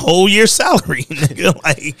 That's my whole year's salary." Nigga,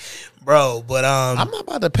 like, bro. But I'm not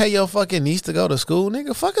about to pay your fucking niece to go to school,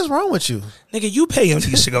 nigga. Fuck is wrong with you, nigga? You pay your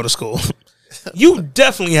niece to go to school. You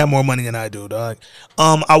definitely have more money than I do, dog.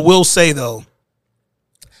 I will say though,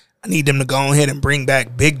 I need them to go ahead and bring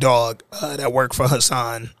back Big Dog that worked for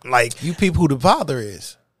Hassan. Like, you people who the father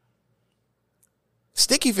is.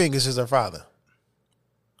 Sticky Fingers is her father.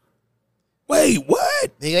 Wait,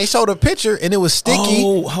 what? They showed a picture and it was Sticky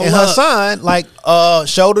and Hassan like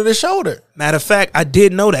shoulder to shoulder. Matter of fact, I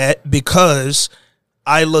did know that because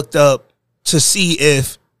I looked up to see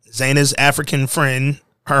if Zaina's African friend,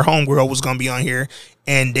 her homegirl, was going to be on here,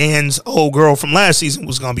 and Dan's old girl from last season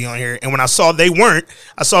was going to be on here. And when I saw they weren't,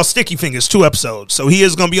 I saw Sticky Fingers 2 episodes. So he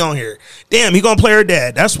is going to be on here. Damn, he going to play her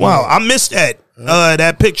dad. That's wild. I missed that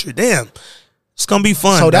that picture. Damn. It's going to be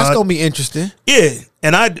fun. So that's going to be interesting. Yeah.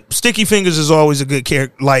 And Sticky Fingers is always a good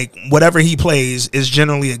character. Like, whatever he plays is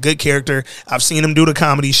generally a good character. I've seen him do the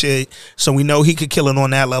comedy shit, so we know he could kill it on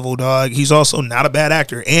that level, dog. He's also not a bad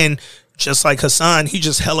actor. And just like Hassan, he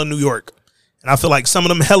just hella New York. And I feel like some of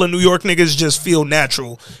them hella New York niggas just feel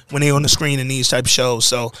natural when they on the screen in these type of shows.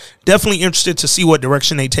 So definitely interested to see what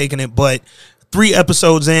direction they taking it. But 3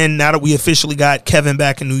 episodes in, now that we officially got Kevin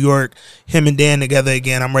back in New York, him and Dan together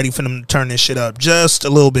again, I'm ready for them to turn this shit up just a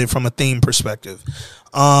little bit from a theme perspective.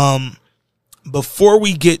 Before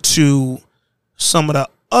we get to some of the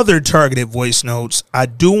other targeted voice notes, I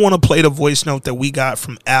do want to play the voice note that we got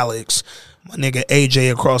from Alex, my nigga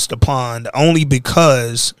AJ across the pond, only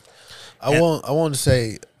because I want to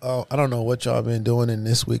say, I don't know what y'all been doing in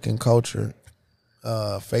This Week in Culture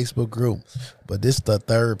Facebook group, but this is the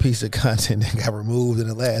 3rd piece of content that got removed in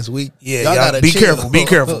the last week. Yeah, y'all gotta be careful. Be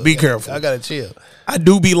careful. I gotta chill. I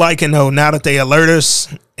do be liking though, now that they alert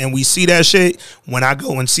us and we see that shit, when I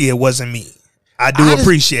go and see it wasn't me, I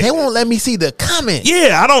appreciate they it. Won't let me see the comment.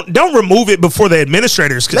 Yeah, don't remove it before the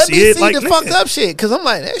administrators can see it. Let me see the fucked up shit, because I'm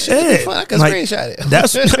like, that shit is fun. I can screenshot it.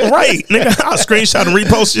 That's right, nigga. I'll screenshot and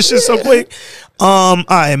repost this shit so quick. All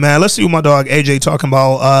right, man. Let's see what my dog AJ talking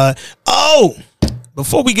about.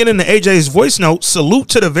 Before we get into AJ's voice note, salute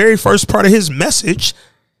to the very first part of his message.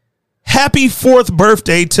 Happy 4th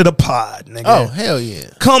birthday to the pod, nigga. Oh, hell yeah.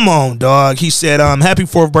 Come on, dog. He said, happy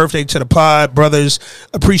 4th birthday to the pod. Brothers,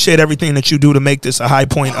 appreciate everything that you do to make this a high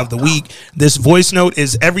point of the week. This voice note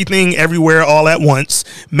is everything, everywhere, all at once.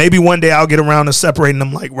 Maybe one day I'll get around to separating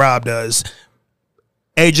them like Rob does.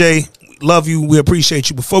 AJ, love you. We appreciate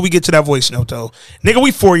you. Before we get to that voice note, though, nigga,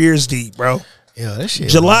 we 4 years deep, bro. Yeah, that shit.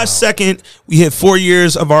 July 2nd, we hit 4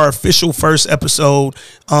 years of our official first episode.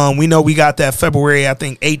 We know we got that February, I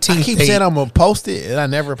think, 18th. I keep saying I'm gonna post it, and I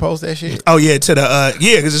never post that shit. Oh yeah, to the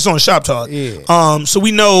because it's on Shop Talk. Yeah. So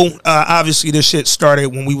we know obviously this shit started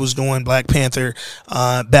when we was doing Black Panther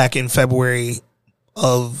back in February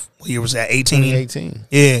of what year was that? 2018.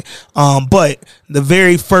 Yeah. But the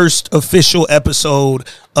very first official episode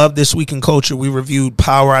of This Week in Culture, we reviewed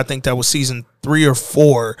Power. I think that was season 3 or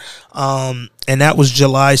 4. And that was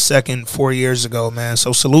July 2nd, 4 years ago, man.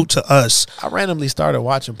 So salute to us. I randomly started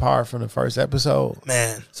watching Power from the first episode.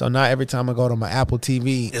 Man. So now every time I go to my Apple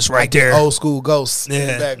TV, it's right I get there. Old School Ghosts in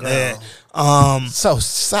the background. Yeah. So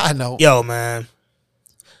side note. Yo, man.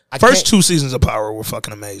 First 2 seasons of Power were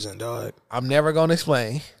fucking amazing, dog. I'm never gonna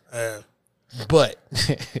explain. But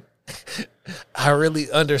I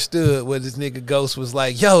really understood what this nigga Ghost was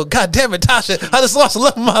like. Yo, God damn it, Tasha, I just lost the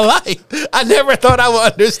love of my life. I never thought I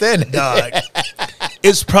would understand it. Dog.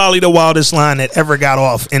 It's probably the wildest line that ever got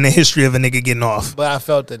off in the history of a nigga getting off. But I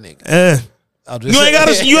felt the nigga. You ain't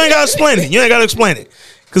gotta explain it. You ain't gotta explain it.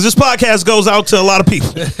 Because this podcast goes out to a lot of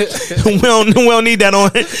people. we don't need that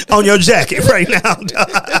on your jacket right now.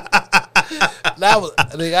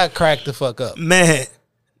 I cracked the fuck up. Man.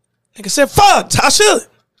 Nigga said, fuck, Tasha.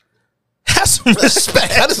 Have some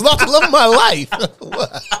respect. I just lost the love of my life.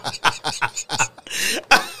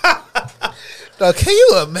 Dog, can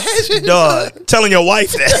you imagine? Dog, telling your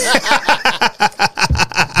wife that.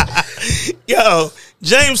 Yo,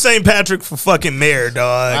 James St. Patrick for fucking mayor,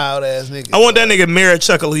 dog. Wild ass nigga. I want that nigga Mayor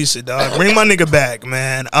Chuckalisa, dog. Bring my nigga back,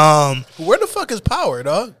 man. Where the fuck is Power,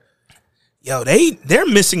 dog? Yo, they're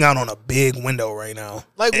missing out on a big window right now.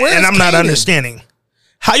 Like, where? And I'm not understanding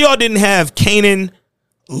how y'all didn't have Kanan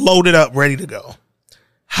loaded up, ready to go.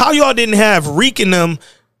 How y'all didn't have Reek and them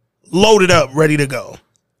loaded up, ready to go.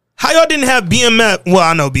 How y'all didn't have BMF? Well,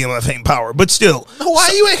 I know BMF ain't Power, but still.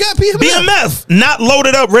 Why you ain't got BMF? BMF not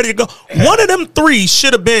loaded up, ready to go. One of them 3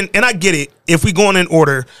 should have been, and I get it, if we going in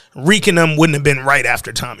order, Reek and them wouldn't have been right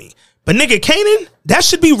after Tommy. But nigga, Kanan, that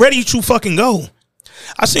should be ready to fucking go.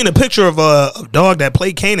 I seen a picture of a dog that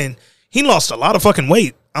played Kanan. He lost a lot of fucking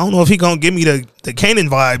weight. I don't know if he gonna give me the Kanan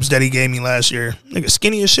vibes that he gave me last year. Nigga,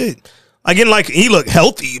 skinny as shit. Again, like he looked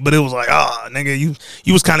healthy, but it was like, nigga, you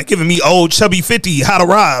was kind of giving me old chubby 50 how to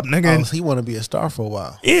rob, nigga. Oh, so he want to be a star for a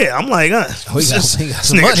while. Yeah, I'm like, this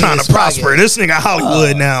nigga trying to prosper. This nigga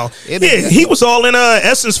Hollywood now. Yeah, he was all in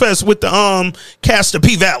Essence Fest with the cast of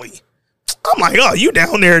P Valley. I'm like, you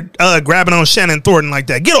down there grabbing on Shannon Thornton like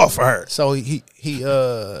that? Get off of her. So he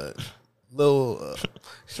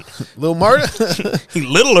little murder? He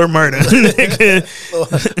littler murder.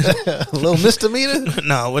 little misdemeanor?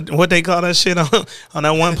 No, what they call that shit on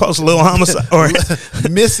that one post, little homicide or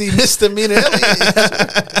Missy misdemeanor.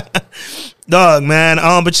 Dog, man.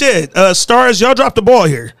 But yeah, stars, y'all dropped the ball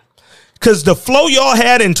here. Cause the flow y'all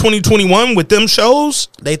had in 2021 with them shows,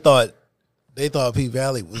 they thought P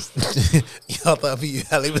Valley was y'all thought P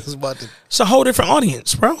Valley was about to. It's a whole different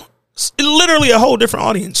audience, bro. It's literally a whole different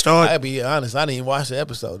audience, dog. I'll be honest, I didn't even watch the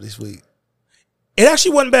episode this week. It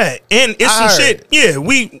actually wasn't bad. And it's some shit. Yeah,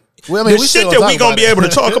 the shit that we gonna be able to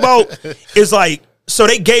talk about is like, so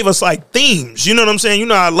they gave us like themes. You know what I'm saying? You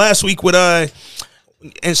know how last week with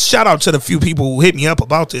and shout out to the few people who hit me up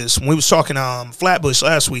about this when we was talking Flatbush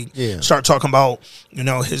last week. Yeah. Start talking about,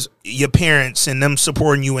 your parents and them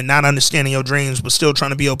supporting you and not understanding your dreams but still trying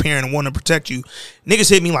to be your parent and wanting to protect you. Niggas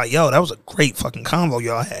hit me like, yo, that was a great fucking convo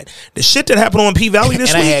y'all had. The shit that happened on P Valley this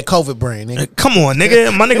week. And I had COVID brain, nigga. Come on,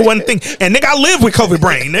 nigga. My nigga wasn't thinking. And nigga, I live with COVID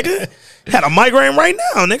brain, nigga. Had a migraine right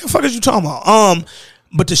now, nigga. Fuck is you talking about?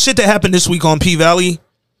 But the shit that happened this week on P Valley,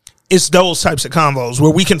 it's those types of convos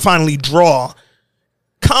where we can finally draw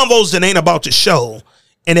convos that ain't about the show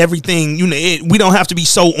and everything. We don't have to be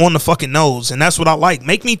so on the fucking nose, and that's what I like.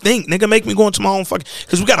 Make me think, nigga. Make me go into my own fucking,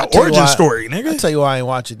 because we got an origin story, nigga. I'll tell you why I ain't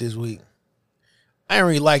watch it this week. I didn't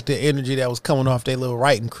really like the energy that was coming off their little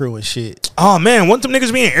writing crew and shit. Oh man, want them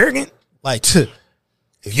niggas being arrogant? Like,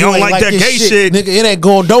 if you don't like that gay shit, nigga, it ain't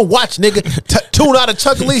going. Don't watch, nigga. Tune out of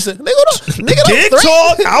Chuckalisa, nigga. Dick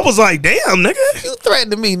talk. I was like, damn, nigga, you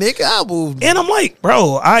threatened me, nigga. I moved. And I'm like,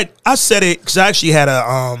 bro, I said it because I actually had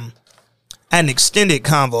an extended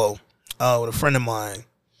convo with a friend of mine.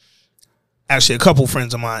 Actually, a couple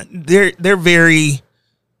friends of mine. They're very,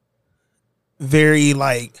 very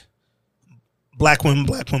like black women.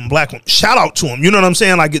 Shout out to them. You know what I'm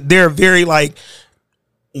saying? Like they're very like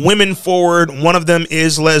women forward. One of them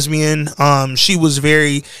is lesbian. She was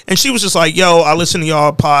just like, yo, I listened to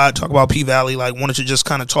y'all pod talk about P Valley, like wanted to just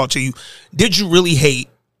kind of talk to you. Did you really hate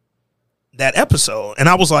that episode? And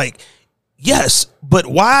I was like, yes, but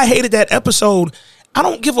why I hated that episode, I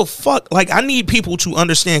don't give a fuck. Like, I need people to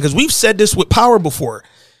understand, because we've said this with Power before.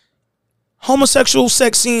 Homosexual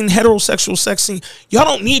sex scene, heterosexual sex scene. Y'all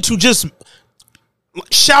don't need to just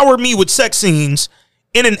shower me with sex scenes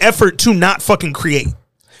in an effort to not fucking create.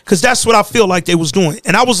 Because that's what I feel like they was doing.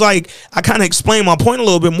 And I was like, I kind of explained my point a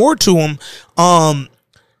little bit more to them.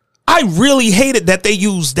 I really hated that they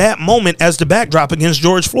used that moment as the backdrop against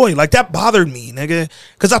George Floyd. Like, that bothered me, nigga.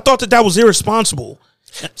 Because I thought that was irresponsible.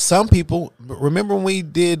 Some people, remember when we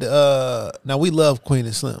did, now we love Queen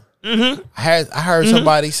and Slim. Mm-hmm. I heard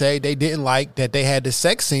somebody say they didn't like that they had the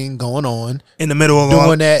sex scene going on in the middle of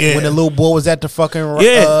doing that when the little boy was at the fucking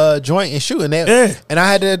joint and shooting that. And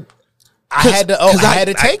I had to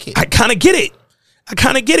take it. I kind of get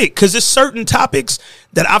it. Because there's certain topics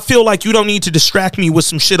that I feel like you don't need to distract me with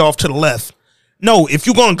some shit off to the left. No, if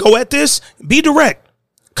you're going to go at this, be direct.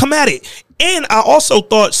 Come at it. And I also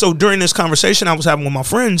thought, so during this conversation I was having with my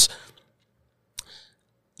friends,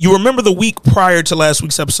 you remember the week prior to last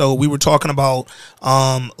week's episode, we were talking about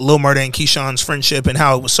Lil Murda and Keyshawn's friendship and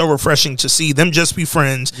how it was so refreshing to see them just be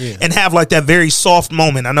friends and have like that very soft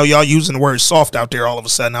moment. I know y'all using the word soft out there all of a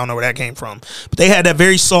sudden. I don't know where that came from. But they had that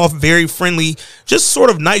very soft, very friendly, just sort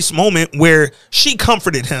of nice moment where she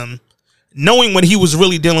comforted him, knowing what he was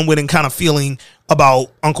really dealing with and kind of feeling about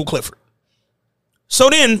Uncle Clifford. So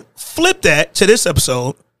then flip that to this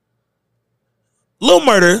episode. Lil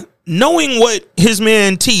Murda, knowing what his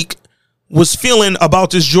man Teak was feeling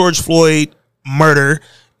about this George Floyd murder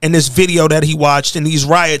and this video that he watched and these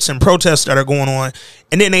riots and protests that are going on.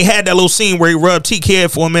 And then they had that little scene where he rubbed Teak head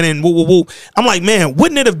for a minute and woo, woo, woo. I'm like, man,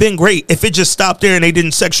 wouldn't it have been great if it just stopped there and they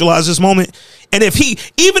didn't sexualize this moment? And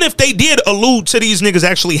even if they did allude to these niggas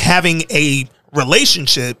actually having a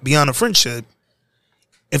relationship beyond a friendship,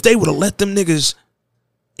 if they would have let them niggas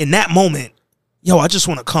in that moment, yo, I just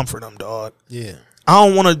want to comfort them, dog. Yeah. I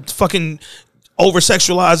don't want to fucking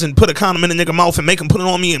over-sexualize and put a condom in a nigga mouth and make him put it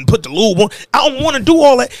on me and put the lube on. I don't want to do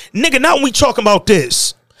all that. Nigga, not when we talking about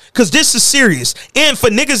this. Because this is serious. And for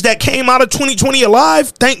niggas that came out of 2020 alive,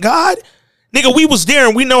 thank God, nigga, we was there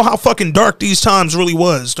and we know how fucking dark these times really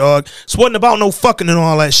was, dog. It wasn't about no fucking and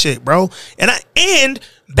all that shit, bro. And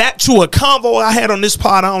back to a convo I had on this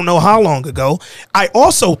pod I don't know how long ago, I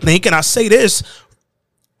also think, and I say this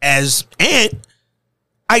as Ant,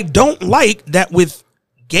 I don't like that with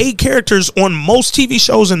gay characters on most TV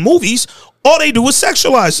shows and movies, all they do is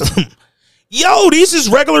sexualize them. Yo, these is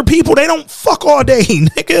regular people. They don't fuck all day,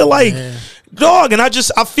 nigga. Like, dog. And I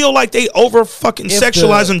feel like they over fucking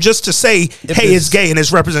sexualize them just to say, hey, it's gay and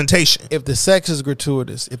it's representation. If the sex is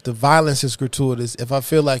gratuitous, if the violence is gratuitous, if I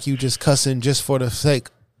feel like you just cussing just for the sake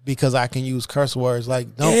because I can use curse words,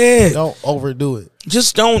 like don't overdo it.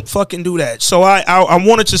 Just don't fucking do that. So I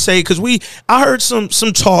wanted to say, because I heard some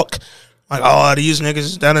talk like, oh, these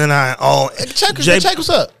niggas check what's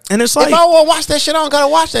up. And it's like, if I want to watch that shit, I don't gotta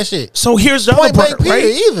watch that shit. So here's the other part, right?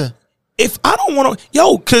 Either. If I don't want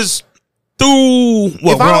to, because through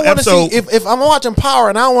if I'm watching Power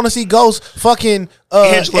and I don't want to see Ghost fucking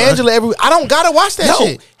Angela I don't gotta watch that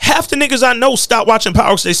shit. Half the niggas I know stopped watching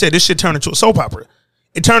Power because they said this shit turned into a soap opera.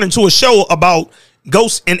 It turned into a show about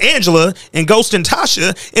Ghost and Angela and Ghost and Tasha,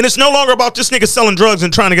 and it's no longer about this nigga selling drugs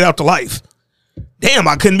and trying to get out to life. Damn,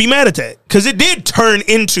 I couldn't be mad at that, because it did turn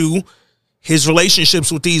into his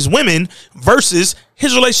relationships with these women versus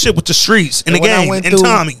his relationship with the streets and the gang and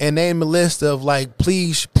Tommy. And name a list of, like,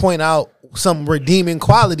 please point out some redeeming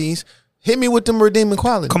qualities. Hit me with them redeeming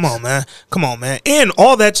qualities. Come on, man. And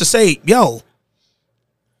all that to say, yo,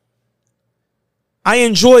 I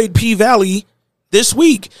enjoyed P-Valley this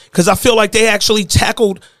week because I feel like they actually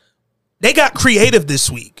they got creative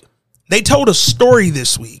this week. They told a story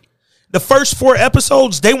this week. The first 4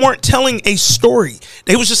 episodes, they weren't telling a story.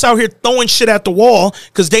 They was just out here throwing shit at the wall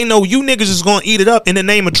because they know you niggas is going to eat it up in the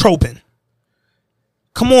name of troping.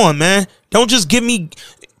 Come on, man. Don't just give me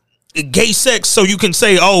gay sex so you can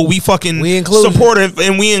say, oh, we fucking supportive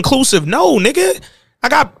and we inclusive. No, nigga. I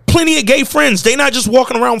got plenty of gay friends. They not just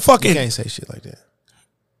walking around fucking. You can't say shit like that.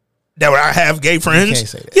 That I have gay friends. You can't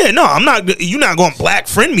say that. Yeah, no, I'm not. You're not going to black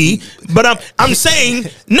friend me, but I'm saying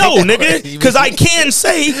no, nigga, because I can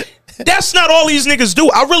say that's not all these niggas do.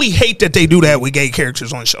 I really hate that they do that with gay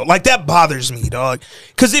characters on the show. Like, that bothers me, dog,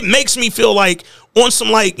 because it makes me feel like on some,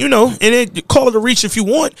 like, you know, and call it a reach if you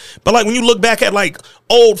want, but like when you look back at like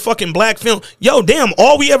old fucking black film, yo, damn,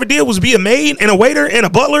 all we ever did was be a maid and a waiter and a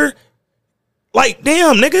butler. Like,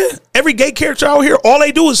 damn, nigga, every gay character out here, all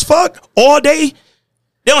they do is fuck all day.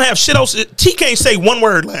 They don't have shit else. T can't say one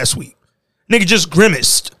word last week. Nigga just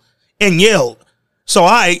grimaced and yelled.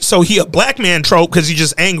 So he a black man trope because he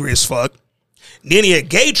just angry as fuck. Then he a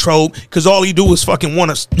gay trope because all he do is fucking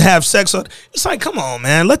want to have sex. It's like, come on,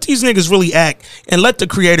 man. Let these niggas really act and let the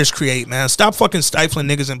creators create, man. Stop fucking stifling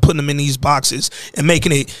niggas and putting them in these boxes and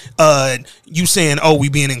making it you saying, oh, we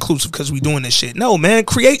being inclusive because we doing this shit. No, man.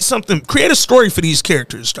 Create something. Create a story for these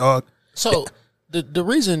characters, dog. So the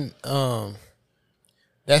reason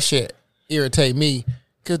that shit irritate me,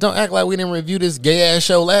 because don't act like we didn't review this gay ass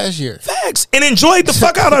show last year. Facts. And enjoyed the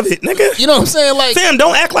fuck out of it, nigga. You know what I'm saying? Like, fam,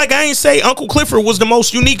 don't act like I ain't say Uncle Clifford was the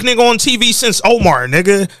most unique nigga on TV since Omar,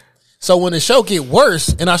 nigga. So when the show get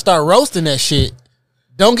worse and I start roasting that shit,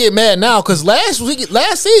 don't get mad now, because last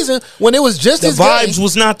season when it was just as the vibes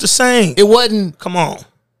was not the same. It wasn't. Come on.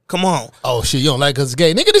 Oh shit, you don't like us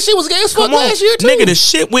gay, nigga? The shit was gay as fuck last year too, nigga. The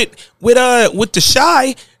shit with the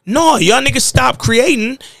Shy. No, y'all niggas stopped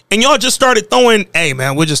creating and y'all just started throwing, hey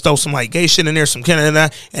man, we'll just throw some like gay shit in there, some Canada,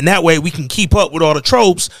 and that way we can keep up with all the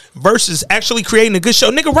tropes versus actually creating a good show.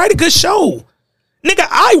 Nigga, write a good show. Nigga,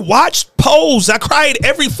 I watched Pose. I cried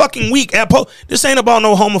every fucking week at Pose. This ain't about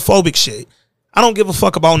no homophobic shit. I don't give a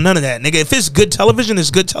fuck about none of that, nigga. If it's good television, it's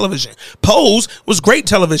good television. Pose was great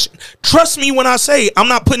television. Trust me when I say I'm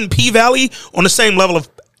not putting P-Valley on the same level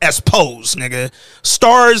as Pose, nigga.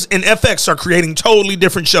 Stars and FX are creating totally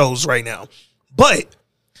different shows right now. But,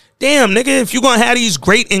 damn, nigga, if you're going to have these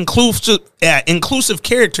great inclusive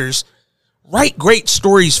characters, write great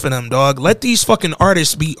stories for them, dog. Let these fucking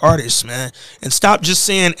artists be artists, man. And stop just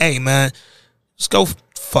saying, hey, man, let's go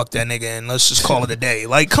fuck that nigga and let's just call it a day.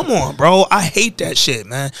 Like, come on, bro. I hate that shit,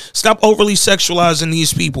 man. Stop overly sexualizing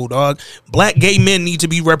these people, dog. Black gay men need to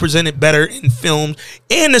be represented better in film.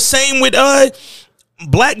 And the same with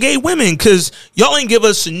black gay women, because y'all ain't give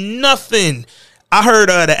us nothing. I heard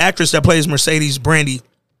the actress that plays Mercedes Brandy,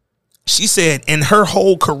 she said in her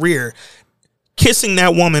whole career, kissing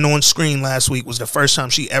that woman on screen last week was the first time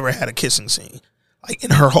she ever had a kissing scene, like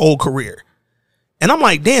in her whole career. And I'm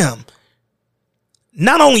like, damn,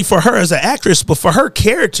 not only for her as an actress, but for her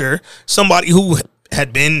character, somebody who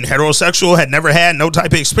had been heterosexual, had never had no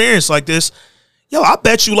type of experience like this. Yo, I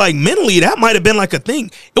bet you like mentally that might have been like a thing.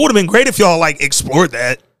 It would have been great if y'all like explored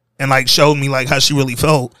that and like showed me like how she really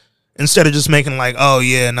felt, instead of just making like, oh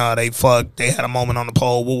yeah, nah, they fucked, they had a moment on the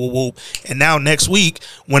pole, woo woo woo. And now next week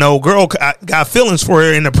when old girl got feelings for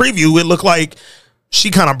her in the preview, it looked like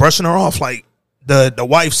she kind of brushing her off. Like the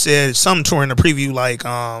wife said something to her in the preview like,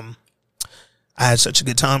 I had such a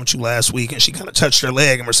good time with you last week, and she kind of touched her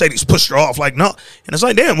leg and Mercedes pushed her off like, no. And it's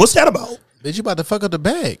like, damn, what's that about? Bitch, you about to fuck up the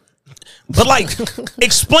bag. But like,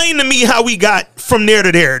 explain to me how we got from there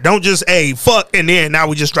to there. Don't just, hey, fuck, and then now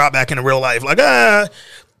we just drop back into real life. Like,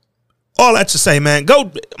 all that to say, man,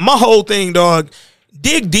 my whole thing, dog,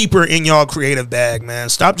 dig deeper in y'all creative bag, man.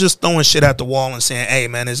 Stop just throwing shit at the wall and saying, hey,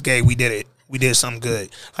 man, it's gay, we did it. We did something good.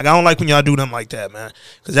 Like, I don't like when y'all do them like that, man.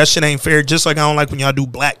 Because that shit ain't fair. Just like I don't like when y'all do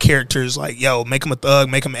black characters. Like, yo, make them a thug,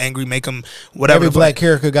 make them angry, make them whatever. Every black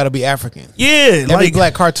character got to be African. Yeah. Every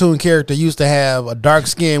black cartoon character used to have a dark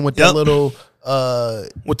skin with that little...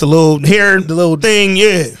 with the little hair, the little thing,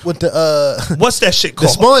 yeah. With the... what's that shit called?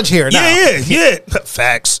 The sponge hair now. Yeah.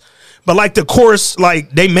 Facts. But like the course, like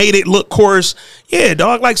they made it look coarse. Yeah,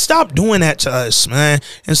 dog. Like stop doing that to us, man,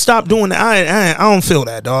 and stop doing that. I don't feel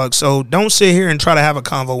that, dog. So don't sit here and try to have a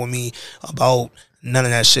convo with me about none of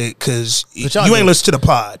that shit, because you ain't listen to the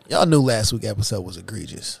pod. Y'all knew last week's episode was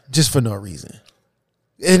egregious, just for no reason,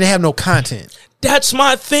 and they have no content. That's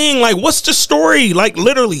my thing. Like, what's the story? Like,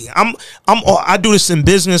 literally, I do this in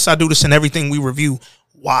business. I do this in everything we review.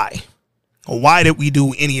 Why? Why did we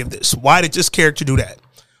do any of this? Why did this character do that?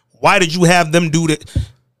 Why did you have them do that?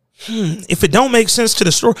 If it don't make sense to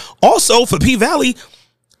the story. Also, for P-Valley,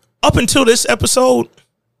 up until this episode,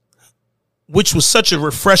 which was such a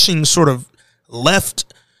refreshing sort of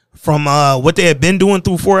left from what they had been doing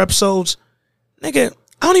through 4 episodes, nigga,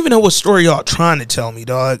 I don't even know what story y'all trying to tell me,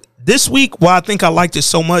 dog. This week, why I think I liked it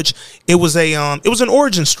so much, it was an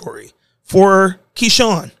origin story for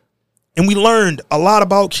Keyshawn. And we learned a lot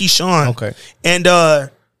about Keyshawn. Okay. And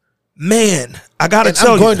man, I gotta tell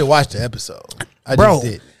you, I'm going to watch the episode. I just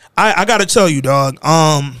did. I gotta tell you, dog.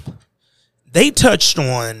 They touched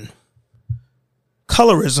on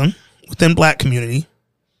colorism within black community,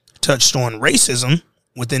 touched on racism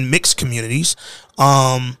within mixed communities,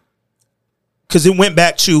 because it went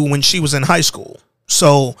back to when she was in high school.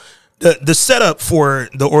 So the setup for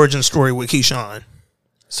the origin story with Keyshawn.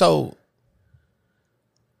 So,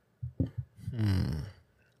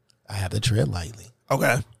 I have to tread lightly.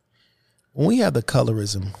 Okay. When we have the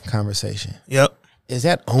colorism conversation, yep, is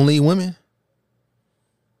that only women?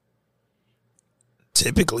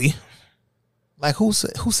 Typically. Like who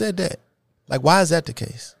said that? Like, why is that the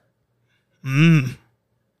case?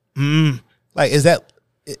 Like, is that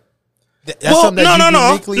that's something that you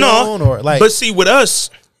uniquely own, or like? But see, with us,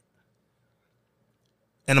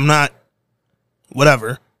 and I'm not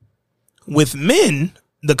whatever. With men,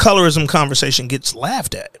 the colorism conversation gets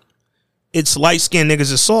laughed at. It's light-skinned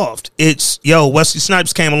niggas is soft. It's, yo, Wesley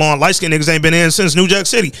Snipes came along, light-skinned niggas ain't been in since New Jack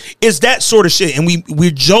City. It's that sort of shit, and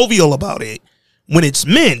we're jovial about it when it's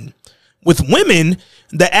men. With women,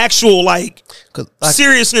 the actual, like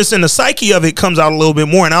seriousness and the psyche of it comes out a little bit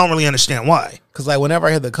more, and I don't really understand why. Because, like, whenever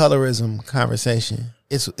I hear the colorism conversation,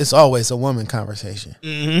 it's always a woman conversation.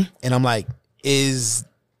 Mm-hmm. And I'm like,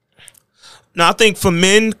 Now, I think for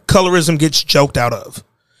men, colorism gets joked out of.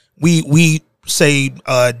 We say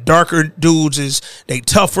darker dudes is they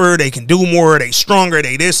tougher, they can do more, they stronger,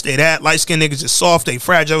 they this, they that. Light skinned niggas is soft, they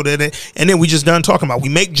fragile, and then we just done talking about. We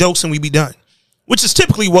make jokes and we be done, which is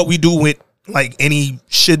typically what we do with like any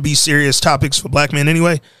should be serious topics for black men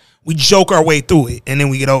anyway. We joke our way through it and then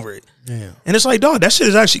we get over it. Yeah. And it's like, dog, that shit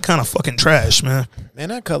is actually kind of fucking trash, man. Man,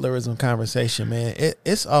 that colorism conversation, man,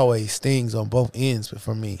 it's always stings on both ends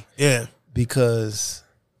for me. Yeah. Because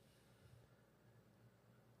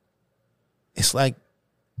it's like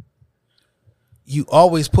you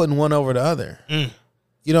always putting one over the other.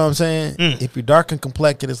 You know what I'm saying? If you're dark and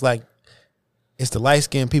complected, it's like it's the light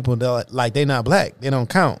skinned people that like they not black. They don't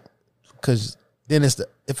count. Because then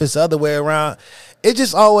if it's the other way around,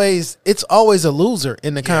 it's always a loser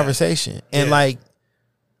in the conversation. And like,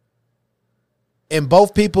 and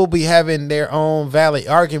both people be having their own valid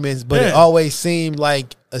arguments, but it always seemed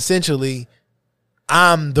like essentially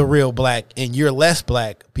I'm the real black and you're less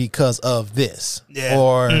black because of this.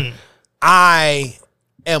 Or I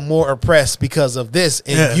am more oppressed because of this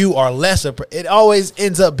and you are less oppressed. It always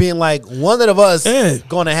ends up being like one of us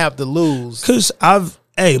gonna have to lose. Because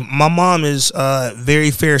my mom is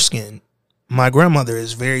very fair skinned. My grandmother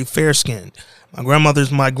is very fair skinned.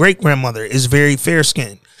 My great grandmother is very fair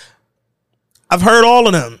skinned. I've heard all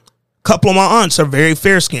of them. A couple of my aunts are very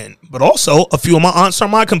fair skinned, but also a few of my aunts are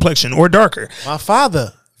my complexion or darker. My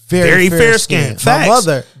father, very fair skinned. My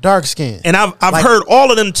mother, dark skinned. And I've like, heard all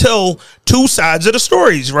of them tell two sides of the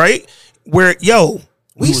stories, right? Where, yo,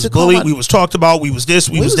 we was bullied, we was talked about, we was this,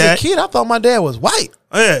 we was that. When I was a kid, I thought my dad was white.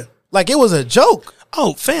 Yeah. Like it was a joke.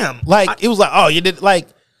 Oh, fam. Like it was like, oh, you did like.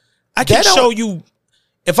 I can show you,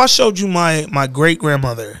 if I showed you my great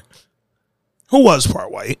grandmother, who was part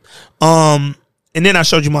white, and then I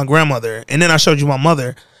showed you my grandmother, and then I showed you my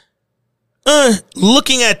mother.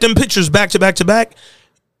 Looking at them pictures back to back to back,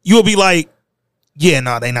 you'll be like, yeah,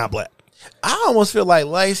 no, they not black. I almost feel like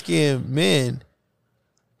light-skinned men,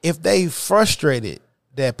 if they frustrated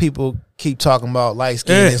that people keep talking about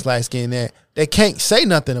light-skinned this, light-skinned that, they can't say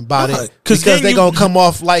nothing about it because they going to come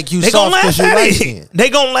off like you soft because you light-skinned. They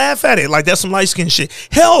going to laugh at it like that's some light-skinned shit.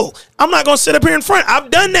 Hell, I'm not going to sit up here in front.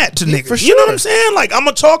 I've done that to niggas. For sure. You know what I'm saying? Like, I'm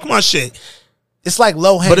going to talk my shit. It's like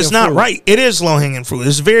low-hanging fruit. But it's not right. It is low-hanging fruit.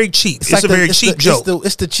 It's very cheap. It's like a very cheap joke.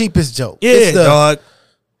 It's the cheapest joke. Yeah, dog.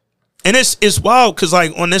 And it's wild because,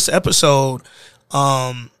 like, on this episode,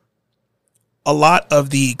 a lot of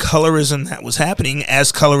the colorism that was happening,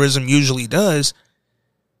 as colorism usually does,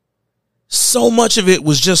 so much of it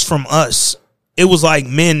was just from us. It was like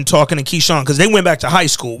men talking to Keyshawn because they went back to high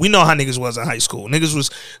school. We know how niggas was in high school. Niggas was...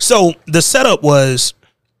 So, the setup was...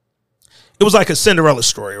 It was like a Cinderella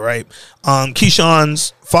story, right?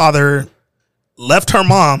 Keyshawn's father left her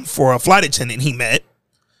mom for a flight attendant he met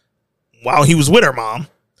while he was with her mom.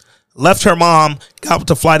 Left her mom, got with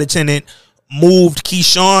the flight attendant, moved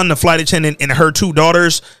Keyshawn, the flight attendant, and her two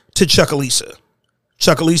daughters to Chucalissa.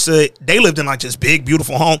 Chucalissa, they lived in like this big,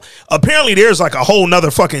 beautiful home. Apparently, there's like a whole nother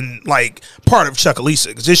fucking like part of Chucalissa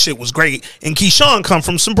because this shit was great. And Keyshawn come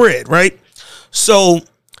from some bread, right? So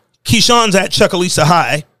Keyshawn's at Chucalissa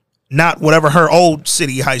High, not whatever her old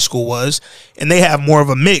city high school was, and they have more of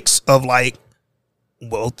a mix of like,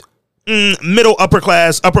 well,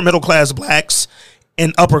 upper middle class blacks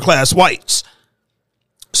and upper class whites.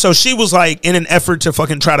 So she was like, in an effort to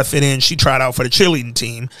fucking try to fit in, she tried out for the cheerleading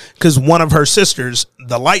team because one of her sisters,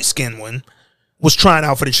 the light skinned one, was trying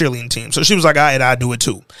out for the cheerleading team. So she was like, all right, I'll do it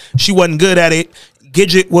too. She wasn't good at it.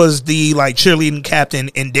 Gidget was the like cheerleading captain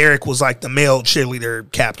and Derek was like the male cheerleader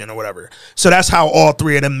captain or whatever. So that's how all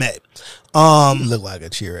three of them met. You look like a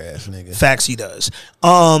cheer ass nigga. Facts, he does.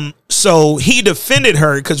 So he defended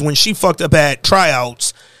her because when she fucked up at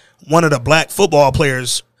tryouts, one of the black football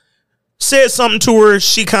players said something to her.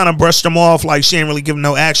 She kind of brushed him off like she ain't really giving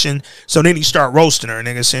no action. So then he started roasting her,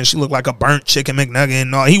 nigga, saying she looked like a burnt chicken McNugget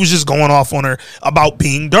and all. He was just going off on her about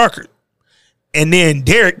being darker. And then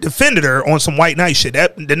Derek defended her on some White Knight shit.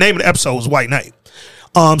 The name of the episode was White Knight.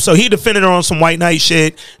 So he defended her on some white knight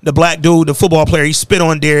shit. The black dude, the football player, he spit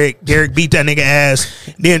on Derek. Derek beat that nigga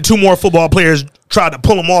ass. Then 2 more football players tried to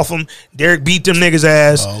pull him off him. Derek beat them niggas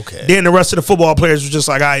ass. Oh, okay. Then the rest of the football players was just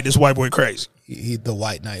like, all right, this white boy crazy. He the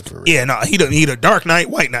white knight for real. Yeah, no, he the dark knight,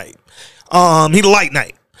 white knight. He the light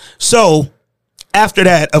knight. So after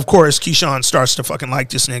that, of course, Keyshawn starts to fucking like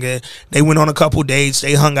this nigga. They went on a couple dates.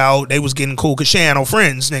 They hung out. They was getting cool because she had no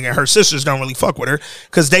friends, nigga. Her sisters don't really fuck with her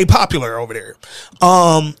because they popular over there.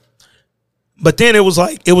 But then it was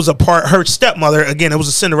a part, her stepmother, again, it was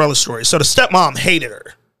a Cinderella story. So the stepmom hated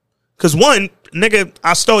her. Because one, nigga,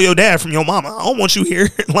 I stole your dad from your mama. I don't want you here.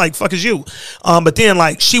 Like, fuck is you. But then,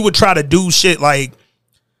 like, she would try to do shit like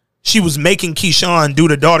she was making Keyshawn do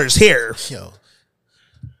the daughter's hair. Yo.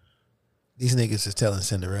 These niggas is telling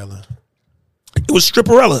Cinderella. It was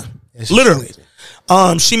Stripperella. Literally.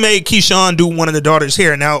 She made Keyshawn do one of the daughter's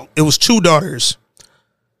hair. Now, it was 2 daughters.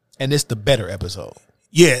 And it's the better episode.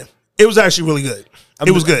 Yeah. It was actually really good. It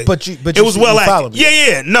was good. But it was well acted.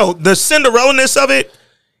 Yeah. No, the Cinderella-ness of it,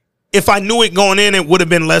 if I knew it going in, it would have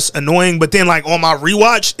been less annoying. But then, like, on my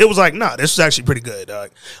rewatch, it was like, nah, this is actually pretty good, dog.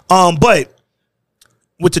 But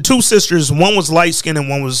with the 2 sisters, one was light-skinned and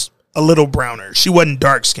one was a little browner. She wasn't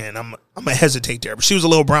dark-skinned. I'm going to hesitate there. But she was a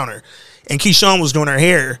little browner. And Keyshawn was doing her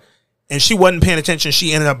hair, and she wasn't paying attention.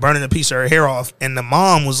 She ended up burning a piece of her hair off. And the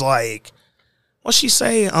mom was like, what'd she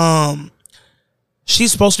say?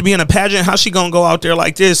 She's supposed to be in a pageant. How's she going to go out there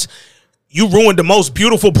like this? You ruined the most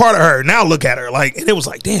beautiful part of her. Now look at her. Like, and it was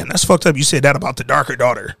like, damn, that's fucked up. You said that about the darker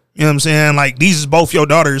daughter. You know what I'm saying? Like, these is both your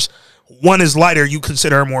daughters. One is lighter. You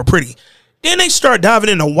consider her more pretty. Then they start diving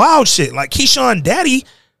into wild shit. Like, Keyshawn daddy,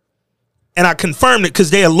 and I confirmed it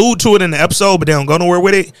because they allude to it in the episode, but they don't go nowhere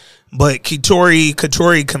with it. But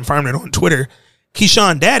Katori confirmed it on Twitter.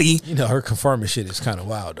 Keyshawn daddy. You know, her confirming shit is kind of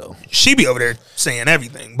wild, though. She be over there saying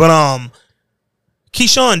everything. But,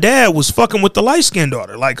 Keyshawn dad was fucking with the light-skinned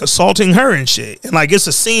daughter, like assaulting her and shit. And like it's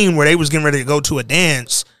a scene where they was getting ready to go to a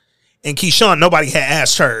dance, and Keyshawn, nobody had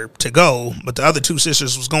asked her to go, but the other 2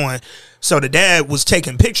 sisters was going. So the dad was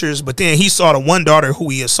taking pictures, but then he saw the one daughter who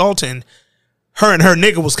he assaulting. Her and her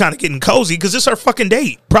nigga was kind of getting cozy because it's her fucking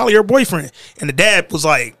date, probably her boyfriend. And the dad was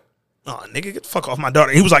like, oh, nigga, get the fuck off my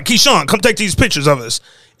daughter. He was like, Keyshawn, come take these pictures of us.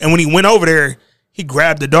 And when he went over there, he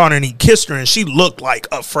grabbed the daughter and he kissed her, and she looked like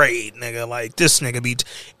afraid, nigga. Like, this nigga it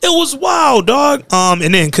was wild, dog.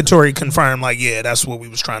 And then Katori confirmed, like, yeah, that's what we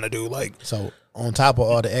was trying to do. Like, so on top of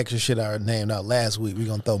all the extra shit I named out last week, we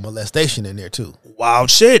gonna throw molestation in there too.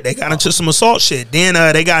 Wild shit. They got into some assault shit. Then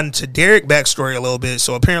they got into Derek backstory a little bit.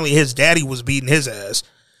 So apparently his daddy was beating his ass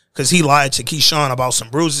because he lied to Keyshawn about some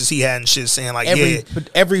bruises he had and shit, saying like,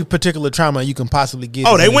 every particular trauma you can possibly get.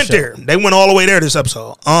 Oh, they went there. They went all the way there this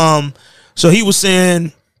episode. So he was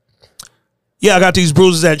saying, yeah, I got these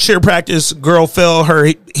bruises at cheer practice. Girl fell. Her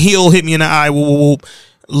heel hit me in the eye.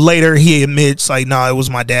 Later, he admits, like, nah, it was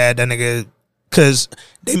my dad, that nigga. Because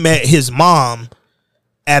they met his mom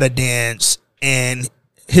at a dance, and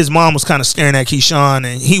his mom was kind of staring at Keyshawn,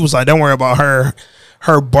 and he was like, don't worry about her.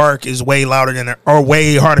 Her bark is way louder than her, or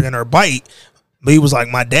way harder than her bite. But he was like,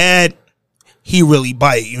 my dad, he really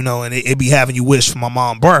bite, you know, and it be having you wish for my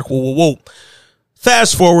mom bark. Whoa.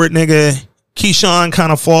 Fast forward, nigga. Keyshawn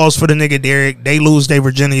kind of falls for the nigga Derek. They lose their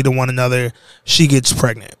virginity to one another. She gets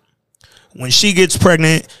pregnant. When she gets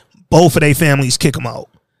pregnant, both of their families kick them out.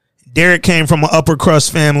 Derek came from an upper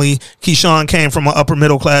crust family. Keyshawn came from an upper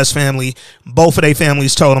middle class family. Both of their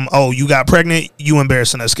families told him, oh, you got pregnant? You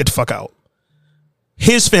embarrassing us. Get the fuck out.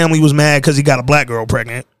 His family was mad because he got a black girl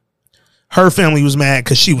pregnant. Her family was mad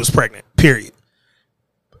because she was pregnant, period.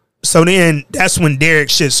 So then that's when Derek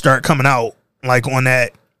shit start coming out. Like on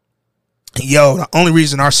that, yo, the only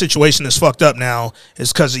reason our situation is fucked up now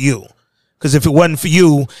is because of you. Because if it wasn't for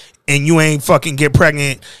you and you ain't fucking get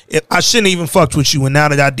pregnant, I shouldn't even fucked with you. And now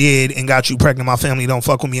that I did and got you pregnant, my family don't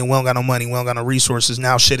fuck with me, and we don't got no money, we don't got no resources.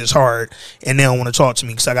 Now shit is hard, and they don't want to talk to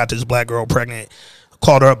me because I got this black girl pregnant.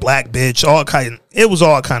 Called her a black bitch. It was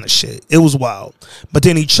all kind of shit. It was wild. But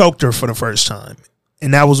then he choked her for the first time.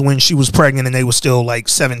 And that was when she was pregnant and they were still like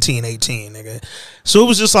 17, 18, nigga. So it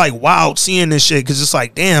was just like wild seeing this shit because it's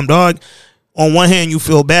like, damn, dog. On one hand, you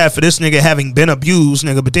feel bad for this nigga having been abused,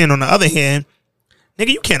 nigga. But then on the other hand, nigga,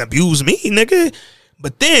 you can't abuse me, nigga.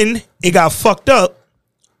 But then it got fucked up.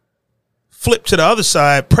 Flip to the other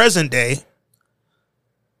side, present day.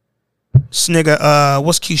 This nigga,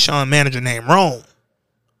 what's Keyshawn manager name? Rome.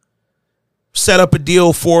 Set up a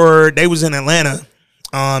deal they was in Atlanta.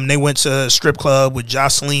 They went to a strip club with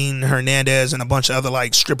Jocelyn Hernandez and a bunch of other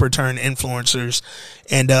like stripper turned influencers.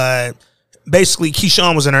 And basically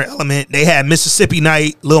Keyshawn was in her element. They had Mississippi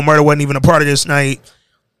night. Lil Murda wasn't even a part of this night.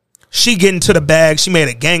 she get into the bag. She made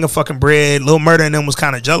a gang of fucking bread. Lil Murda and them was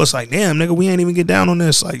kind of jealous. Like, damn, nigga, we ain't even get down on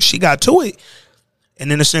this. Like, she got to it. And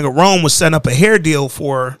then this nigga Rome was setting up a hair deal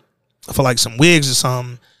for like some wigs or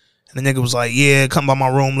something. And the nigga was like, yeah, come by my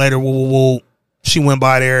room later. Woo, woo, woo. She went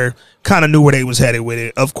by there. Kind of knew where they was headed with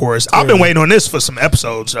it, of course. I've been waiting on this for some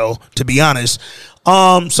episodes, though, to be honest.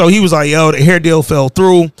 So he was like, yo, the hair deal fell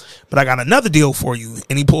through, but I got another deal for you.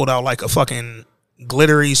 And he pulled out like a fucking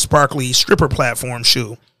glittery, sparkly stripper platform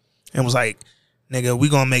shoe. And was like, nigga, we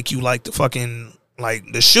gonna make you like the fucking,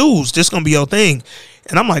 like the shoes. This gonna be your thing.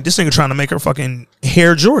 And I'm like, this nigga trying to make her fucking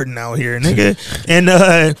Hair Jordan out here, nigga.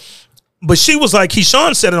 And, but she was like,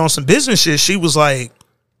 Keyshawn said it on some business shit. She was like,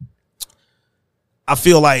 I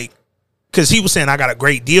feel like, because he was saying, I got a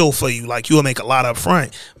great deal for you. Like, you'll make a lot up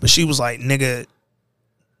front. But she was like, nigga,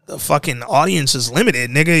 the fucking audience is limited.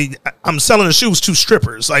 Nigga, I'm selling the shoes to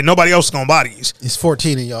strippers. Like, nobody else is going to buy these. It's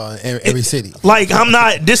 14 of y'all in every city. Like, I'm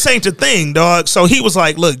not, this ain't the thing, dog. So he was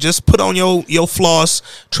like, look, just put on your floss,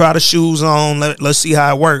 try the shoes on, let's see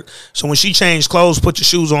how it work. So when she changed clothes, put your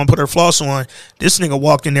shoes on, put her floss on, this nigga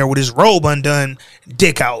walked in there with his robe undone,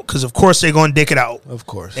 dick out. Because, of course, they're going to dick it out. Of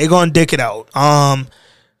course. They're going to dick it out.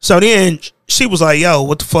 So then she was like, yo,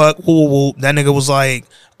 what the fuck? Woo, woo, woo. That nigga was like,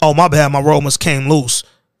 oh, my bad, my robe must came loose.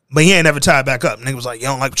 But he ain't never tied back up. Nigga was like, you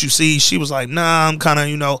don't like what you see? She was like, nah, I'm kind of,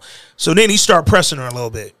 you know. So then he started pressing her a little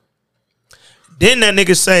bit. Then that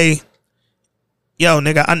nigga say, yo,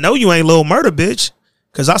 nigga, I know you ain't Lil Murda, bitch.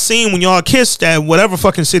 Because I seen when y'all kissed at whatever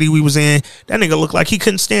fucking city we was in, that nigga looked like he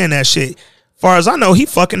couldn't stand that shit. Far as I know, he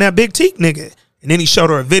fucking that Big Teak nigga. And then he showed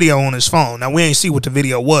her a video on his phone. Now, we ain't see what the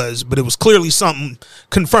video was, but it was clearly something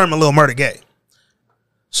confirming Lil Murda gay.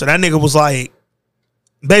 So that nigga was like,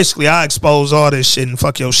 basically, I expose all this shit and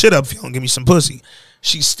fuck your shit up if you don't give me some pussy.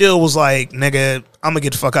 She still was like, nigga, I'm going to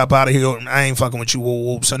get the fuck up out of here. I ain't fucking with you. Woo,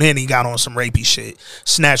 woo. So then he got on some rapey shit.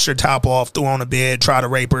 Snatched her top off, threw her on the bed, tried to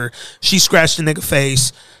rape her. She scratched the nigga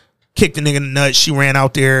face, kicked the nigga in the nuts. She ran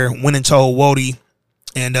out there, went and told Wody.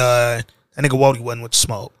 And that nigga Wody wasn't with the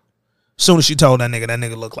smoke. As soon as she told that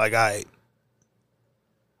nigga looked like, all right,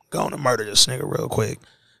 going to murder this nigga real quick.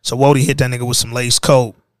 So Wody hit that nigga with some lace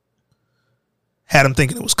coke. Had him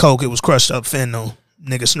thinking it was coke. It was crushed up fentanyl.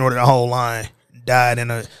 Nigga snorted a whole line. Died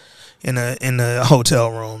in a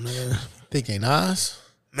hotel room. Nigga. Thinking Nas?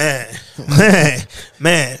 Man.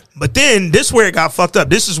 But then this where it got fucked up.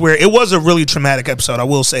 This is where it was a really traumatic episode. I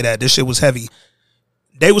will say that. This shit was heavy.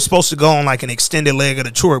 They was supposed to go on like an extended leg of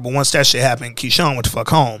the tour, but once that shit happened, Keyshawn went the fuck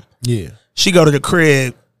home. Yeah. She go to the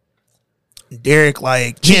crib. Derek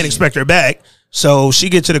like can't expect her back. So she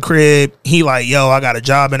get to the crib. He like, yo, I got a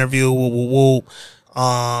job interview. Woo, woo, woo.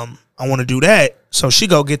 I want to do that. So she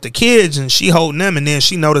go get the kids and she holding them. And then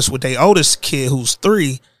she noticed with their oldest kid, who's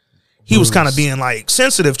 3, he was kind of being like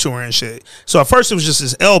sensitive to her and shit. So at first it was just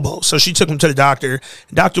his elbow. So she took him to the doctor.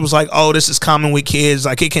 The doctor was like, oh, this is common with kids.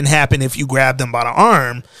 Like it can happen if you grab them by the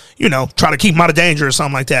arm, you know, try to keep them out of danger or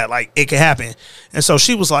something like that. Like it can happen. And so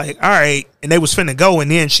she was like, all right. And they was finna go.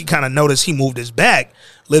 And then she kind of noticed he moved his back,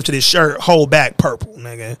 lifted his shirt, whole back purple,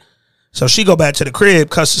 nigga. So she go back to the crib,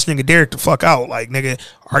 cuss this nigga Derek the fuck out. Like, nigga,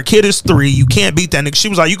 our kid is 3. You can't beat that nigga. She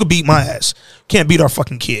was like, you could beat my ass. Can't beat our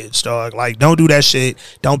fucking kids, dog. Like, don't do that shit.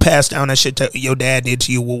 Don't pass down that shit that your dad did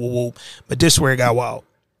to you. Woo, woo, woo. But this is where it got wild.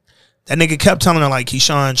 That nigga kept telling her, like,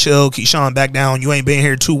 Keyshawn, chill. Keyshawn, back down. You ain't been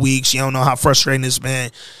here 2 weeks. You don't know how frustrating this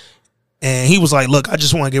been. And he was like, look, I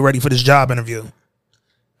just want to get ready for this job interview.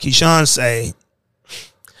 Keyshawn say,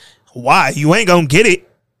 why? You ain't gonna get it.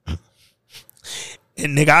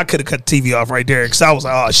 And nigga, I could have cut the TV off right there because I was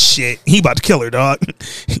like, oh shit, he about to kill her, dog.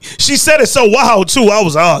 She said it so wild too. I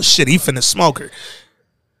was like, oh shit, he finna smoke her.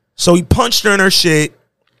 So he punched her in her shit,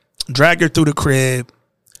 dragged her through the crib.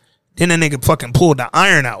 Then that nigga fucking pulled the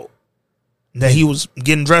iron out that he was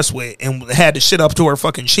getting dressed with and had the shit up to her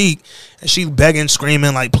fucking cheek. And she begging,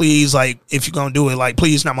 screaming, like, please, like, if you gonna do it, like,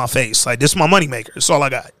 please, not my face. Like, this is my moneymaker. That's all I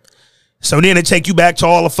got. So then it take you back to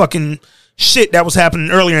all the fucking shit that was happening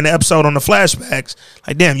earlier in the episode on the flashbacks.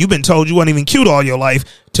 Like, damn, you been told you wasn't even cute all your life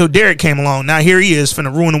till Derek came along. Now here he is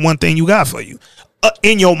finna ruin the one thing you got for you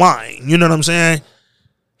in your mind. You know what I'm saying?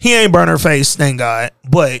 He ain't burn her face, thank God.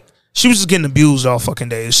 But she was just getting abused all fucking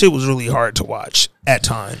day. Shit was really hard to watch at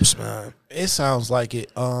times, man. It sounds like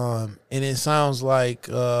it. And it sounds like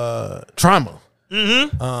trauma.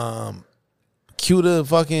 Mm-hmm. Cue the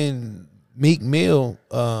fucking Meek Mill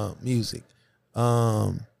music.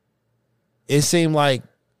 It seemed like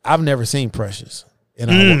I've never seen Precious.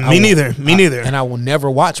 And me neither. And I will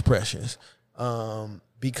never watch Precious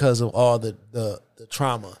because of all the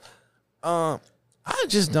trauma. I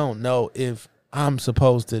just don't know if I'm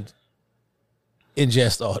supposed to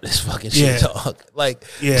ingest all this fucking shit, dog. Like,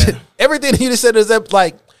 Yeah. everything you just said is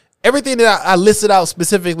like everything that I listed out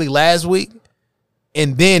specifically last week,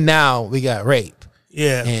 and then now we got rape,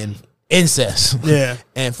 and incest,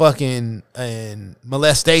 and fucking and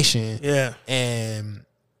molestation, and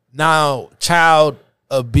now child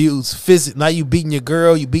abuse, now you beating your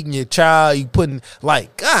girl, you beating your child, you putting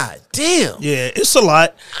like, god damn, it's a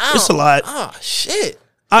lot. It's a lot. Oh shit.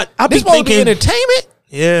 I be this supposed to be thinking entertainment.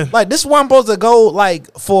 Yeah, like this is where I'm supposed to go,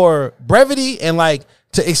 like for brevity and like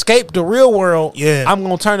to escape the real world. Yeah, I'm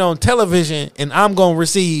gonna turn on television and I'm gonna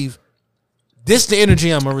receive this the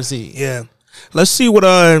energy I'm gonna receive. Yeah, let's see what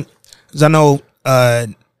 'cause I know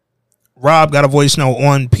Rob got a voice note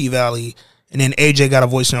on P Valley, and then AJ got a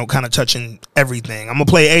voice note kind of touching everything. I'm gonna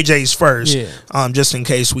play AJ's first, just in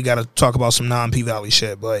case we got to talk about some non P Valley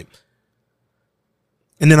shit, but.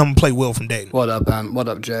 And then I'm gonna play Will from Dayton. What up, man? What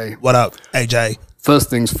up, Jay? What up, AJ?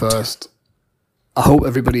 First things first, I hope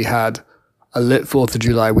everybody had a lit 4th of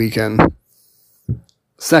July weekend.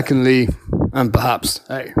 Secondly, and perhaps,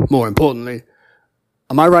 more importantly,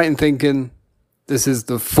 am I right in thinking this is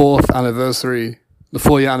the 4th anniversary, the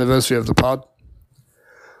 4-year anniversary of the pod?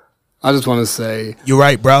 I just want to say... You're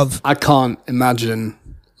right, bruv. I can't imagine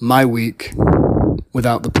my week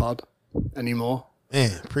without the pod anymore.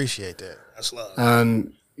 Man, appreciate that. That's love.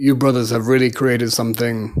 And you brothers have really created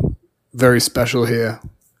something very special here.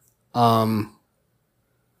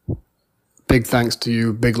 Big thanks to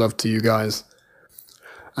you. Big love to you guys.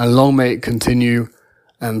 And long may it continue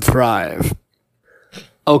and thrive.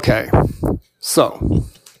 Okay, so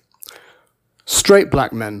straight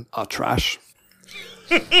black men are trash.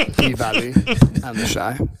 P Valley and the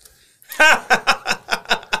Shy.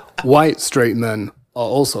 White straight men are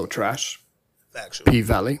also trash. P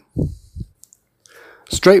Valley.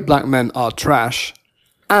 Straight black men are trash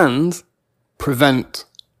and prevent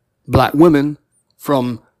black women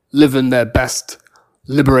from living their best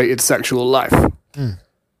liberated sexual life.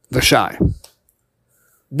 The Shy.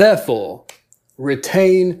 Therefore,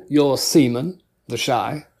 retain your semen, the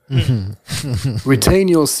Shy. Retain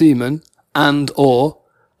your semen and or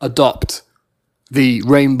adopt the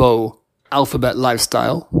rainbow alphabet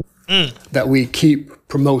lifestyle that we keep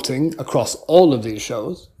promoting across all of these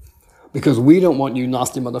shows, because we don't want you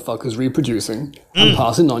nasty motherfuckers reproducing and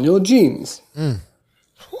passing on your genes.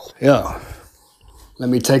 Yeah. Let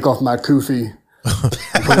me take off my kufi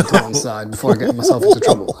and put it to one side before I get myself into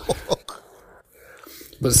trouble.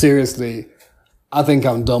 But seriously, I think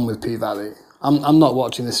I'm done with P Valley. I'm not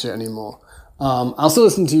watching this shit anymore. I'll still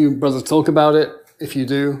listen to you brothers talk about it if you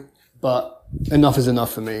do, but enough is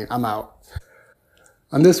enough for me. I'm out.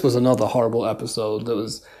 And this was another horrible episode.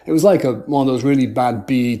 It was like one of those really bad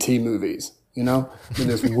BET movies, you know, with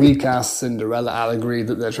this weak ass Cinderella allegory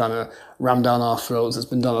that they're trying to ram down our throats. It's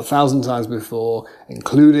been done 1,000 times before,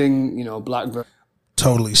 including, you know, black.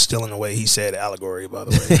 Totally stealing the way he said allegory, by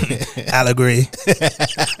the way. Allegory.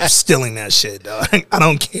 Stealing that shit, dog. I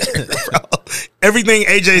don't care, bro. Everything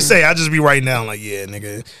AJ say, I just be writing down like, yeah,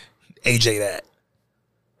 nigga, AJ that.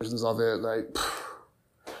 Versions of it, like,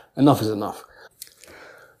 enough is enough.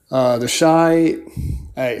 The Shy,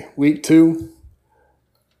 week 2,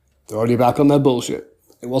 they're already back on their bullshit.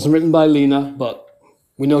 It wasn't written by Lena, but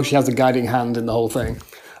we know she has a guiding hand in the whole thing.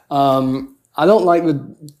 I don't like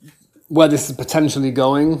where this is potentially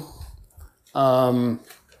going.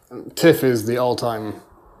 Tiff is the all-time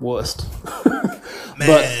worst.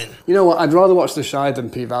 But you know what? I'd rather watch The Shy than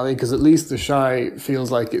P Valley, because at least The Shy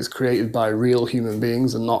feels like it's created by real human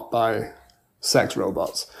beings and not by sex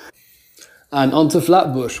robots. And on to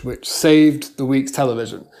Flatbush, which saved the week's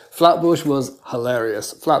television. Flatbush was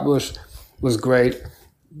hilarious. Flatbush was great.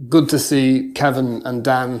 Good to see Kevin and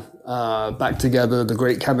Dan back together, the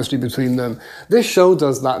great chemistry between them. This show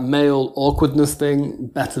does that male awkwardness thing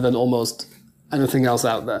better than almost anything else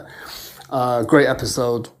out there. Great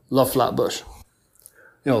episode. Love Flatbush.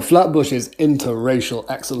 You know, Flatbush is interracial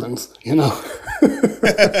excellence, you know.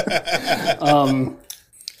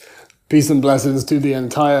 Peace and blessings to the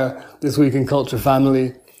entire This Week in Culture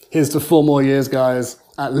family. Here's to 4 more years, guys,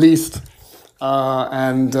 at least.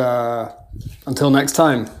 And until next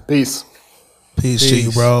time, peace. Peace to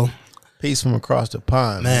you, bro. Peace from across the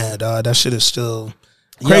pond. Man, dog, that shit is still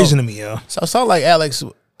crazy to me, yo. So I saw like Alex,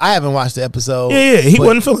 I haven't watched the episode. Yeah, he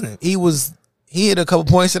wasn't feeling it. He hit a couple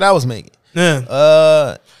points that I was making.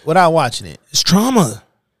 Yeah. Without watching it. It's trauma.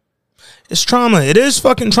 It's trauma. It is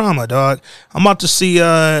fucking trauma, dog. I'm about to see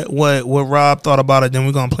what Rob thought about it. Then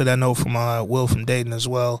we're gonna play that note from Will from Dayton as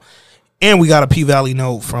well, and we got a P Valley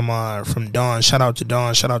note from Dawn. Shout out to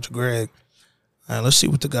Dawn. Shout out to Greg. Let's see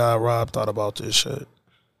what the guy Rob thought about this shit.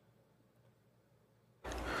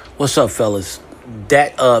 What's up, fellas?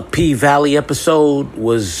 that P Valley episode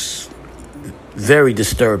was very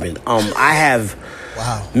disturbing. I have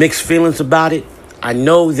mixed feelings about it. I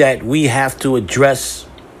know that we have to address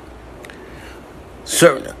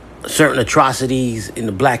certain atrocities in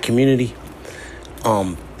the black community,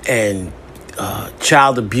 and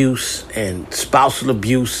child abuse and spousal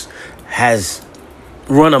abuse has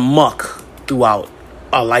run amok throughout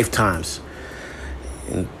our lifetimes.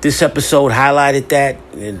 And this episode highlighted that,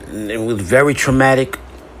 and it was very traumatic.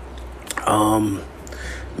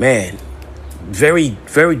 Man, very,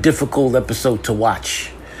 very difficult episode to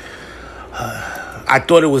watch. I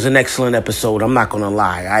thought it was an excellent episode. I'm not gonna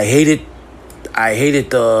lie. I hated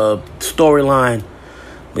the storyline,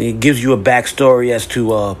 but it gives you a backstory as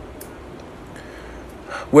to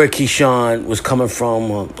where Keyshawn was coming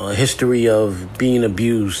from, a history of being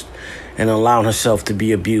abused and allowing herself to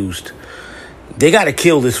be abused. They gotta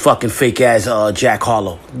kill this fucking fake ass Jack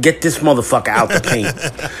Harlow. Get this motherfucker out the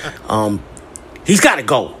paint. He's gotta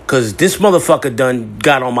go, cause this motherfucker done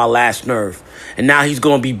got on my last nerve, and now he's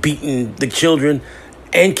gonna be beating the children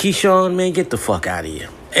and Keyshawn. Man, get the fuck out of here.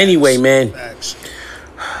 Anyway, man,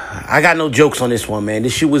 I got no jokes on this one, man.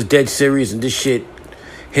 This shit was dead serious, and this shit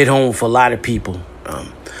hit home for a lot of people.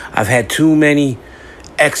 I've had too many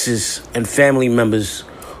exes and family members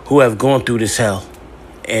who have gone through this hell,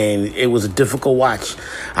 and it was a difficult watch.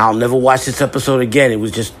 I'll never watch this episode again. It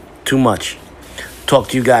was just too much. Talk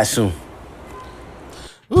to you guys soon.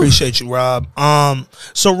 Appreciate you, Rob.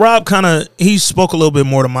 So Rob he spoke a little bit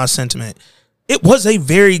more to my sentiment. It was a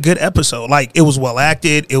very good episode. Like, it was well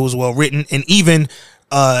acted, it was well written, and even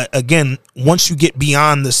again, once you get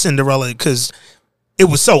beyond the Cinderella, because it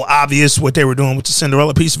was so obvious what they were doing with the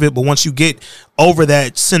Cinderella piece of it, but once you get over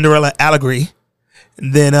that Cinderella allegory,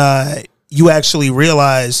 then you actually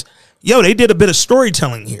realize, they did a bit of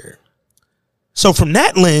storytelling here. So from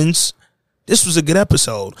that lens, this was a good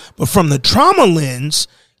episode. But from the trauma lens,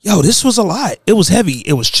 this was a lot. It was heavy.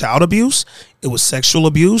 It was child abuse. It was sexual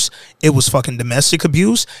abuse. It was fucking domestic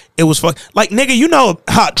abuse. It was like, nigga, you know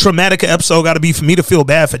how traumatic an episode got to be for me to feel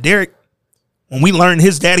bad for Derek when we learned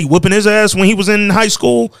his daddy whooping his ass when he was in high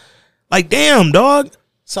school. Like, damn, dog.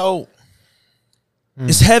 So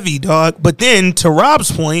it's heavy, dog. But then to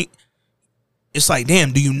Rob's point, it's like,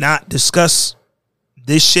 damn, do you not discuss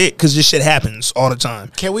this shit? Because this shit happens all the time.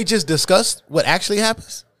 Can we just discuss what actually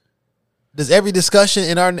happens? Does every discussion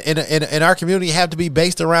in our community have to be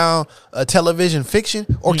based around a television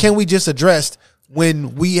fiction, or can we just address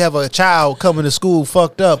when we have a child coming to school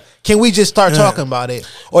fucked up? Can we just start talking about it,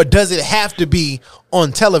 or does it have to be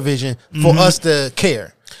on television for us to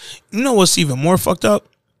care? You know what's even more fucked up?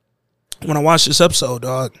 When I watched this episode,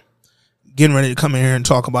 dog, getting ready to come in here and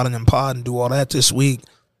talk about it in pod and do all that this week,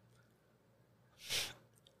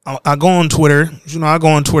 I go on Twitter. I go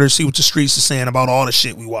on Twitter, see what the streets are saying about all the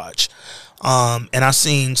shit we watch. And I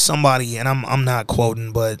seen somebody, and I'm not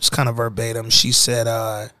quoting, but it's kind of verbatim. She said,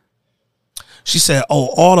 "Oh,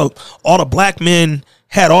 all the black men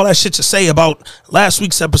had all that shit to say about last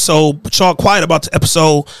week's episode, but y'all quiet about the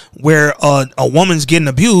episode where a woman's getting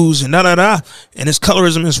abused and and it's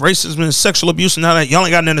colorism, it's racism, it's sexual abuse, and y'all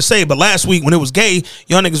ain't got nothing to say. But last week when it was gay,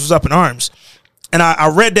 y'all niggas was up in arms." And I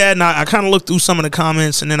read that, and I kind of looked through some of the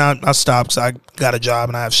comments, and then I stopped because I got a job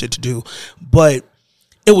and I have shit to do. But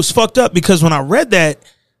it was fucked up because when I read that,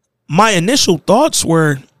 my initial thoughts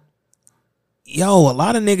were, a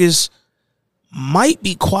lot of niggas might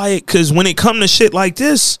be quiet because when it come to shit like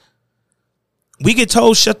this, we get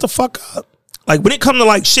told shut the fuck up. Like, when it come to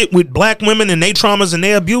like shit with black women and their traumas and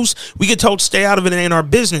their abuse, we get told to stay out of it. It ain't our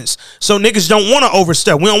business. So niggas don't want to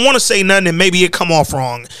overstep. We don't want to say nothing and maybe it come off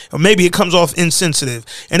wrong, or maybe it comes off insensitive.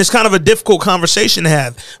 And it's kind of a difficult conversation to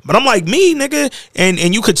have. But I'm like, me, nigga, and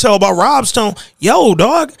you could tell by Rob's tone,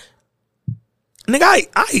 dog, nigga,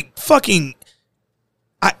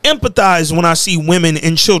 I empathize when I see women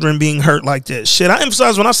and children being hurt like this. Shit, I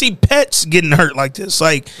empathize when I see pets getting hurt like this.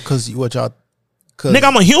 Like, because nigga,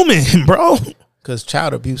 I'm a human, bro. Because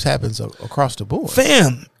child abuse happens across the board,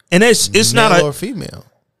 fam. And it's not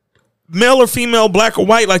male or female, black or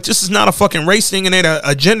white. Like, this is not a fucking race thing, and ain't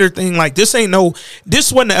a gender thing. Like, this wasn't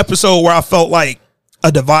the episode where I felt like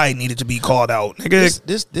a divide needed to be called out, nigga.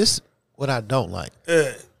 This what I don't like.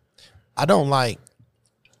 I don't like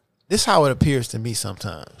this. How it appears to me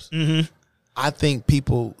sometimes. I think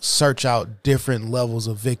people search out different levels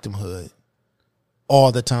of victimhood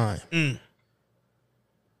all the time.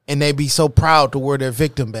 And they be so proud to wear their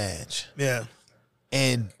victim badge. Yeah.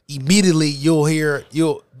 And immediately you'll hear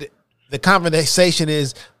the conversation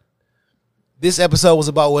is, this episode was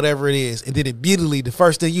about whatever it is. And then immediately the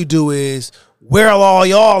first thing you do is, where are all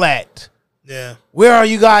y'all at? Yeah. Where are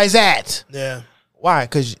you guys at? Yeah. Why?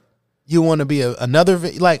 Because you want to be another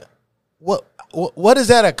like what does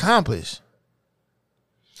that accomplish?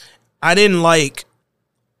 I didn't like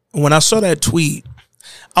when I saw that tweet.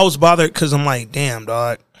 I was bothered because I'm like, damn,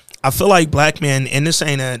 dog. I feel like black men, and this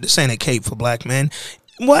ain't a cape for black men.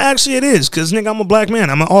 Well, actually, it is because nigga, I'm a black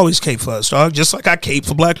man. I'm always cape for us, dog. Just like I cape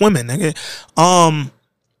for black women, nigga.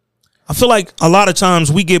 I feel like a lot of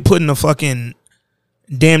times we get put in a fucking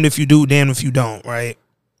damned if you do, damned if you don't, right?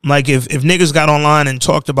 Like if niggas got online and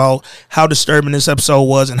talked about how disturbing this episode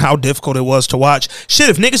was and how difficult it was to watch, shit,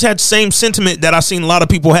 if niggas had the same sentiment that I seen a lot of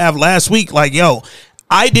people have last week, like, yo,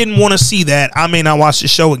 I didn't want to see that, I may not watch the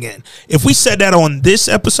show again. If we said that on this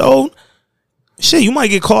episode, shit, you might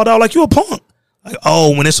get called out like you a punk. Like,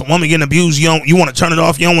 oh, when it's a woman getting abused, you want to turn it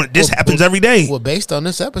off. You don't want. This happens every day. Well, based on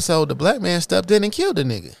this episode, the black man stepped in and killed the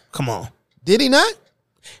nigga. Come on, did he not?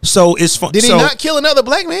 So it's fun. Did he not kill another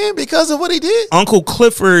black man because of what he did? Uncle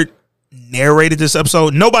Clifford narrated this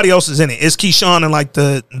episode. Nobody else is in it. It's Keyshawn and like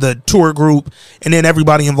the tour group, and then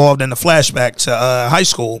everybody involved in the flashback to high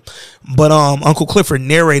school. But Uncle Clifford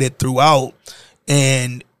narrated throughout,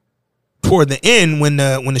 and toward the end, when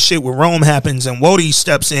the shit with Rome happens and Wody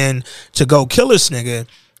steps in to go kill this nigga,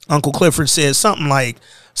 Uncle Clifford says something like,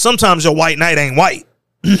 sometimes your white knight ain't white.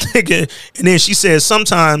 Nigga. And then she says,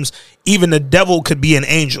 sometimes even the devil could be an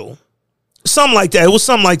angel. Something like that. It was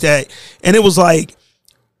something like that. And it was like,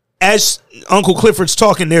 as Uncle Clifford's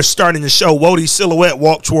talking, they're starting the show. Wody's silhouette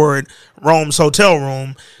walked toward Rome's hotel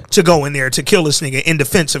room to go in there to kill this nigga in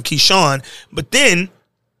defense of Keyshawn. But then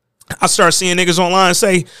I start seeing niggas online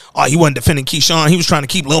say, oh, he wasn't defending Keyshawn. He was trying to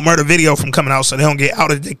keep Lil Murder video from coming out so they don't get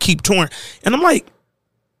out of it. They keep touring. And I'm like,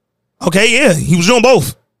 okay, yeah, he was doing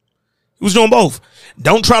both. He was doing both.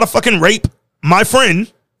 Don't try to fucking rape my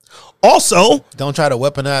friend. Also, don't try to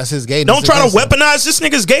weaponize his gayness. Don't try to weaponize this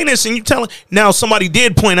nigga's gayness. And you telling now somebody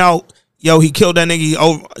did point out, yo, he killed that nigga,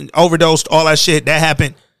 he overdosed, all that shit. That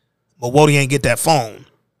happened. But Wody ain't get that phone.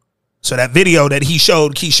 So that video that he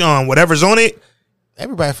showed Keyshawn, whatever's on it,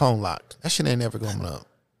 everybody phone locked. That shit ain't never going up.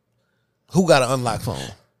 Who got an unlocked phone?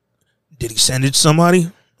 Did he send it to somebody?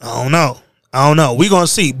 I don't know. We gonna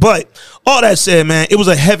see. But all that said, man, it was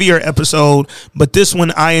a heavier episode. But this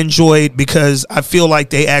one I enjoyed because I feel like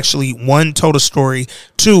they actually, one, told a story,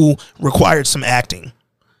 two, required some acting.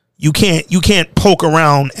 You can't poke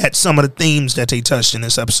around at some of the themes that they touched in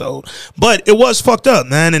this episode. But it was fucked up,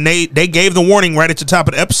 man. And they gave the warning right at the top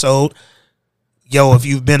of the episode. Yo, if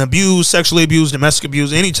you've been abused, sexually abused, domestic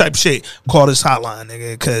abused, any type of shit, call this hotline,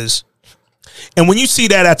 nigga. Because, and when you see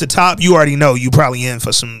that at the top, you already know you probably in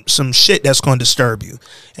for some shit that's going to disturb you.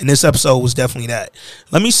 And this episode was definitely that.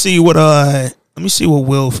 Let me see what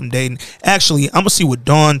Will from Dayton. Actually, I'm gonna see what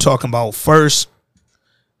Dawn talking about first,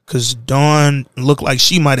 because Dawn looked like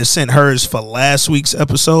she might have sent hers for last week's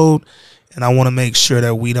episode, and I want to make sure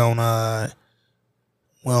that we don't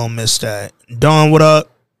miss that. Dawn, what up?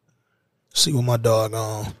 See what my dog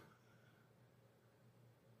on.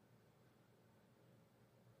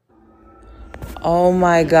 Oh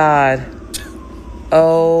my God.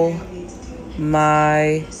 Oh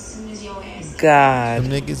my God. Them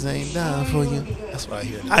niggas ain't down for you. That's what I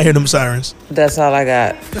hear. I hear them sirens. That's all I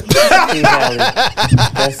got.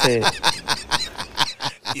 That's it.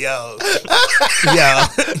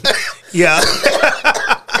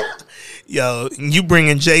 Yo, you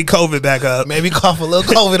bringing J COVID back up. Maybe cough a little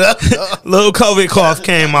COVID up. Little COVID cough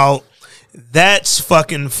came out. That's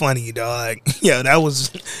fucking funny, dog. Yo, that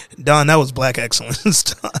was black excellence,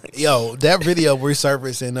 dog. Yo, that video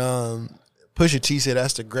resurfaced and Pusha T said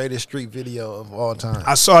that's the greatest street video of all time.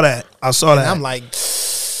 I saw that. And I'm like,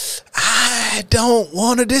 I don't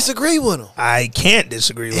want to disagree with him. I can't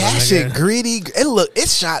disagree with him. That shit greedy.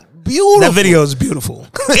 It's shot beautiful. That video is beautiful.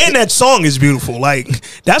 And that song is beautiful. Like,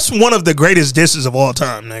 that's one of the greatest disses of all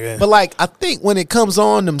time, nigga. But like, I think when it comes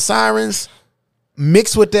on, them sirens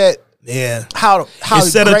mixed with that, yeah, how it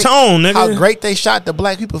set a tone, nigga. How great they shot the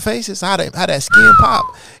black people faces, how that skin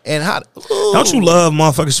pop, and how. Ooh. Don't you love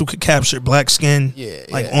motherfuckers who could capture black skin,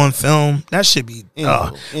 on film? That should be.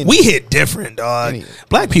 We hit different, dog.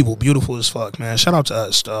 Black people beautiful as fuck, man. Shout out to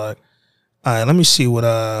us, dog. All right, let me see what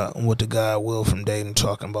the guy Will from Dayton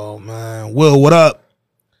talking about, man. Will, what up?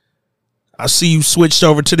 I see you switched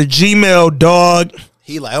over to the Gmail, dog.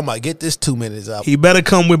 He like, I'm gonna get this 2 minutes up. He better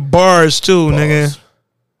come with bars too, nigga.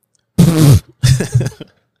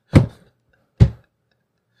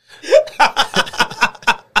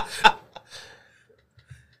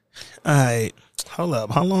 All right, hold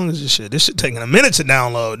up. How long is this shit? This shit taking a minute to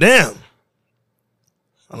download. Damn.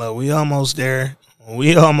 Hello, we almost there.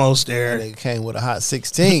 They came with a hot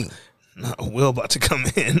 16. No, Will about to come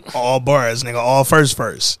in. All bars, nigga. All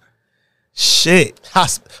first. Shit.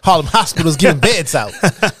 Harlem hospitals giving beds out.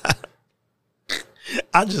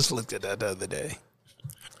 I just looked at that the other day.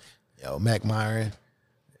 Yo, Mac Myron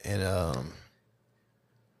and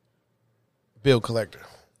Bill Collector.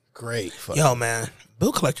 Great. Yo, man.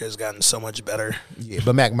 Bill Collector has gotten so much better. Yeah,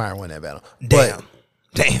 but Mac Myron won that battle. Damn.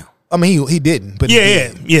 I mean, he didn't. But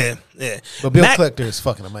yeah. But Bill Collector is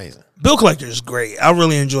fucking amazing. Bill Collector is great. I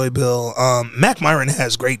really enjoy Bill. Mac Myron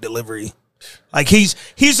has great delivery. Like he's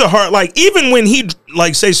a hard, like even when he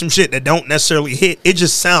like say some shit that don't necessarily hit, it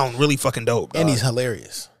just sound really fucking dope. And he's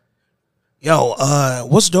hilarious. Yo,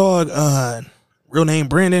 what's dog? Real name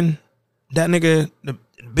Brandon. That nigga, the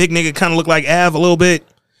big nigga, kind of look like Av a little bit.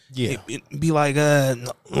 Yeah, it'd be like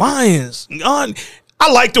Lions.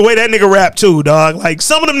 I like the way that nigga rap too, dog. Like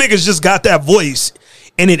some of them niggas just got that voice,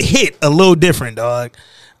 and it hit a little different, dog.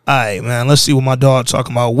 All right, man. Let's see what my dog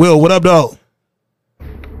talking about. Will, what up, dog?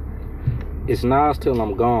 It's Nas till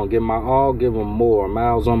I'm gone. Give my all, give them more.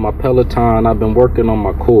 Miles on my Peloton, I've been working on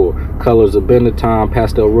my core. Colors of Benetton,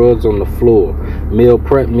 pastel rugs on the floor. Meal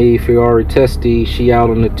prep me, Ferrari testy. She out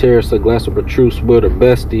on the terrace, a glass of Petrus with her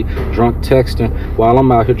bestie. Drunk texting, while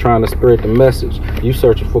I'm out here trying to spread the message. You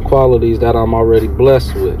searching for qualities that I'm already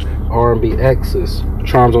blessed with. R&B X's,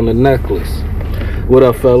 charms on the necklace. What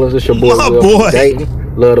up, fellas? It's your boy Will from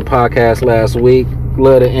Dayton. Love the podcast last week.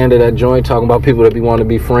 Love the end of that joint talking about people that be wanting to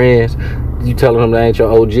be friends. You telling them they ain't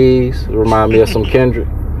your OGs. Remind me of some Kendrick.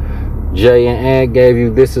 Jay and Ant gave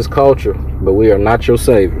you This Is Culture, but we are not your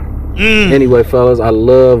savior. Anyway, fellas, I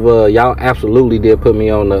love y'all absolutely did put me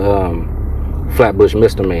on the Flatbush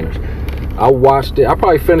Misdemeanors. I watched it. I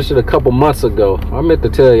probably finished it a couple months ago. I meant to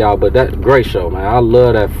tell y'all, but that great show, man. I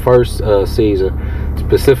love that first season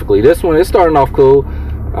specifically. This one, it's starting off cool.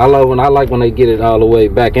 I like when they get it all the way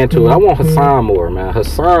back into it. I want Hassan more, man.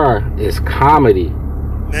 Hassan is comedy.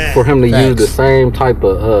 For him to use the same type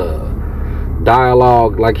of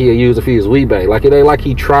dialogue like he'll use if he was Weebay. Like it ain't like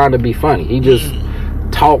he trying to be funny. He just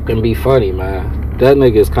talk and be funny, man. That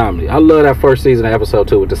nigga is comedy. I love that first season of episode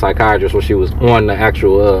 2 with the psychiatrist when she was on the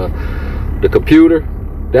actual the computer.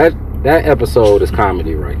 That episode is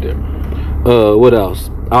comedy right there. What else?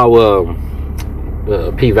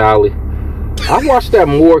 P Valley. I watched that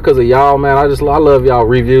more because of y'all, man. I love y'all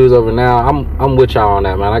reviews over now. I'm with y'all on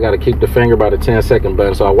that, man. I got to keep the finger by the 10-second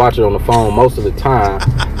button, so I watch it on the phone most of the time.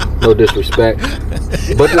 No disrespect,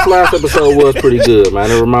 but this last episode was pretty good,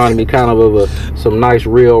 man. It reminded me kind of some nice,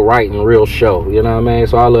 real writing, real show. You know what I mean?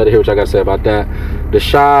 So I love to hear what y'all got to say about that. The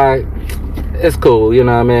Shy, it's cool. You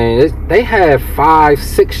know what I mean? They had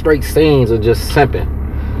 5-6 straight scenes of just simping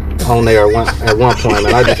on there at one point,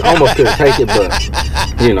 and I just almost couldn't take it,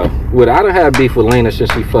 but you know, I done had beef with Lena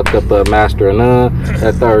since she fucked up Master of None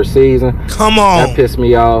that third season. Come on, that pissed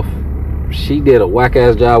me off. She did a whack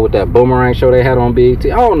ass job with that Boomerang show they had on BET. I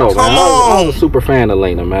don't know, man. I was a super fan of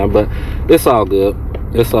Lena, man, but it's all good.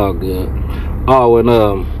 It's all good. Oh, and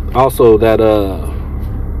also that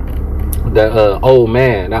old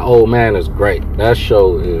man. That old man is great. That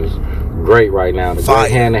show is great right now. The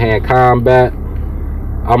great hand-to-hand combat.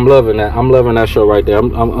 I'm loving that. I'm loving that show right there.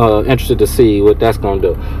 I'm interested to see what that's gonna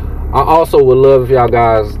do. I also would love if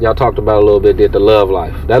y'all talked about it a little bit, did the Love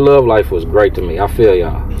Life. That Love Life was great to me. I feel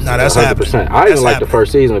y'all. No, that's 100%. I didn't like the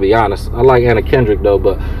first season, to be honest. I like Anna Kendrick though,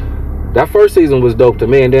 but that first season was dope to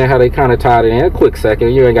me, and then how they kind of tied it in a quick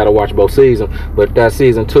second. You ain't got to watch both seasons, but that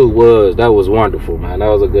season 2 was wonderful, man. That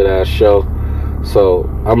was a good ass show. So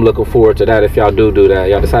I'm looking forward to that. If y'all do that,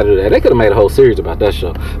 y'all decided to do that. They could have made a whole series about that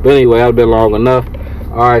show. But anyway, I've been long enough.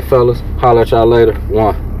 All right, fellas. Holler at y'all later.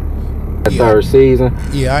 Third season.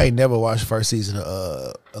 Yeah, I ain't never watched the first season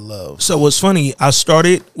of Love. So what's funny, I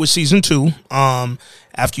started with season 2.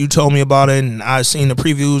 After you told me about it, and I seen the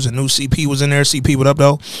previews, and new CP was in there. CP, what up,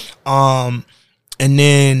 though? And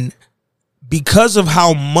then because of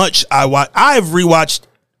how much I've rewatched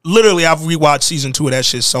season 2 of that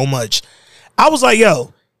shit so much. I was like,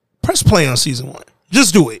 yo, press play on season 1.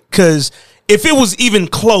 Just do it. Because if it was even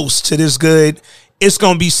close to this good, it's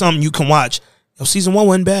going to be something you can watch. Yo, season 1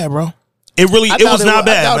 wasn't bad, bro. It was not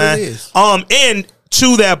bad, man. And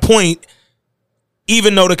to that point,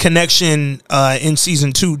 even though the connection in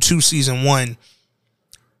season 2 to season 1,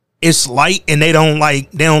 it's light and they don't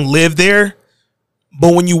live there.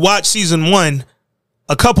 But when you watch season 1,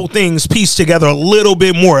 a couple things piece together a little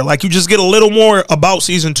bit more. Like you just get a little more about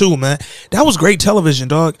season 2, man. That was great television,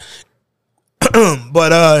 dog.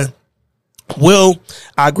 But Will,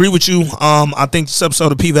 I agree with you. I think this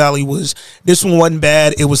episode of P-Valley this one wasn't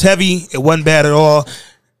bad. It was heavy. It wasn't bad at all.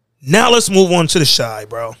 Now let's move on to the Shy,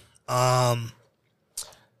 bro.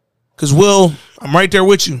 Because Will, I'm right there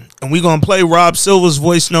with you. And we're going to play Rob Silver's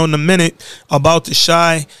voice note in a minute about the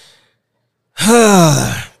Shy.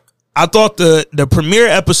 I thought the premiere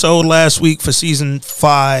episode last week for season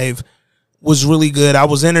 5 was really good. I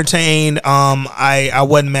was entertained. I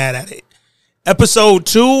wasn't mad at it. Episode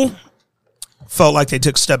 2 felt like they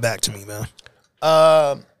took a step back to me, man.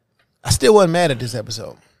 I still wasn't mad at this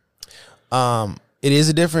episode. It is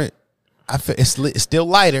a different. I feel it's still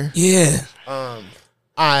lighter. Yeah.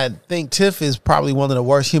 I think Tiff is probably one of the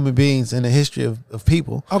worst human beings in the history of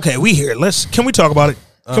people. Okay, we here. Can we talk about it?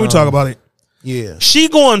 Can we talk about it? Yeah. She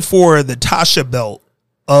going for the Tasha belt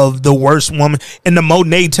of the worst woman and the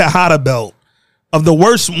Monet Tejada belt of the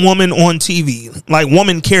worst woman on TV, like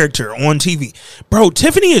woman character on TV. Bro,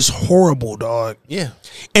 Tiffany is horrible, dog. Yeah.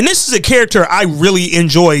 And this is a character I really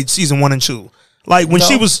enjoyed season 1 and 2. Like when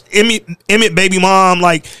she was Emmett baby mom,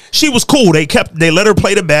 like she was cool. They let her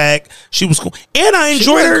play the bag. She was cool, and I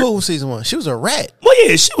enjoyed her. Cool season 1. She was a rat. Well,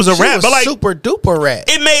 yeah, she was a rat, but like super duper rat.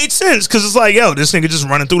 It made sense because it's like, yo, this nigga just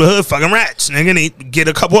running through the hood, fucking rats. Nigga, and he get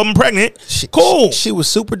a couple of them pregnant. Cool. She was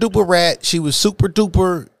super duper rat. She was super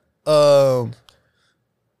duper. Now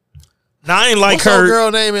I ain't like what's her girl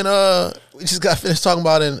name in we just got finished talking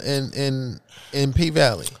about in P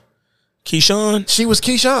Valley. Keyshawn. She was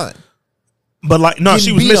Keyshawn. But like, no,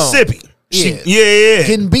 she was Mississippi. Yeah.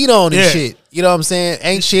 Getting beat on and shit. You know what I'm saying?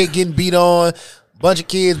 Ain't shit, getting beat on. Bunch of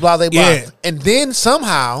kids, blah, blah, blah. Yeah. And then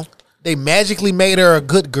somehow they magically made her a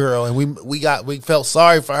good girl, and we felt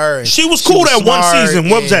sorry for her. And she was cool that one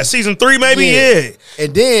season. What was that? Season 3, maybe? Yeah.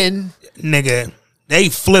 And then, nigga, they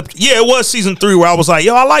flipped. Yeah, it was season 3 where I was like,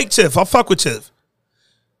 yo, I like Tiff. I fuck with Tiff.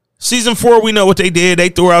 Season 4, we know what they did. They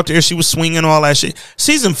threw her out there. She was swinging, all that shit.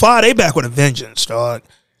 Season 5, they back with a vengeance, dog.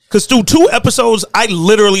 Because through 2 episodes, I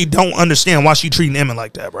literally don't understand why she treating Emmett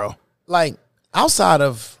like that, bro. Like, outside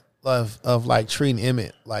of like treating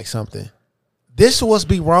Emmett like something, this was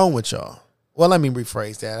be wrong with y'all. Well, let me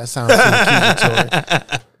rephrase that. That sounds too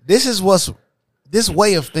accusatory. This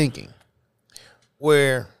way of thinking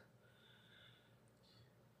where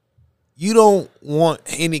you don't want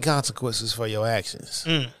any consequences for your actions.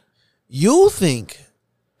 You think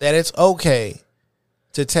that it's okay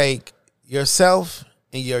to take yourself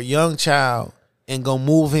and your young child and go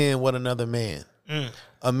move in with another man.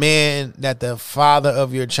 A man that the father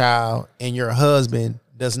of your child and your husband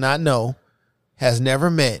does not know, has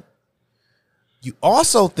never met. You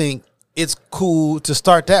also think it's cool to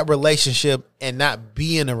start that relationship and not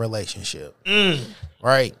be in a relationship.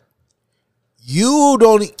 Right?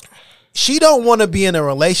 She don't want to be in a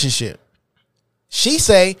relationship. She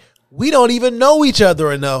say, we don't even know each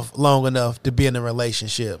other long enough to be in a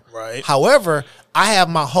relationship. Right. However, I have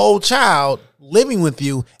my whole child living with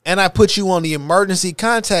you, and I put you on the emergency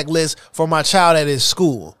contact list for my child at his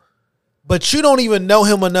school. But you don't even know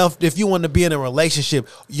him enough if you want to be in a relationship.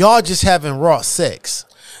 Y'all just having raw sex.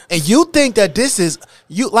 And you think that this is,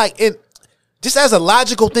 just as a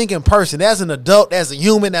logical thinking person, as an adult, as a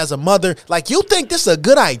human, as a mother, like you think this is a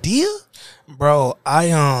good idea? Bro,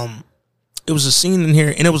 it was a scene in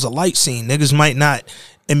here, and it was a light scene. Niggas might not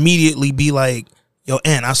immediately be like, yo,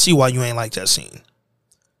 Ann, I see why you ain't like that scene.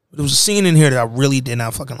 But there was a scene in here that I really did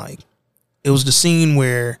not fucking like. It was the scene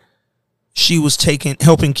where she was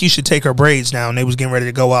helping Keisha take her braids down. They was getting ready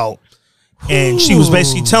to go out. And she was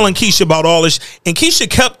basically telling Keisha about all this. And Keisha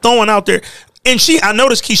kept throwing out there. And I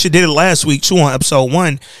noticed Keisha did it last week, too, on episode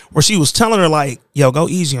 1, where she was telling her, like, yo, go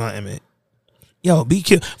easy on Emmett. Yo, be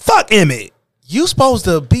cute. Fuck Emmett. You supposed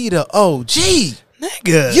to be the OG.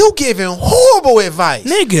 Nigga. You giving horrible advice.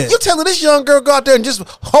 Nigga. You telling this young girl go out there and just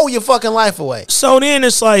hold your fucking life away. So then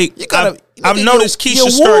it's like, I've noticed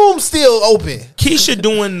Keisha your womb's still open. Keisha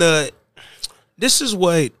doing this is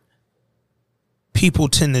what people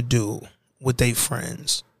tend to do with their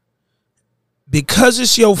friends. Because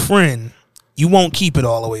it's your friend, you won't keep it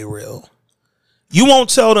all the way real. You won't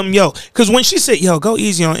tell them, yo, because when she said, yo, go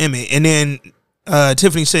easy on Emmett, and then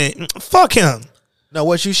Tiffany said, fuck him. No,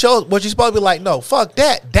 what you supposed to be like, no, fuck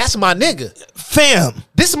that. That's my nigga. Fam.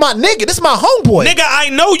 This is my nigga. This is my homeboy. Nigga, I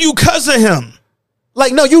know you cuz of him.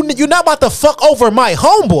 Like, no, you're not about to fuck over my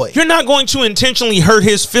homeboy. You're not going to intentionally hurt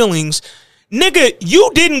his feelings. Nigga,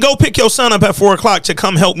 you didn't go pick your son up at 4 o'clock to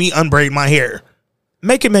come help me unbraid my hair.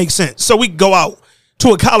 Make it make sense. So we can go out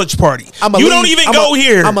to a college party. Don't even go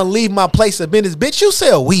here. I'm going to leave my place of business. Bitch, you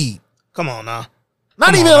sell weed. Come on now.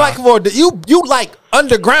 Not even like for you like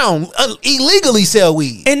underground illegally sell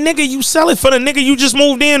weed. And nigga, you sell it for the nigga you just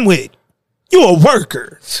moved in with. You a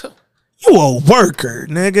worker. You a worker,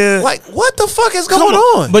 nigga. Like, what the fuck is going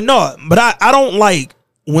on? But I don't like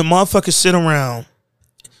when motherfuckers sit around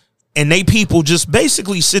and they people just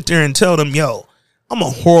basically sit there and tell them, yo, I'm a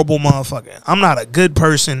horrible motherfucker. I'm not a good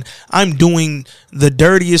person. I'm doing the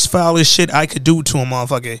dirtiest, foulest shit I could do to a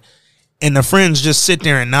motherfucker. and the friends just sit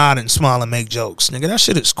there and nod and smile and make jokes. Nigga, that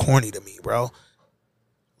shit is corny to me, bro.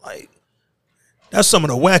 Like, that's some of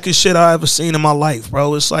the wackest shit I ever seen in my life,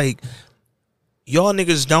 bro. It's like, y'all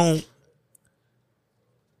niggas don't,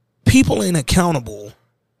 people ain't accountable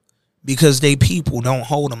because they people don't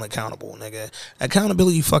hold them accountable, nigga.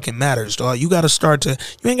 Accountability fucking matters, dog. You got to start to,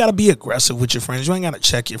 you ain't got to be aggressive with your friends. You ain't got to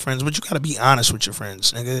check your friends, but you got to be honest with your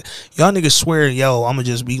friends, nigga. Y'all niggas swear, yo, I'm going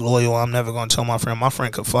to just be loyal. I'm never going to tell my friend. My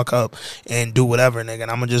friend could fuck up and do whatever, nigga. And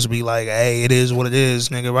I'm going to just be like, hey, it is what it is,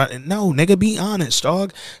 nigga. Right? No, nigga, be honest,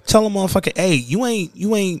 dog. Tell them motherfucker, hey, you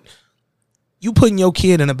putting your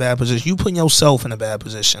kid in a bad position. You putting yourself in a bad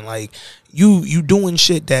position. Like, you doing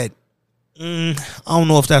shit that, I don't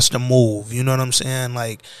know if that's the move. You know what I'm saying?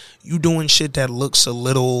 Like, you doing shit that looks a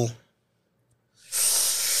little,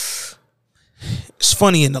 it's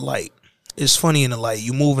funny in the light. It's funny in the light.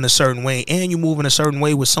 You move in a certain way, and you move in a certain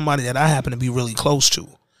way with somebody that I happen to be really close to,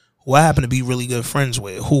 who I happen to be really good friends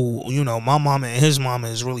with, who, you know, my mama and his mama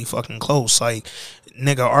is really fucking close. Like,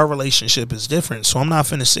 nigga, our relationship is different. So I'm not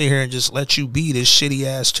finna sit here and just let you be this shitty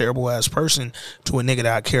ass, terrible ass person to a nigga that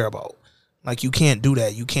I care about. Like, you can't do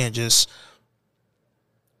that. You can't just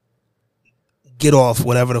get off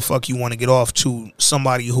whatever the fuck you want to get off to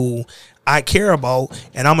somebody who I care about,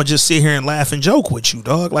 and I'm going to just sit here and laugh and joke with you,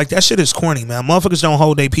 dog. Like, that shit is corny, man. Motherfuckers don't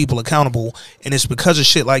hold their people accountable, and it's because of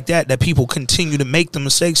shit like that that people continue to make the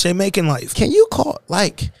mistakes they make in life. Can you call,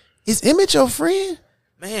 like, is Emmett your friend?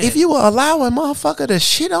 Man. If you will allow a motherfucker to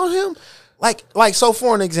shit on him, like, so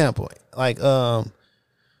for an example, like, how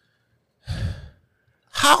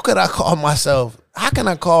could I call myself, how can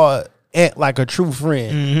I call Aunt like a true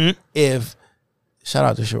friend if, shout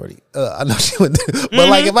out to Shorty. I know she would, but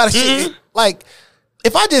like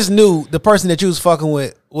if I just knew the person that you was fucking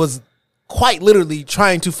with was quite literally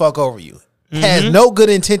trying to fuck over you, has no good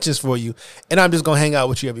intentions for you, and I'm just gonna hang out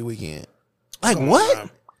with you every weekend. Like,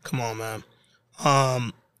 what? Come on, man.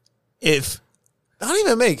 If that don't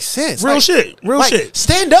even make sense. Real shit.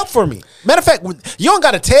 Stand up for me. Matter of fact, you don't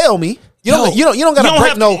gotta tell me. You don't gotta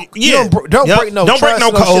break no. Don't break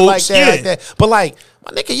no codes like that. But like,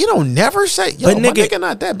 my nigga, you don't never say, yo, my nigga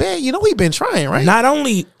not that bad. You know he been trying, right? Not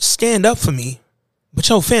only stand up for me, but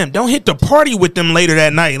yo, fam, don't hit the party with them later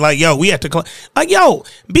that night. Like, yo, we have to, like, yo,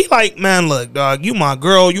 be like, man, look, dog, you my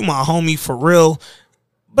girl, you my homie for real.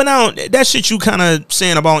 But now, that shit you kind of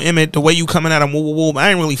saying about Emmett, the way you coming at him, I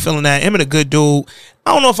ain't really feeling that. Emmett a good dude.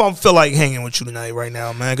 I don't know if I feel like hanging with you tonight right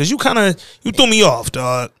now, man, because you threw me off,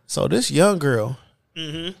 dog. So this young girl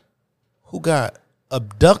who got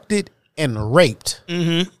abducted and raped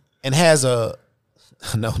and has I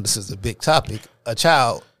know this is a big topic, a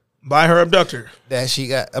child. By her abductor. That she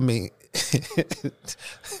got, I mean,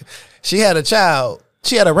 she had a child.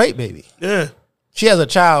 She had a rape baby. Yeah. She has a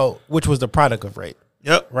child which was the product of rape.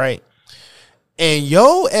 Yep. Right. And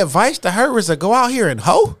your advice to her is to go out here and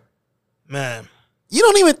hoe? Man. You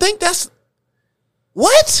don't even think that's...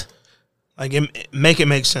 What? Like, make it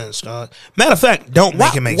make sense, dog. Matter of fact, don't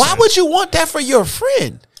make it make sense. Why would you want that for your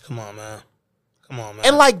friend? Come on, man.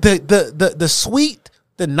 And like the sweet,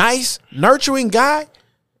 the nice, nurturing guy,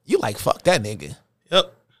 you like, fuck that nigga.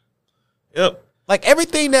 Yep. Like,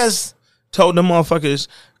 everything that's... Told them motherfuckers,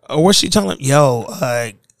 what's she telling? Yo,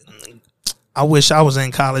 I wish I was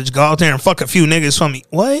in college. Go out there and fuck a few niggas for me.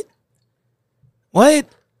 What?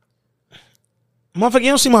 Motherfucker, you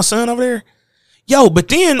don't see my son over there? Yo, but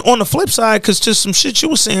then on the flip side, because to some shit you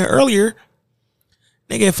was saying earlier,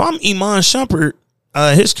 nigga, if I'm Iman Shumpert,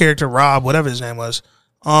 his character, Rob, whatever his name was,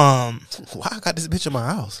 why I got this bitch in my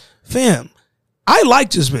house? Fam, I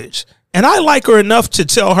like this bitch. And I like her enough to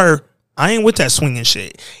tell her, I ain't with that swinging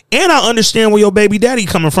shit. And I understand where your baby daddy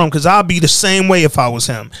coming from, because I'll be the same way if I was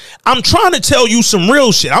him. I'm trying to tell you some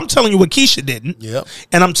real shit. I'm telling you what Keisha didn't. Yep.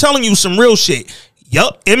 And I'm telling you some real shit.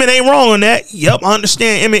 Yup, Emmett ain't wrong on that. Yup, I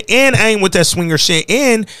understand Emmett, and I ain't with that swinger shit.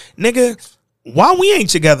 And, nigga, why we ain't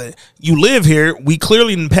together? You live here. We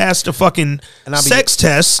clearly didn't pass the fucking sex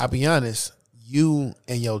test. I'll be honest. You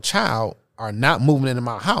and your child are not moving into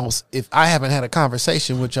my house if I haven't had a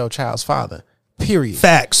conversation with your child's father. Period.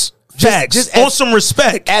 Facts. Just on some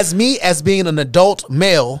respect. As me, as being an adult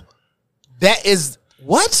male, that is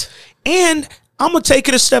what? And I'm going to take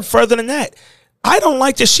it a step further than that. I don't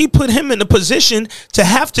like that she put him in the position to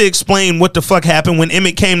have to explain what the fuck happened when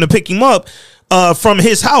Emmett came to pick him up from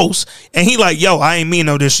his house. And he like, yo, I ain't mean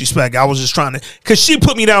no disrespect. I was just trying to, because she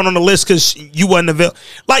put me down on the list because you wasn't available.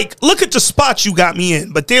 Like, look at the spot you got me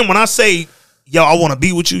in. But then when I say, yo, I want to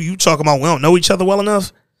be with you, you talking about we don't know each other well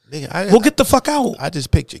enough? Nigga, well, get the fuck out. I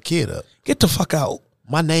just picked your kid up. Get the fuck out.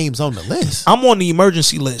 My name's on the list. I'm on the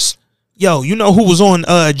emergency list. Yo, you know who was on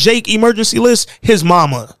Jake emergency list? His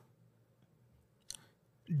mama.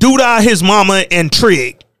 Duda, his mama, and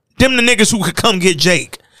Trig. Them the niggas who could come get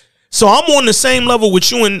Jake. So I'm on the same level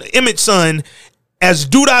with you and Emmett's son as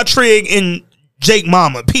Duda, Trig, and Jake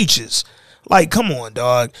mama, Peaches. Like, come on,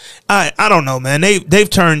 dog. I don't know, man. They've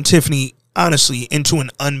turned Tiffany, honestly, into an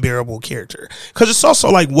unbearable character. Because it's also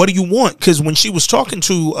like, what do you want? Because when she was talking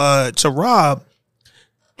to Rob,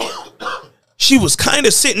 she was kind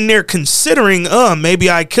of sitting there considering,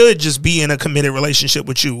 maybe I could just be in a committed relationship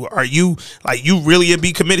with you. Are you, like, you really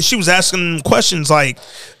be committed? She was asking them questions like...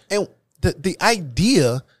 And the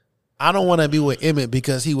idea, I don't want to be with Emmett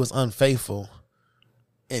because he was unfaithful.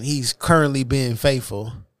 And he's currently being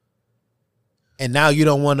faithful. And now you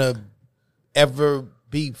don't want to ever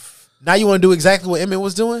be... Now you want to do exactly what Emmett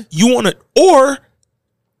was doing? You want to... Or,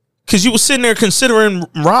 because you were sitting there considering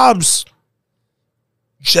Rob's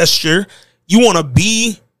gesture... You want to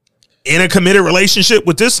be in a committed relationship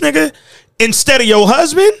with this nigga instead of your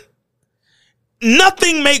husband?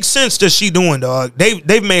 Nothing makes sense that she doing, dog.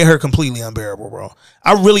 They've made her completely unbearable, bro.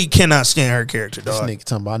 I really cannot stand her character, dog. This nigga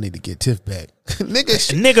talking about I need to get Tiff back.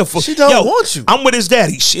 nigga, she don't want you. I'm with his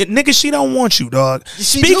daddy. Nigga, she don't want you, dog.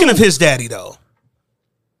 Speaking of his daddy, though,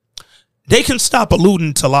 they can stop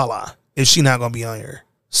alluding to Lala if she not going to be on here.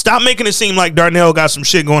 Stop making it seem like Darnell got some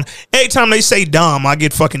shit going. Every time they say Dom, I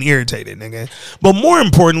get fucking irritated, nigga. But more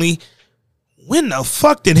importantly, when the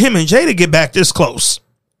fuck did him and Jada get back this close?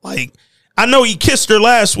 Like, I know he kissed her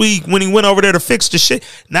last week when he went over there to fix the shit.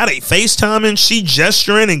 Now they FaceTiming, she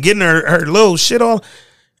gesturing and getting her little shit all.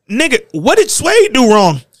 Nigga, what did Suede do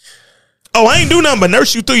wrong? Oh, I ain't do nothing but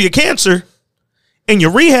nurse you through your cancer and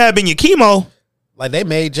your rehab and your chemo. Like, they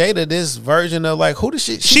made Jada this version of, like, who did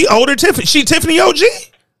she older Tiffany. She Tiffany OG?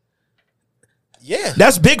 Yeah.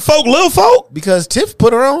 That's big folk, little folk? Because Tiff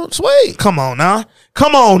put her on Suede. Come on, now.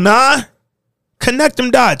 Come on, now. Connect them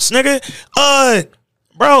dots, nigga.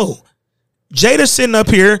 Bro, Jada sitting up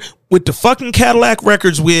here with the fucking Cadillac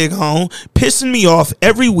Records wig on, pissing me off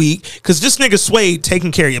every week, because this nigga Suede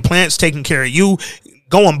taking care of your plants, taking care of you,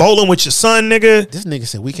 going bowling with your son, nigga. This nigga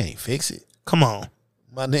said we can't fix it. Come on.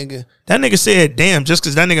 My nigga. That nigga said, damn, just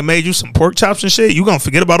because that nigga made you some pork chops and shit, you gonna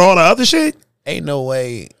forget about all the other shit? Ain't no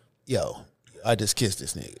way. Yo, I just kissed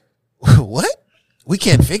this nigga. What? We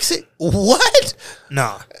can't fix it? What?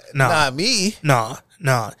 Nah. Not me. Nah.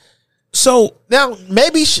 So now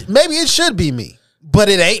maybe it should be me, but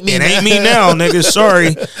it ain't me. It ain't me now, nigga.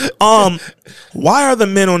 Sorry. Why are the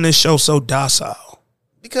men on this show so docile?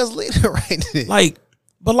 Because Lena right there.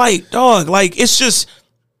 Like, dog, like, it's just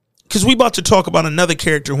because we about to talk about another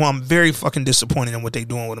character who I'm very fucking disappointed in what they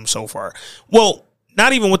doing with him so far. Well,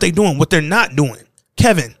 not even what they doing, what they're not doing.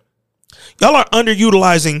 Kevin, y'all are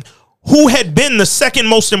underutilizing who had been the second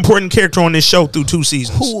most important character on this show through 2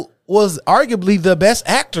 seasons. Who was arguably the best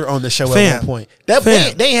actor on the show at one point.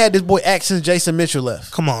 They had this boy act since Jason Mitchell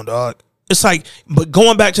left. Come on, dog. It's like, but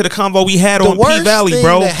going back to the convo we had on P-Valley,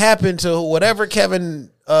 bro. That happened to whatever Kevin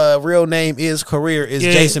real name is career is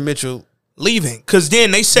Jason Mitchell leaving. Because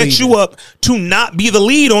then they set you up to not be the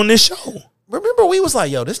lead on this show. Remember, we was like,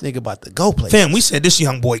 yo, this nigga about to go places. Fam, we said this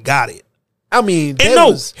young boy got it. I mean,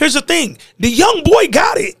 here's the thing. The young boy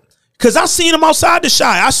got it. Because I seen him outside the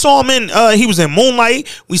Shy. I saw him he was in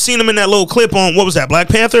Moonlight. We seen him in that little clip on, what was that, Black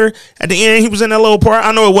Panther? At the end, he was in that little part.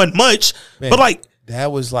 I know it wasn't much, but like.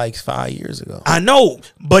 That was like 5 years ago. I know,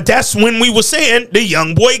 but that's when we were saying the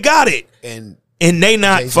young boy got it. And they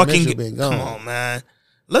not Jason fucking. Come on, man.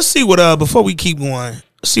 Let's see what, before we keep going,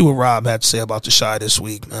 let's see what Rob had to say about the Shy this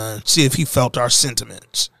week, man. See if he felt our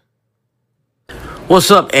sentiments. What's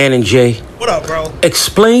up, Ann and Jay? What up, bro?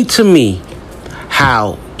 Explain to me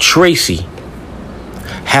how Tracy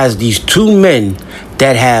has these 2 men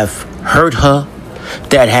that have hurt her,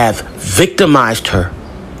 that have victimized her.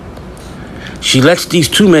 She lets these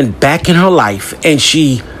 2 men back in her life, and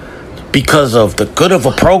she, because of the good of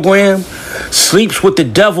a program, sleeps with the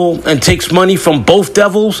devil and takes money from both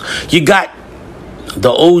devils. You got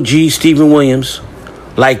the OG Stephen Williams,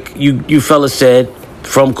 like you fellas said,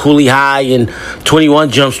 from Cooley High and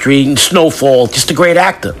 21 Jump Street and Snowfall, just a great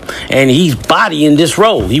actor. And he's bodying this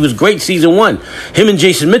role. He was great season 1. Him and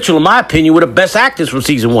Jason Mitchell, in my opinion, were the best actors from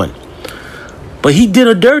season 1. But he did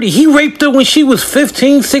her dirty. He raped her when she was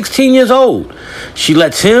 15, 16 years old. She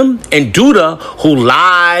lets him and Duda, who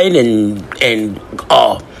lied and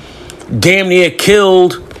damn near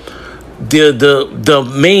killed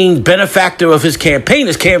the main benefactor of his campaign,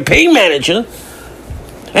 his campaign manager,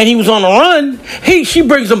 and he was on the run. She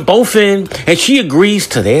brings them both in, and she agrees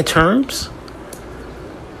to their terms.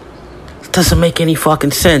 It doesn't make any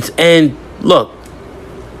fucking sense. And look,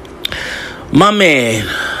 my man,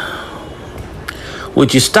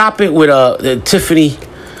 would you stop it with Tiffany?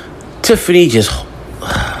 Tiffany just,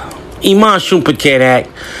 Iman Shumpert can't act.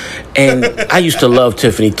 And I used to love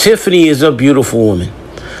Tiffany. Tiffany is a beautiful woman.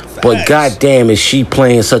 But goddamn, is she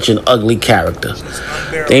playing such an ugly character?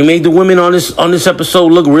 They made the women on this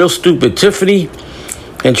episode look real stupid. Tiffany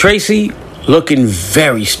and Tracy looking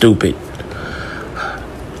very stupid.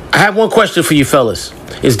 I have one question for you fellas.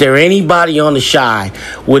 Is there anybody on the Chi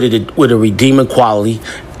with a redeeming quality?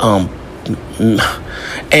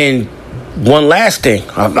 And one last thing.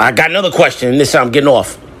 I got another question, and this time I'm getting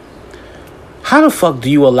off. How the fuck do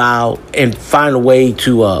you allow and find a way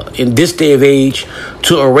to, in this day of age,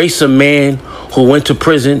 to erase a man who went to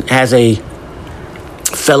prison, has a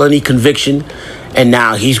felony conviction, and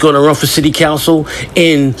now he's going to run for city council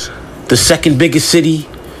in the second biggest city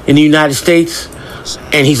in the United States?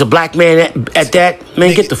 And he's a black man at that.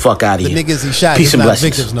 Man, get the fuck out of here. The niggas he shot Peace is and not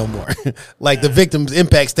blessings. victims no more. Like the victim's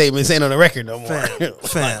impact statements ain't on the record no more.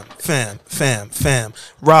 Fam.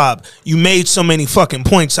 Rob, you made so many fucking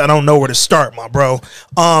points, I don't know where to start, my bro.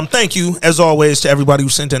 Thank you, as always, to everybody who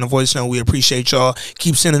sent in a voice note. We appreciate y'all.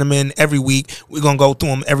 Keep sending them in every week. We're going to go through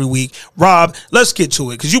them every week. Rob, let's get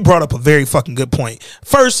to it, because you brought up a very fucking good point.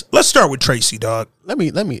 First, let's start with Tracy, dog. Let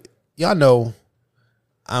me. Y'all know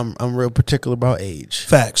I'm real particular about age.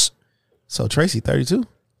 Facts. So Tracy 32.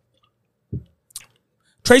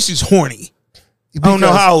 Tracy's horny. I don't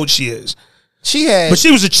know how old she is. But she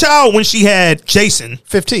was a child when she had Jason.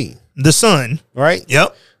 15. The son. Right?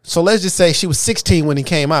 Yep. So let's just say she was 16 when he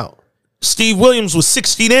came out. Steve Williams was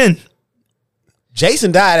 60 then.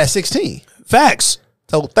 Jason died at 16. Facts.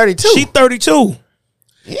 So 32. She 32.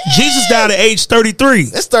 Yeah. Jesus died at age 33.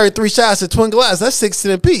 That's 33 shots at twin glass. That's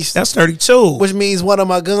 16 apiece. That's 32. Which means one of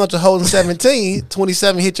my guns are holding 17.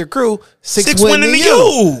 27 hit your crew. Six winning to you.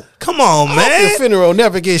 you. Come on, man. Your funeral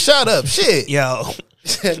never get shot up. Shit. Yo.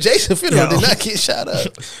 Jason funeral did not get shot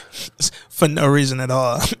up. For no reason at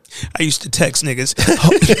all. I used to text niggas.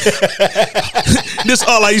 This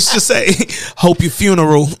all I used to say. Hope your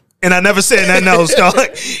funeral. And I never said nothing else, dog.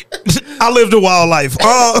 I lived a wild life.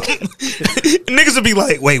 Niggas would be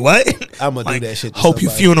like, wait, what? I'm going to do that shit to hope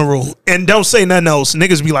your funeral. And don't say nothing else.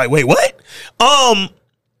 Niggas be like, wait, what?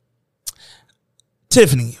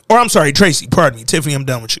 Tiffany. Or I'm sorry, Tracy. Pardon me. Tiffany, I'm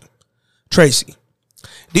done with you. Tracy.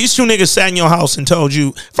 These two niggas sat in your house and told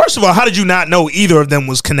you, first of all, how did you not know either of them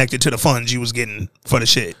was connected to the funds you was getting for the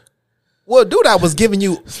shit? Well, dude, I was giving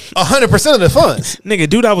you 100% of the funds. Nigga,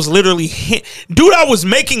 dude, I was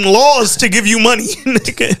making laws to give you money.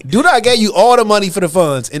 Nigga. Dude, I gave you all the money for the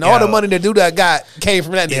funds, and all the money that dude I got came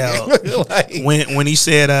from that nigga. Like, when he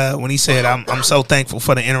said I'm so thankful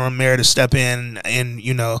for the interim mayor to step in, and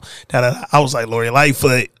you know that I was like, Lori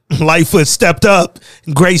Lightfoot stepped up,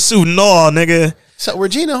 gray suit and all, nigga. So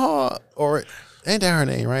Regina Hall, or ain't that her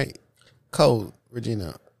name, right? Cole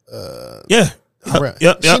Regina. Yeah.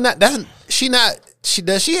 Yep. Does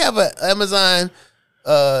she have an Amazon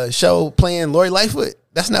show playing Lori Lightfoot?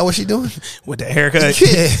 That's not what she doing with the haircut.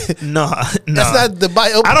 Yeah, nah. That's not the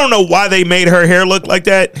bio. I don't know why they made her hair look like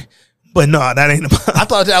that, but no, that ain't. I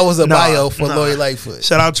thought that was a bio for Lori Lightfoot.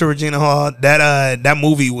 Shout out to Regina Hall. That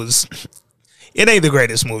movie was. It ain't the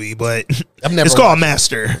greatest movie, but it's called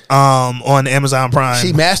Master on Amazon Prime.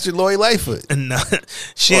 She mastered Lori Lightfoot. No,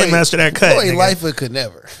 she ain't mastered that cut. Lori Lightfoot could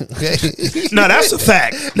never. Okay? No, that's a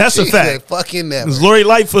fact. That's a fact. Fucking never. Lori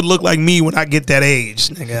Lightfoot look like me when I get that age,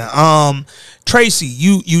 nigga. Tracy,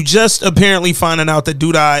 you just apparently finding out that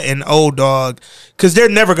Dudai and Old Dog, because they're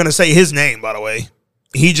never gonna say his name, by the way.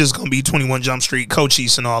 He just gonna be 21 Jump Street,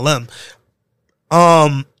 Cochise, and all them.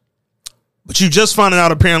 But you just finding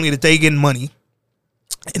out apparently that they getting money.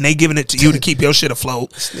 And they giving it to you to keep your shit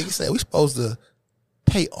afloat. This nigga said we supposed to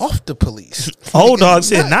pay off the police. Old Dog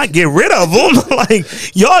said not get rid of them.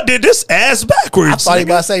 Like, y'all did this ass backwards. I thought he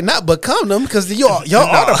about to say not become them because y'all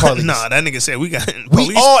are the police. Nah, that nigga said we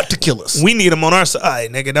ought to kill us. We need them on our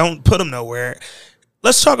side, nigga. Don't put them nowhere.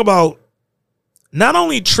 Let's talk about not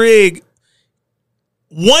only Trig.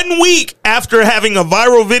 1 week after having a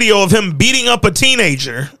viral video of him beating up a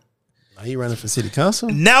teenager. He running for city council?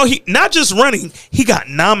 Now he not just running, he got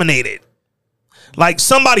nominated. Like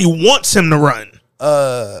somebody wants him to run.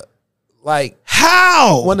 Like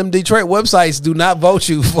how? One of them Detroit websites do not vote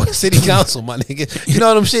you for city council, my nigga. You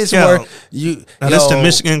know them shits where you that's the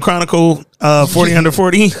Michigan Chronicle 40 under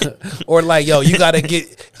 40. Or like, you gotta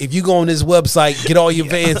get, if you go on this website, get all your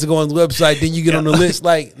fans to go on the website, then you get on the list.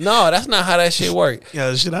 Like, no, that's not how that shit work.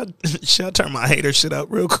 Yo, should I turn my hater shit up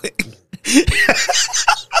real quick?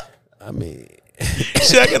 I mean,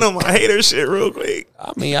 checking on my hater shit real quick.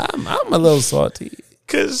 I mean, I'm a little salty.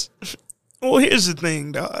 Cause, well, here's the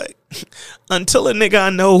thing, dog. Until a nigga I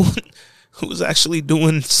know who's actually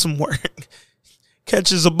doing some work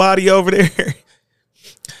catches a body over there,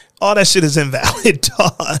 all that shit is invalid,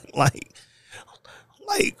 dog. Like,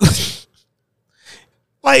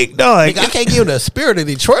 dog. Nigga, I can't give the Spirit of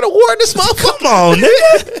Detroit award this motherfucker.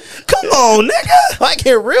 Come on, nigga. Like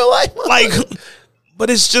in real life, like. But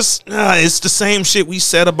it's just, it's the same shit we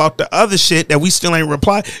said about the other shit that we still ain't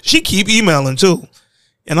replied. She keep emailing too.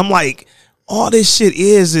 And I'm like, all this shit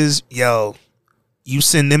is, yo, you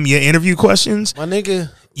send them your interview questions. My nigga.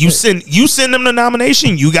 You send them the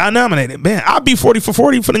nomination, you got nominated. Man, I'll be 40 for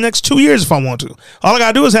 40 for the next 2 years if I want to. All I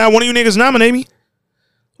gotta do is have one of you niggas nominate me.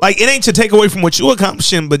 Like, it ain't to take away from what you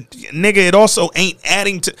accomplishing, but nigga, it also ain't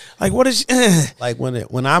adding to, like, what is, like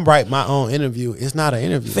when I write my own interview, it's not an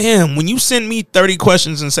interview. Fam, when you send me 30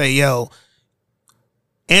 questions and say, yo,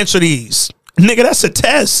 answer these, nigga, that's a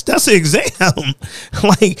test. That's an exam.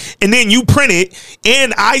 Like, and then you print it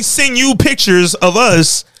and I send you pictures of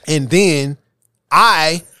us. And then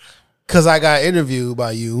because I got interviewed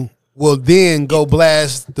by you, will then go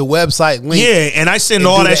blast the website link. Yeah, and I send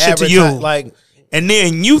all that shit to you. Like, and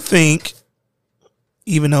then you think,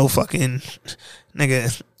 even though fucking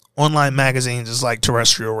nigga, online magazines is like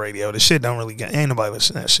terrestrial radio, the shit don't really get, ain't nobody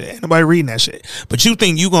listening to that shit, ain't nobody reading that shit. But you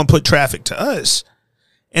think you gonna put traffic to us,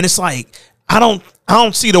 and it's like I don't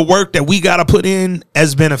see the work that we gotta put in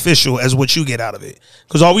as beneficial as what you get out of it.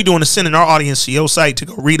 Because all we doing is sending our audience to your site to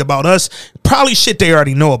go read about us. Probably shit they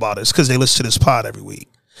already know about us because they listen to this pod every week.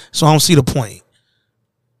 So I don't see the point.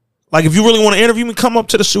 Like, if you really want to interview me, come up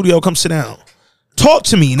to the studio, come sit down. Talk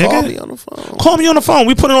to me, nigga. Call me on the phone. Call me on the phone.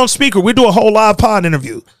 We put it on speaker. We do a whole live pod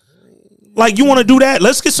interview. Like, you want to do that?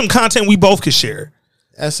 Let's get some content we both could share.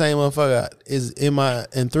 That same motherfucker is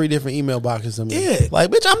in 3 different email boxes of me. Yeah.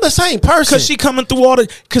 Like, bitch, I'm the same person. Because she coming through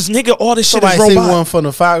because nigga, all this shit Somebody is robot. see one from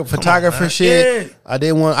the photographer shit.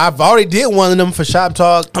 Yeah. I've already did one of them for Shop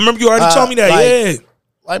Talk. I remember you already told me that. Yeah.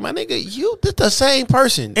 Like, my nigga, you did the same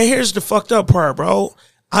person. And here's the fucked up part, bro.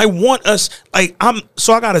 I want us, like, I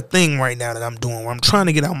got a thing right now that I'm doing where I'm trying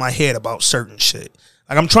to get out my head about certain shit.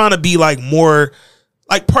 Like, I'm trying to be, like, more,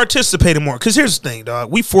 like, participating more. Because here's the thing,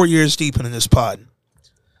 dog. We 4 years deep into this pod.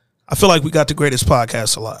 I feel like we got the greatest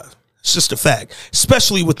podcast alive. It's just a fact.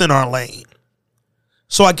 Especially within our lane.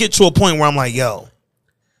 So I get to a point where I'm like, yo,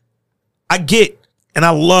 I get, and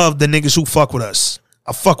I love the niggas who fuck with us.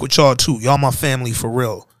 I fuck with y'all, too. Y'all my family for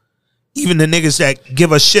real. Even the niggas that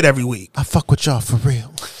give us shit every week. I fuck with y'all for real.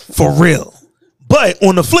 For real. But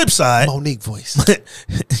on the flip side, Monique voice.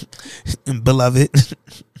 Beloved.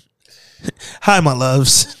 Hi, my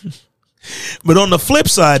loves. But on the flip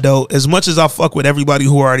side, though, as much as I fuck with everybody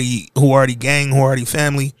who already gang, who already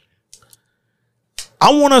family,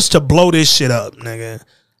 I want us to blow this shit up, nigga.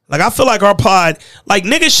 Like, I feel like our pod, like,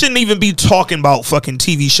 niggas shouldn't even be talking about fucking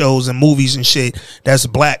TV shows and movies and shit that's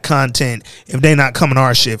black content if they not coming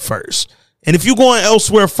our shit first. And if you going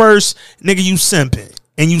elsewhere first, nigga, you simping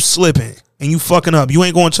and you slipping and you fucking up. You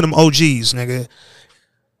ain't going to them OGs, nigga.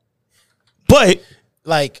 But,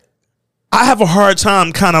 like, I have a hard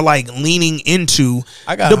time kind of, like, leaning into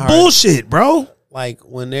the bullshit, bro. Like,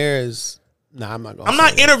 when there's, I'm not going to I'm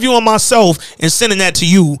not interviewing myself and sending that to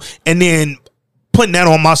you and then putting that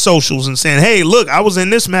on my socials and saying, hey, look, I was in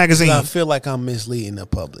this magazine. I feel like I'm misleading the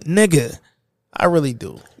public. Nigga. I really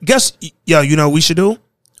do. Guess, yo, you know what we should do?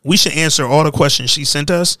 We should answer all the questions she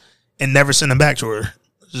sent us and never send them back to her.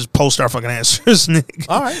 Just post our fucking answers, nigga.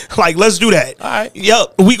 All right. Like, let's do that. All right. Yo,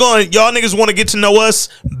 y'all niggas want to get to know us?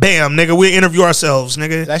 Bam, nigga, we'll interview ourselves,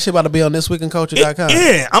 nigga. That shit about to be on thisweekinculture.com.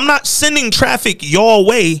 Yeah, I'm not sending traffic y'all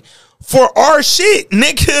way for our shit,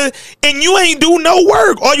 nigga, and you ain't do no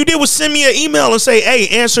work. All you did was send me an email and say, hey,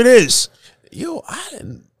 answer this. Yo,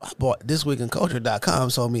 I bought thisweekinculture.com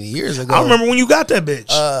so many years ago. I remember when you got that bitch.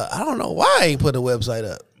 I don't know why I ain't put a website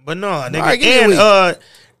up. But no, nigga. Right, and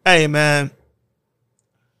hey man,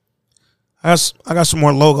 I got some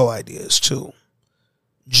more logo ideas too.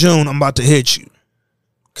 June, I'm about to hit you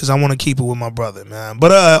because I want to keep it with my brother, man.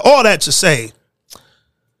 But all that to say,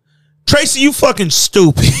 Tracy, you fucking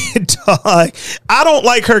stupid, dog. I don't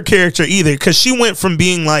like her character either because she went from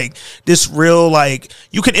being like this real, like,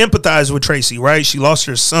 you can empathize with Tracy, right? She lost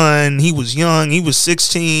her son. He was young. He was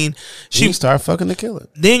 16. She started fucking the killer.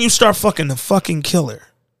 Then you start fucking the fucking killer.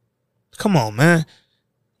 Come on, man.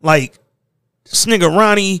 Like, this nigga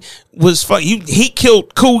Ronnie was he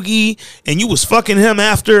killed Coogie and you was fucking him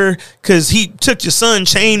after because he took your son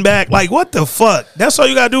chain back. Like, what the fuck? That's all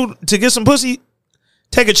you gotta do to get some pussy?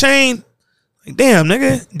 Take a chain? Like, damn,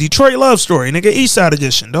 nigga. Detroit love story, nigga. East Side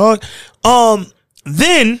edition, dog.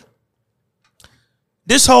 Then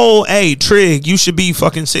this whole, hey, Trig, you should be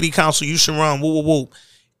fucking city council. You should run. Woo, woo, woo.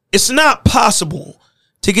 It's not possible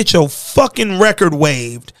to get your fucking record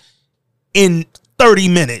waived in 30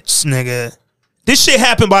 minutes, nigga. This shit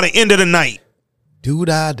happened by the end of the night. Dude,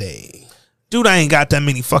 I ain't got that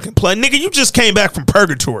many fucking play. Nigga, you just came back from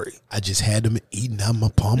purgatory. I just had them eating out my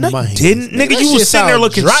palm of my hand. Didn't. Nigga, you was sitting there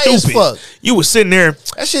looking stupid. You was sitting there.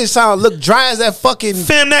 That shit look dry as that fucking.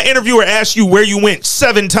 Fam, that interviewer asked you where you went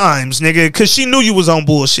 7 times, nigga, because she knew you was on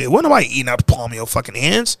bullshit. What nobody eating out the palm of your fucking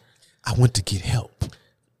hands? I went to get help.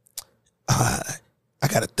 I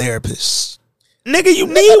got a therapist. Nigga, you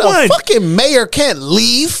need one. Fucking mayor can't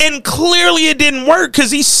leave. And clearly it didn't work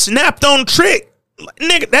because he snapped on Trick.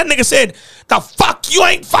 Nigga, that nigga said, the fuck you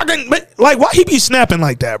ain't fucking. But like, why he be snapping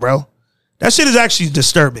like that, bro? That shit is actually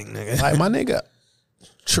disturbing, nigga. Like, my nigga,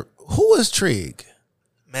 who was Trig?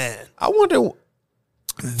 Man, I wonder.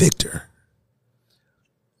 Victor.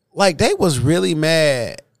 Like, they was really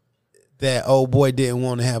mad that old boy didn't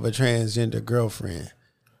want to have a transgender girlfriend.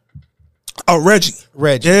 Oh, Reggie.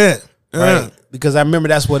 Yeah. Right. Because I remember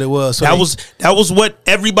that's what it was. So that was what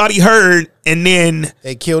everybody heard, and then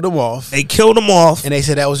they killed him off. And they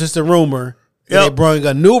said that was just a rumor. Yep. They brought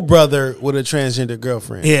a new brother with a transgender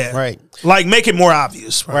girlfriend. Yeah. Right. Like, make it more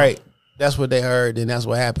obvious. Right. That's what they heard, and that's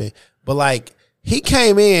what happened. But like, he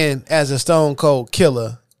came in as a stone cold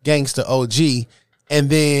killer, gangster OG,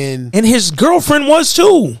 and his girlfriend was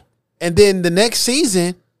too. And then the next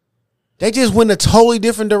season, they just went a totally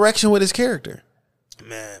different direction with his character.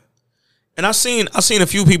 Man. And I seen a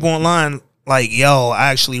few people online like, yo, I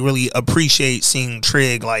actually really appreciate seeing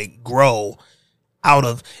Trig like grow out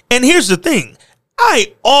of. And here's the thing.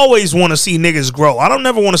 I always want to see niggas grow. I don't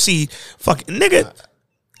never want to see fucking nigga.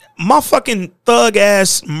 My fucking thug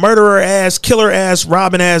ass, murderer ass, killer ass,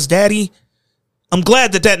 robbing ass daddy. I'm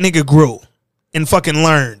glad that nigga grew and fucking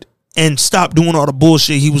learned and stopped doing all the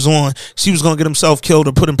bullshit he was on. He was going to get himself killed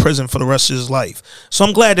or put in prison for the rest of his life. So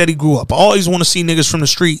I'm glad that he grew up. I always want to see niggas from the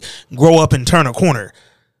street grow up and turn a corner.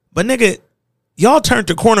 But nigga, y'all turned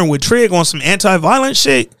the corner with Trig on some anti-violence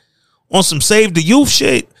shit, on some save the youth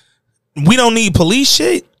shit. We don't need police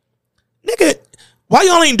shit. Nigga, why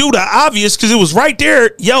y'all ain't do the obvious? Because it was right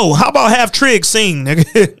there. Yo, how about have Trig sing,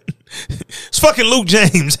 nigga? It's fucking Luke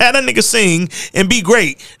James. Had a nigga sing and be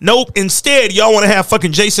great. Nope. Instead, y'all want to have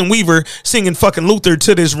fucking Jason Weaver singing fucking Luther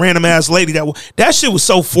to this random ass lady. That shit was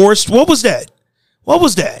so forced. What was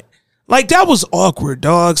that? Like, that was awkward,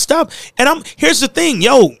 dog. Stop. And here's the thing.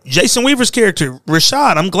 Yo, Jason Weaver's character,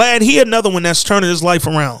 Rashad, I'm glad he another one that's turning his life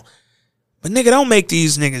around. But nigga, don't make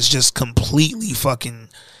these niggas just completely fucking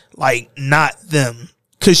like not them.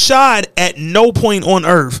 Cause Shad at no point on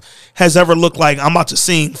earth has ever looked like I'm about to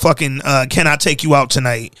sing fucking Can I Take You Out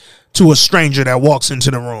Tonight to a stranger that walks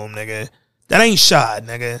into the room, nigga. That ain't Shad,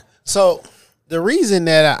 nigga. So the reason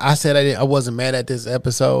that I said I wasn't mad at this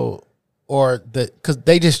episode, because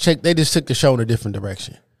they just took the show in a different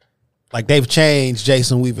direction. Like, they've changed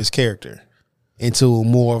Jason Weaver's character into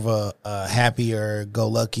more of a happier, go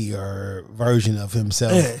luckier version of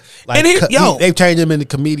himself. Yeah. Like, and they've changed him into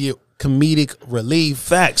comedic relief.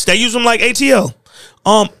 Facts. They use him like ATL.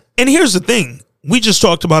 And here's the thing. We just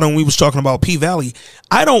talked about it when we was talking about P-Valley.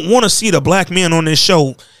 I don't want to see the black man on this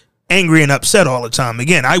show angry and upset all the time.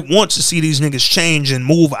 Again, I want to see these niggas change and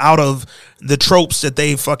move out of the tropes that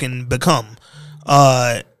they fucking become.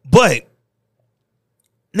 But,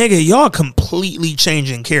 nigga, y'all completely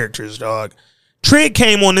changing characters, dog. Trig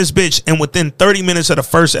came on this bitch and within 30 minutes of the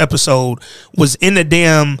first episode was in the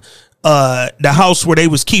damn the house where they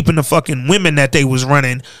was keeping the fucking women that they was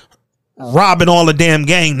running, robbing all the damn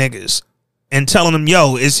gang niggas and telling them,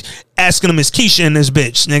 yo, asking them, is Keisha in this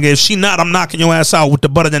bitch, nigga? If she not, I'm knocking your ass out with the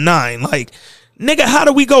butt of the 9. Like, nigga, how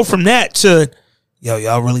do we go from that to, yo,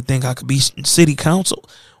 y'all really think I could be city council?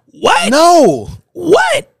 What? No.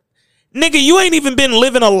 What? Nigga, you ain't even been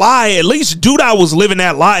living a lie. At least Duda was living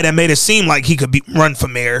that lie that made it seem like he could run for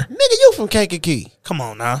mayor. Nigga, you from Kankakee. Come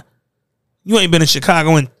on now. You ain't been in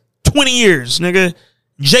Chicago in 20 years, nigga.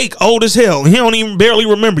 Jake old as hell. He don't even barely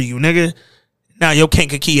remember you, nigga. Now your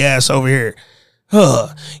Kankakee ass over here.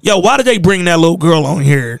 Yo, why did they bring that little girl on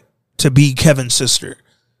here to be Kevin's sister?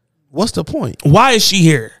 What's the point? Why is she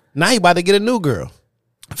here? Now he about to get a new girl.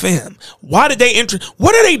 Fam, why did they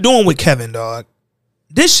what are they doing with Kevin, dog?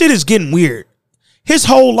 This shit is getting weird. His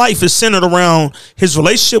whole life is centered around his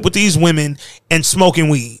relationship with these women and smoking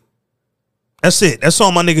weed. That's it. That's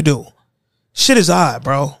all my nigga do. Shit is odd,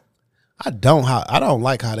 bro. I don't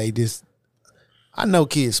like how they just. I know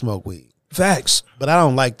kids smoke weed. Facts. But I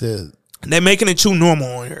don't like they're making it too normal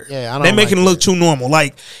on here. Yeah, I don't. They're making it look too normal.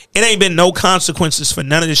 Like, it ain't been no consequences for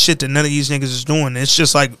none of the shit that none of these niggas is doing. It's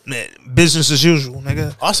just like business as usual,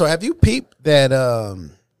 nigga. Also, have you peeped that?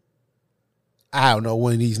 I don't know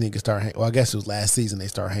when these niggas start. Well, I guess it was last season they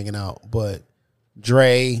started hanging out. But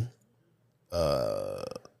Dre,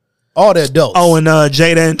 all the adults. Oh, and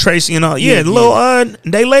Jada and Tracy and all. Yeah, the little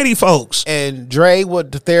they lady folks. And Dre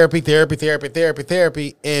with the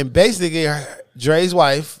therapy, and basically Dre's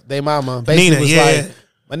wife, they mama, basically Nina, was yeah. like,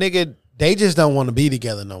 my nigga, they just don't want to be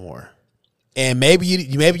together no more. And maybe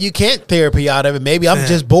you can't therapy out of it. Maybe I'm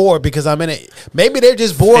just bored because I'm in it. Maybe they're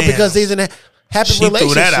just bored because he's in a happy She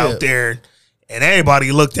relationship. threw that out there, and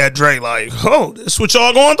everybody looked at Dre like, "Oh, this what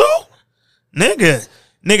y'all going through, nigga."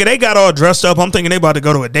 They got all dressed up. I'm thinking they about to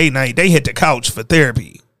go to a date night. They hit the couch for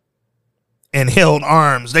therapy and held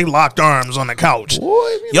arms. They locked arms on the couch.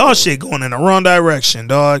 Boy, y'all shit going in the wrong direction,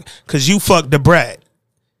 dog. Cause you fucked the brat,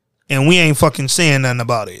 and we ain't fucking saying nothing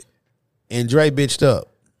about it. And Dre bitched up.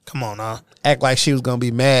 Come on, huh? Act like she was gonna be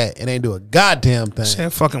mad and ain't do a goddamn thing. Say a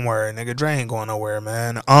fucking word, nigga. Dre ain't going nowhere,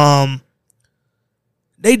 man.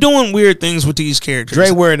 They doing weird things with these characters. Dre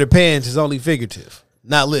wearing the pants is only figurative,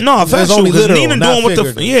 not literal. No, factual. Only Because literal, Nina not doing what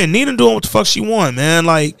figurative. Nina doing what the fuck she want, man.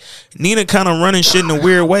 Like Nina kind of running shit in a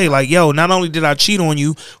weird way. Like, yo, not only did I cheat on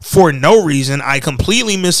you for no reason, I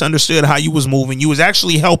completely misunderstood how you was moving. You was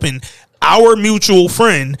actually helping our mutual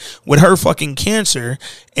friend with her fucking cancer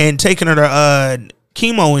and taking her to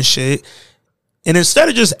chemo and shit. And instead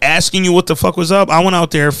of just asking you what the fuck was up, I went out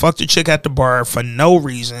there, fucked a chick at the bar for no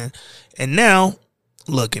reason. And now,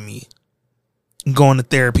 look at me. Going to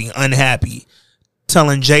therapy, unhappy.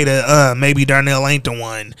 Telling Jada, maybe Darnell ain't the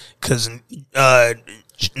one. Because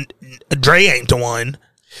Dre ain't the one.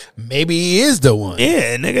 Maybe he is the one.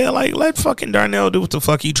 Yeah, nigga, like, let fucking Darnell do what the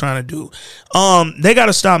fuck he trying to do. They got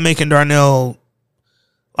to stop making Darnell...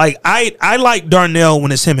 Like, I like Darnell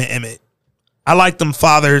when it's him and Emmett. I like them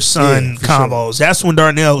father-son combos. Sure. That's when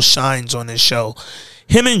Darnell shines on this show.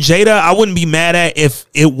 Him and Jada, I wouldn't be mad at if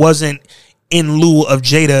it wasn't in lieu of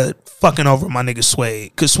Jada fucking over my nigga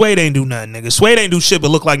Suede. Because Suede ain't do nothing, nigga. Suede ain't do shit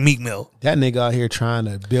but look like Meek Mill. That nigga out here trying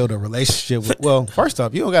to build a relationship with... Well, first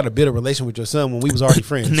off, you don't got to build a relationship with your son when we was already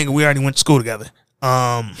friends. Nigga, we already went to school together.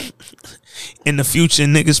 In the future,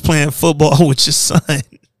 niggas playing football with your son.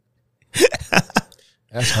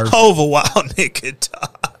 That's hurtful. Over wild nigga,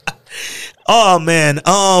 dog. Oh man,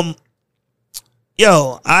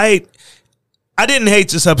 yo, I didn't hate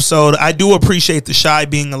this episode. I do appreciate the Shy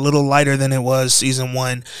being a little lighter than it was season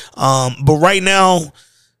 1. But right now,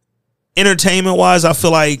 entertainment wise, I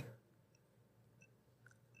feel like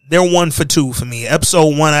they're 1 for 2 for me.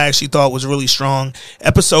 Episode 1 I actually thought was really strong.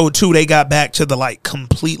 Episode 2 they got back to the like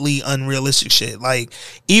completely unrealistic shit. Like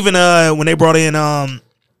even when they brought in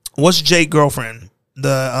what's Jake's girlfriend,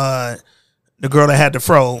 the girl that had the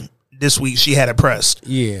fro. This week she had it pressed.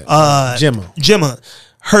 Yeah. Gemma.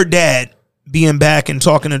 Her dad being back and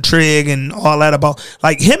talking to Trig and all that about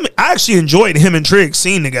like him. I actually enjoyed him and Trig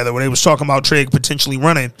scene together where they was talking about Trig potentially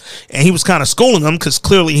running, and he was kind of schooling them because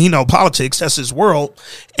clearly he know politics. That's his world.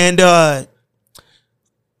 And but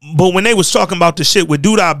when they was talking about the shit with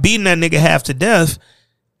Doodah beating that nigga half to death,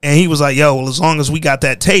 and he was like, "Yo, well, as long as we got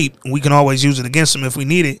that tape, we can always use it against him if we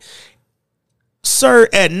need it." Sir,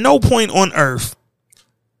 at no point on earth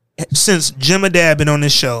since Gemma Dad been on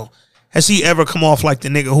this show has he ever come off like the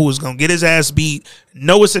nigga who was gonna get his ass beat,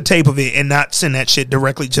 know it's a tape of it, and not send that shit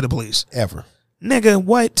directly to the police. Ever. Nigga,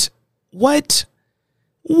 what?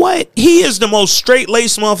 He is the most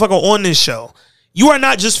straight-laced motherfucker on this show. You are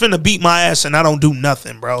not just finna beat my ass and I don't do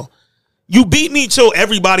nothing, bro. You beat me till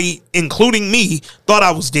everybody, including me, thought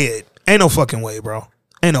I was dead. Ain't no fucking way, bro.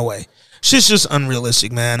 Ain't no way. Shit's just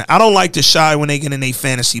unrealistic, man. I don't like the Shy when they get in a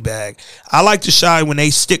fantasy bag. I like the Shy when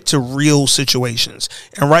they stick to real situations.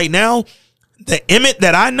 And right now, the Emmett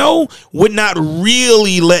that I know would not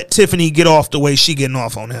really let Tiffany get off the way she getting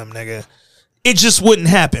off on him, nigga. It just wouldn't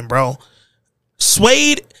happen, bro.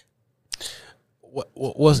 Suede.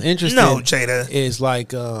 What's interesting No, Jada. is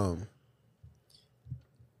like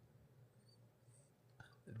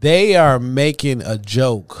they are making a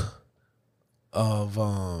joke of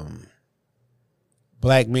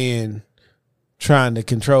black men trying to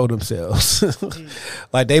control themselves.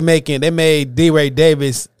 Like they made D-Ray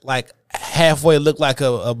Davis like halfway look like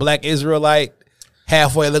a black Israelite,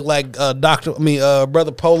 halfway look like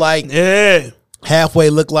Brother Polite. Yeah. Halfway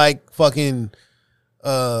look like fucking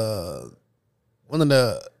one of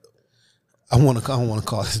the I don't want to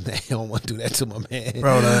call his name. I don't want to do that to my man.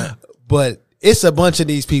 Bro, but it's a bunch of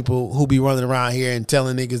these people who be running around here and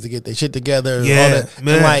telling niggas to get their shit together. Yeah, all that.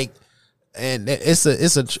 man. And like, and it's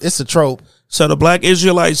a trope. So the black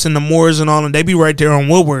Israelites and the Moors and all, and they be right there on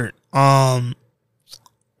Woodward, right,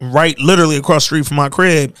 literally across the street from my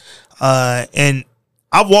crib. And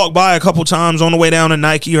I've walked by a couple times on the way down to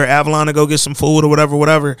Nike or Avalon to go get some food or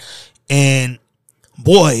whatever. And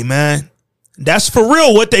boy, man, That's for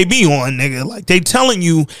real what they be on, nigga. Like, they telling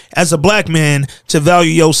you as a black man to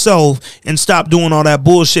value yourself and stop doing all that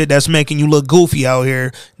bullshit that's making you look goofy out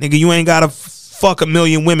here. Nigga, you ain't gotta fuck a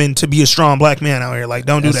million women to be a strong black man out here. Like,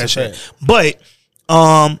 don't do that shit. But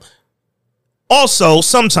also,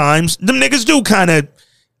 sometimes them niggas do kind of,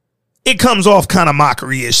 it comes off kind of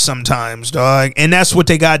mockery-ish sometimes, dog. And that's what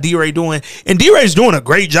they got D-Ray doing. And D-Ray's doing a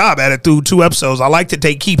great job at it through 2 episodes. I like that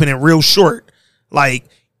they keeping it real short. Like,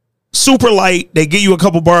 super light. They give you a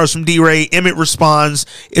couple bars from D-Ray. Emmett responds.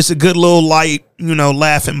 It's a good little light, you know,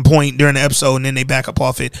 laughing point during the episode, and then they back up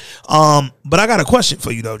off it. But I got a question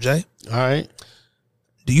for you, though, Jay. All right.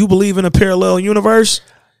 Do you believe in a parallel universe?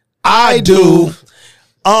 I do.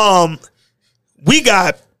 We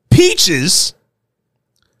got Peaches,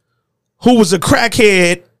 who was a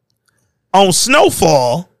crackhead on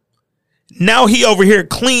Snowfall. Now he over here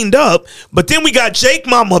cleaned up. But then we got Jake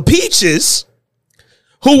Mama Peaches,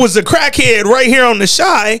 who was a crackhead right here on The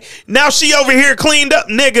Chi. Now she over here cleaned up,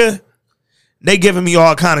 nigga. They giving me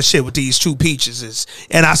all kind of shit with these 2 Peacheses.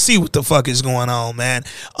 And I see what the fuck is going on, man.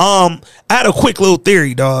 I had a quick little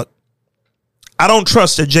theory, dog. I don't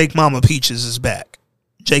trust that Jake Mama Peaches is back.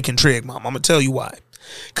 Jake and Trig Mama. I'm going to tell you why.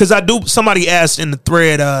 Because somebody asked in the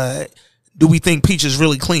thread, do we think Peach is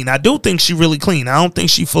really clean? I do think she really clean. I don't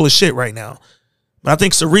think she full of shit right now. But I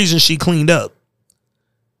think it's the reason she cleaned up.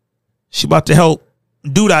 She about to help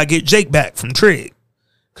Duda get Jake back from Trig.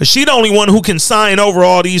 Because she the only one who can sign over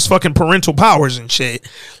all these fucking parental powers and shit.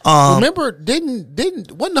 Remember, wasn't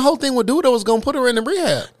the whole thing with Duda was going to put her in the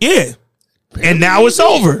rehab? Yeah. And now it's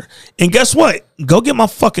over. And guess what? Go get my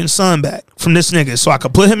fucking son back from this nigga so I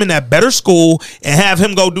could put him in that better school and have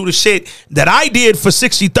him go do the shit that I did for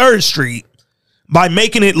 63rd Street by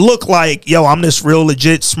making it look like, yo, I'm this real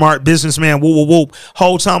legit smart businessman. Whoop, whoop, whoop.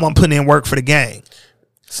 Whole time I'm putting in work for the gang.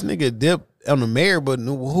 This nigga dipped on the mayor, but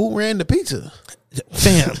who ran the pizza?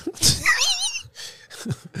 Fam.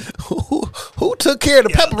 who took care of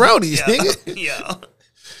the pepperonis, nigga? Yeah.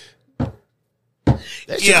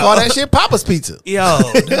 They should call that shit Papa's Pizza. Yo,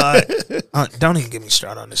 dog. Don't even get me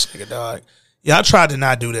started on this nigga, dog. Yeah, I tried to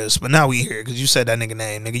not do this, but now we here because you said that nigga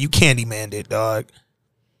name, nigga. You Candyman it, dog.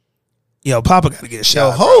 Yo, Papa got to get a shot.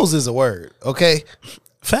 Yo, hoes is a word, okay?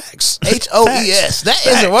 Facts. HOES. That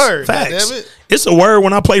is a word. Facts. Damn it. It's a word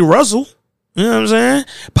when I play Ruzzle. You know what I'm saying?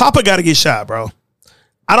 Papa got to get shot, bro.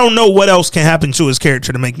 I don't know what else can happen to his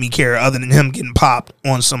character to make me care other than him getting popped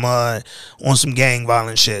on some gang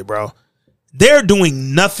violence shit, bro. They're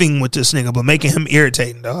doing nothing with this nigga but making him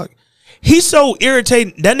irritating, dog. He's so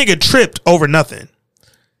irritating. That nigga tripped over nothing.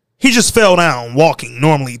 He just fell down walking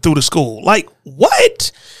normally through the school. Like,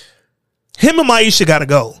 what? Him and Maisha got to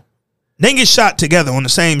go. They get shot together on the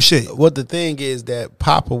same shit. What the thing is that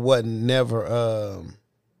Papa wasn't never,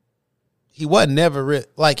 he wasn't never,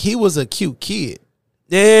 like, he was a cute kid.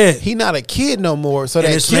 Yeah. He not a kid no more, so and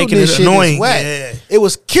that it's making it shit annoying. Is whack. Yeah. It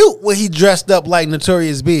was cute when he dressed up like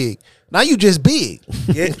Notorious Big. Now you just big.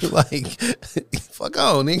 Yeah. Like, fuck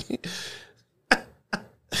on, nigga.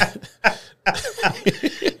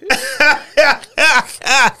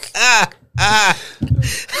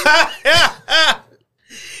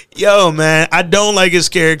 Yo, man, I don't like his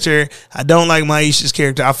character. I don't like Maisha's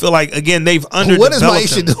character. I feel like, again, they've underdeveloped What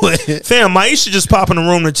is Maisha him. doing? Fam, Maisha just pop in the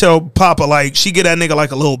room to tell Papa, like, she get that nigga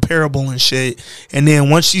like a little parable and shit. And then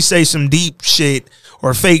once she say some deep shit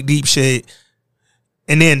or fake deep shit,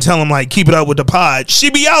 and then tell him, like, keep it up with the pod, she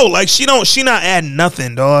be out. Like, she not adding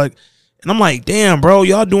nothing, dog. And I'm like, damn, bro,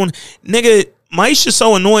 y'all doing, nigga, Maisha's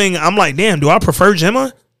so annoying. I'm like, damn, do I prefer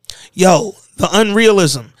Gemma? Yo, the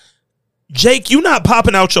unrealism. Jake, you not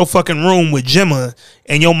popping out your fucking room with Gemma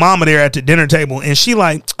and your mama there at the dinner table, and she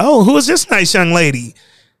like, oh, who is this nice young lady?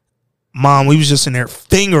 Mom, we was just in there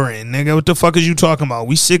fingering, nigga. What the fuck is you talking about?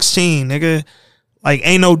 We 16, nigga. Like,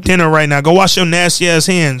 ain't no dinner right now. Go wash your nasty ass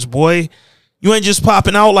hands, boy. You ain't just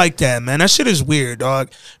popping out like that, man. That shit is weird,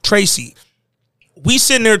 dog. Tracy, we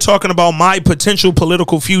sitting there talking about my potential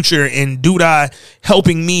political future and Duda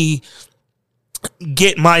helping me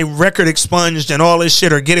get my record expunged and all this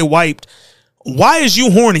shit or get it wiped. Why is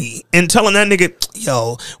you horny and telling that nigga,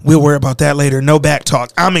 yo, we'll worry about that later. No back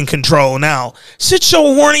talk. I'm in control now. Sit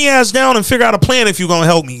your horny ass down and figure out a plan if you gonna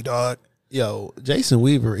help me, dog. Yo, Jason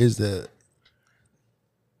Weaver is the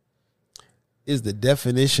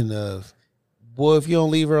definition of, boy, if you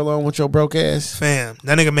don't leave her alone with your broke ass. Fam,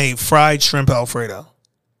 that nigga made fried shrimp Alfredo.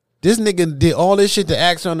 This nigga did all this shit to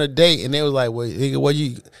ask her on a date, and they was like, wait, nigga, what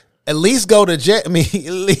you... At least go to at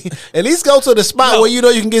least go to the spot where you know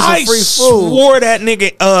you can get some free food. I swore that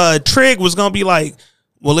nigga Trig was gonna be like,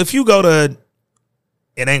 well, if you go to,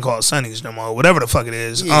 it ain't called Sonny's no more, whatever the fuck it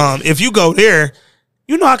is. Yeah. If you go there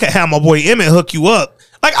You know I could have my boy Emmett hook you up.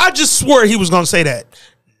 Like, I just swore he was going to say that.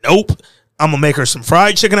 Nope. I'm going to make her some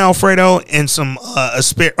fried chicken Alfredo and some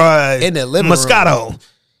in the living Moscato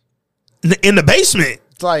room. In the basement.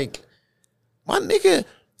 It's like, my nigga,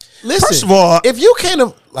 listen. First of all, if you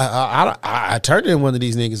can't, I turned in one of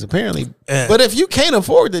these niggas apparently. But if you can't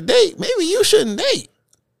afford to date, maybe you shouldn't date.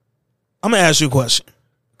 I'm going to ask you a question.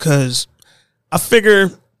 Because I figure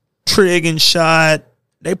Trig and Shad,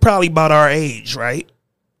 they probably about our age, right?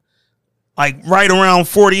 Like right around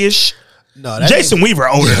 40-ish. No, Jason Weaver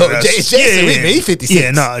older than us. Jason Weaver, he 56.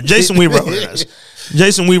 Yeah, no, Jason Weaver older than us.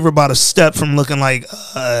 Jason Weaver about a step from looking like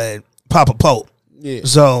Papa Pope. Yeah.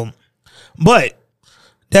 So, but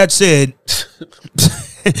that said,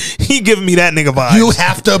 he giving me that nigga vibes. You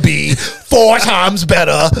have to be 4 times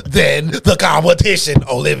better than the competition,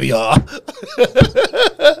 Olivia.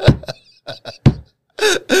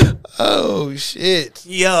 Oh shit.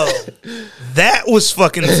 Yo, that was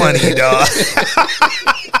fucking funny, dog.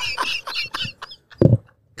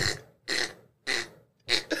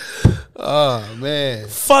 Oh man.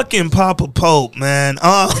 Fucking Papa Pope, man.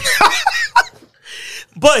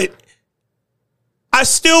 But I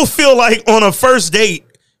still feel like on a first date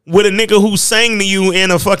with a nigga who sang to you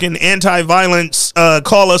in a fucking anti-violence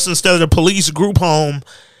call us instead of the police group home,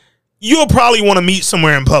 you'll probably want to meet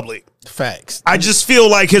somewhere in public. Facts. I just feel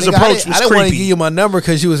like his approach was I didn't creepy. want to give you my number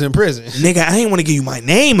because you was in prison. Nigga, I didn't want to give you my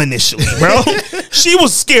name initially, bro. She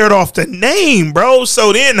was scared off the name, bro.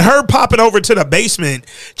 So then her popping over to the basement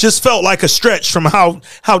just felt like a stretch from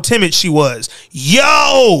how timid she was.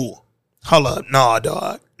 Yo! Hold up. Nah,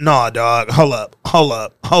 dog. Hold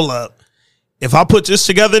up. If I put this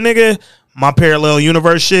together, nigga, my parallel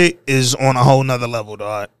universe shit is on a whole nother level,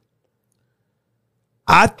 dog.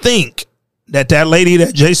 I think that lady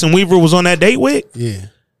that Jason Weaver was on that date with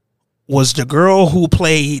was the girl who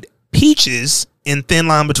played Peaches in Thin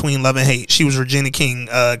Line Between Love and Hate. She was Regina King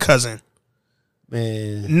cousin.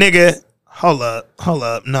 Man. Nigga, hold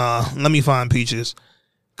up. Nah, let me find Peaches.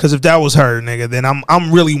 Because if that was her, nigga, then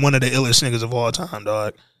I'm really one of the illest niggas of all time,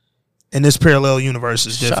 dog. And this parallel universe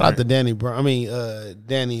is different. Shout out to Danny Brown. I mean,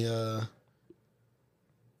 Danny,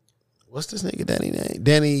 what's this nigga Danny name?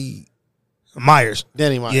 Danny Myers.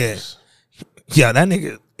 Danny Myers. Yeah, that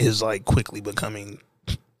nigga is like quickly becoming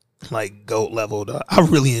like GOAT level, dog. I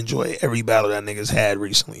really enjoy every battle that nigga's had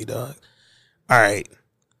recently, dog. All right.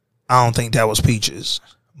 I don't think that was Peaches,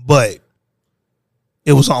 but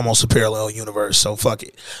it was almost a parallel universe, so fuck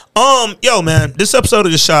it. Yo, man, this episode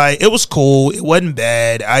of The Chi, it was cool. It wasn't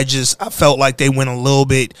bad. I felt like they went a little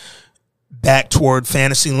bit back toward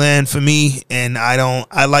Fantasyland for me, and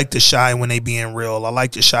I like The Chi when they being real. I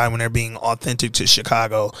like The Chi when they're being authentic to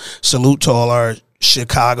Chicago. Salute to all our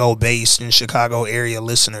Chicago-based and Chicago area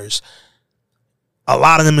listeners. A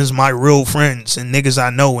lot of them is my real friends and niggas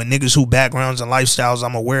I know and niggas who backgrounds and lifestyles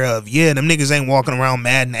I'm aware of. Yeah, them niggas ain't walking around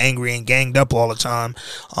mad and angry and ganged up all the time.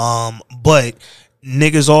 But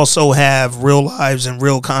niggas also have real lives and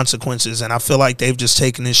real consequences, and I feel like they've just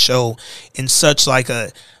taken this show in such like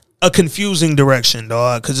a confusing direction,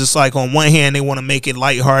 dog, because it's like on one hand they want to make it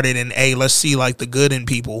lighthearted and let's see like the good in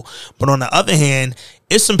people, but on the other hand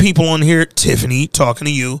it's some people on here, Tiffany talking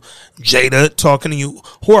to you, Jada talking to you,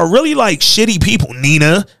 who are really like shitty people,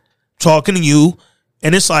 Nina talking to you,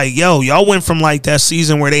 and it's like, yo, y'all went from like that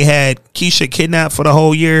season where they had Keisha kidnapped for the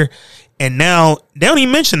whole year, and now they don't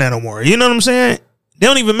even mention that no more. You know what I'm saying? They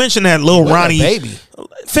don't even mention that little Ronnie baby,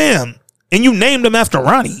 fam, and you named him after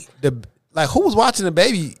Ronnie. Like who was watching the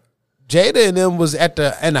baby? Jada and them was in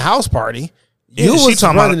the house party. Yeah, you was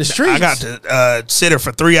running the streets. I got to sit her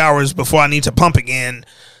for 3 hours before I need to pump again.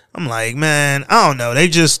 I'm like, man, I don't know.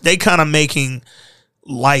 They kind of making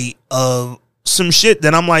light of some shit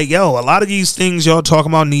that I'm like, yo, a lot of these things y'all talk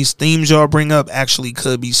about and these themes y'all bring up actually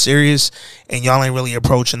could be serious, and y'all ain't really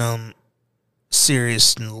approaching them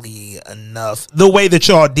seriously enough the way that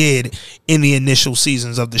y'all did in the initial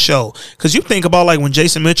seasons of the show. Because you think about like when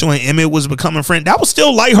Jason Mitchell and Emmett was becoming friends, that was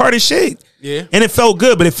still lighthearted shit. Yeah. And it felt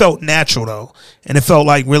good, but it felt natural though. And it felt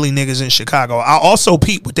like really niggas in Chicago. I also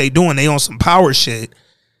peep what they doing. They on some power shit.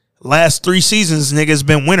 Last 3 seasons, niggas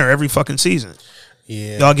been winner every fucking season.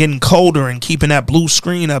 Yeah. Y'all getting colder and keeping that blue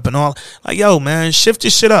screen up and all. Like, yo, man, shift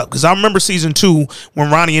this shit up. Because I remember season 2 when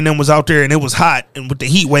Ronnie and them was out there and it was hot and with the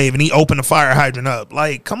heat wave and he opened the fire hydrant up.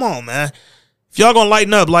 Like, come on, man. If y'all gonna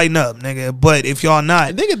lighten up, nigga. But if y'all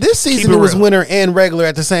not, nigga, this season it was winter and regular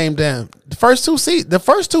at the same time. The first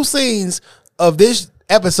two scenes of this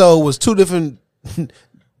episode was 2 different.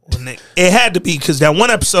 It had to be because that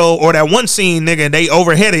one episode or that one scene, nigga, they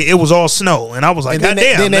overheaded. It was all snow, and I was like, God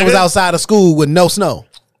damn. Then they was outside of school with no snow.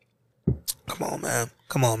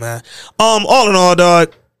 Come on, man. All in all,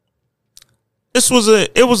 dog,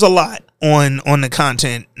 it was a lot on the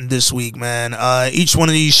content this week, man. Each one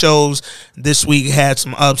of these shows this week had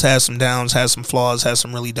some ups, had some downs, had some flaws, had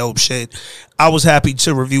some really dope shit. I was happy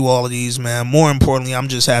to review all of these, man. More importantly, I'm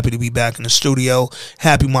just happy to be back in the studio.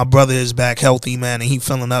 Happy my brother is back healthy, man, and he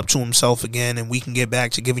feeling up to himself again, and we can get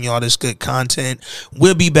back to giving y'all this good content.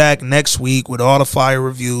 We'll be back next week with all the fire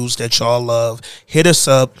reviews that y'all love. Hit us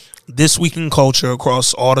up, This Week in Culture,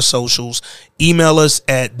 across all the socials. Email us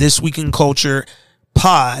at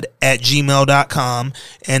thisweekinculturepod@gmail.com,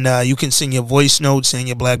 and you can send your voice notes and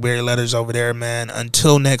your BlackBerry letters over there, man.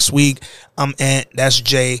 Until next week, I'm Ant, that's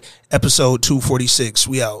Jay, episode 246.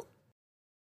 We out.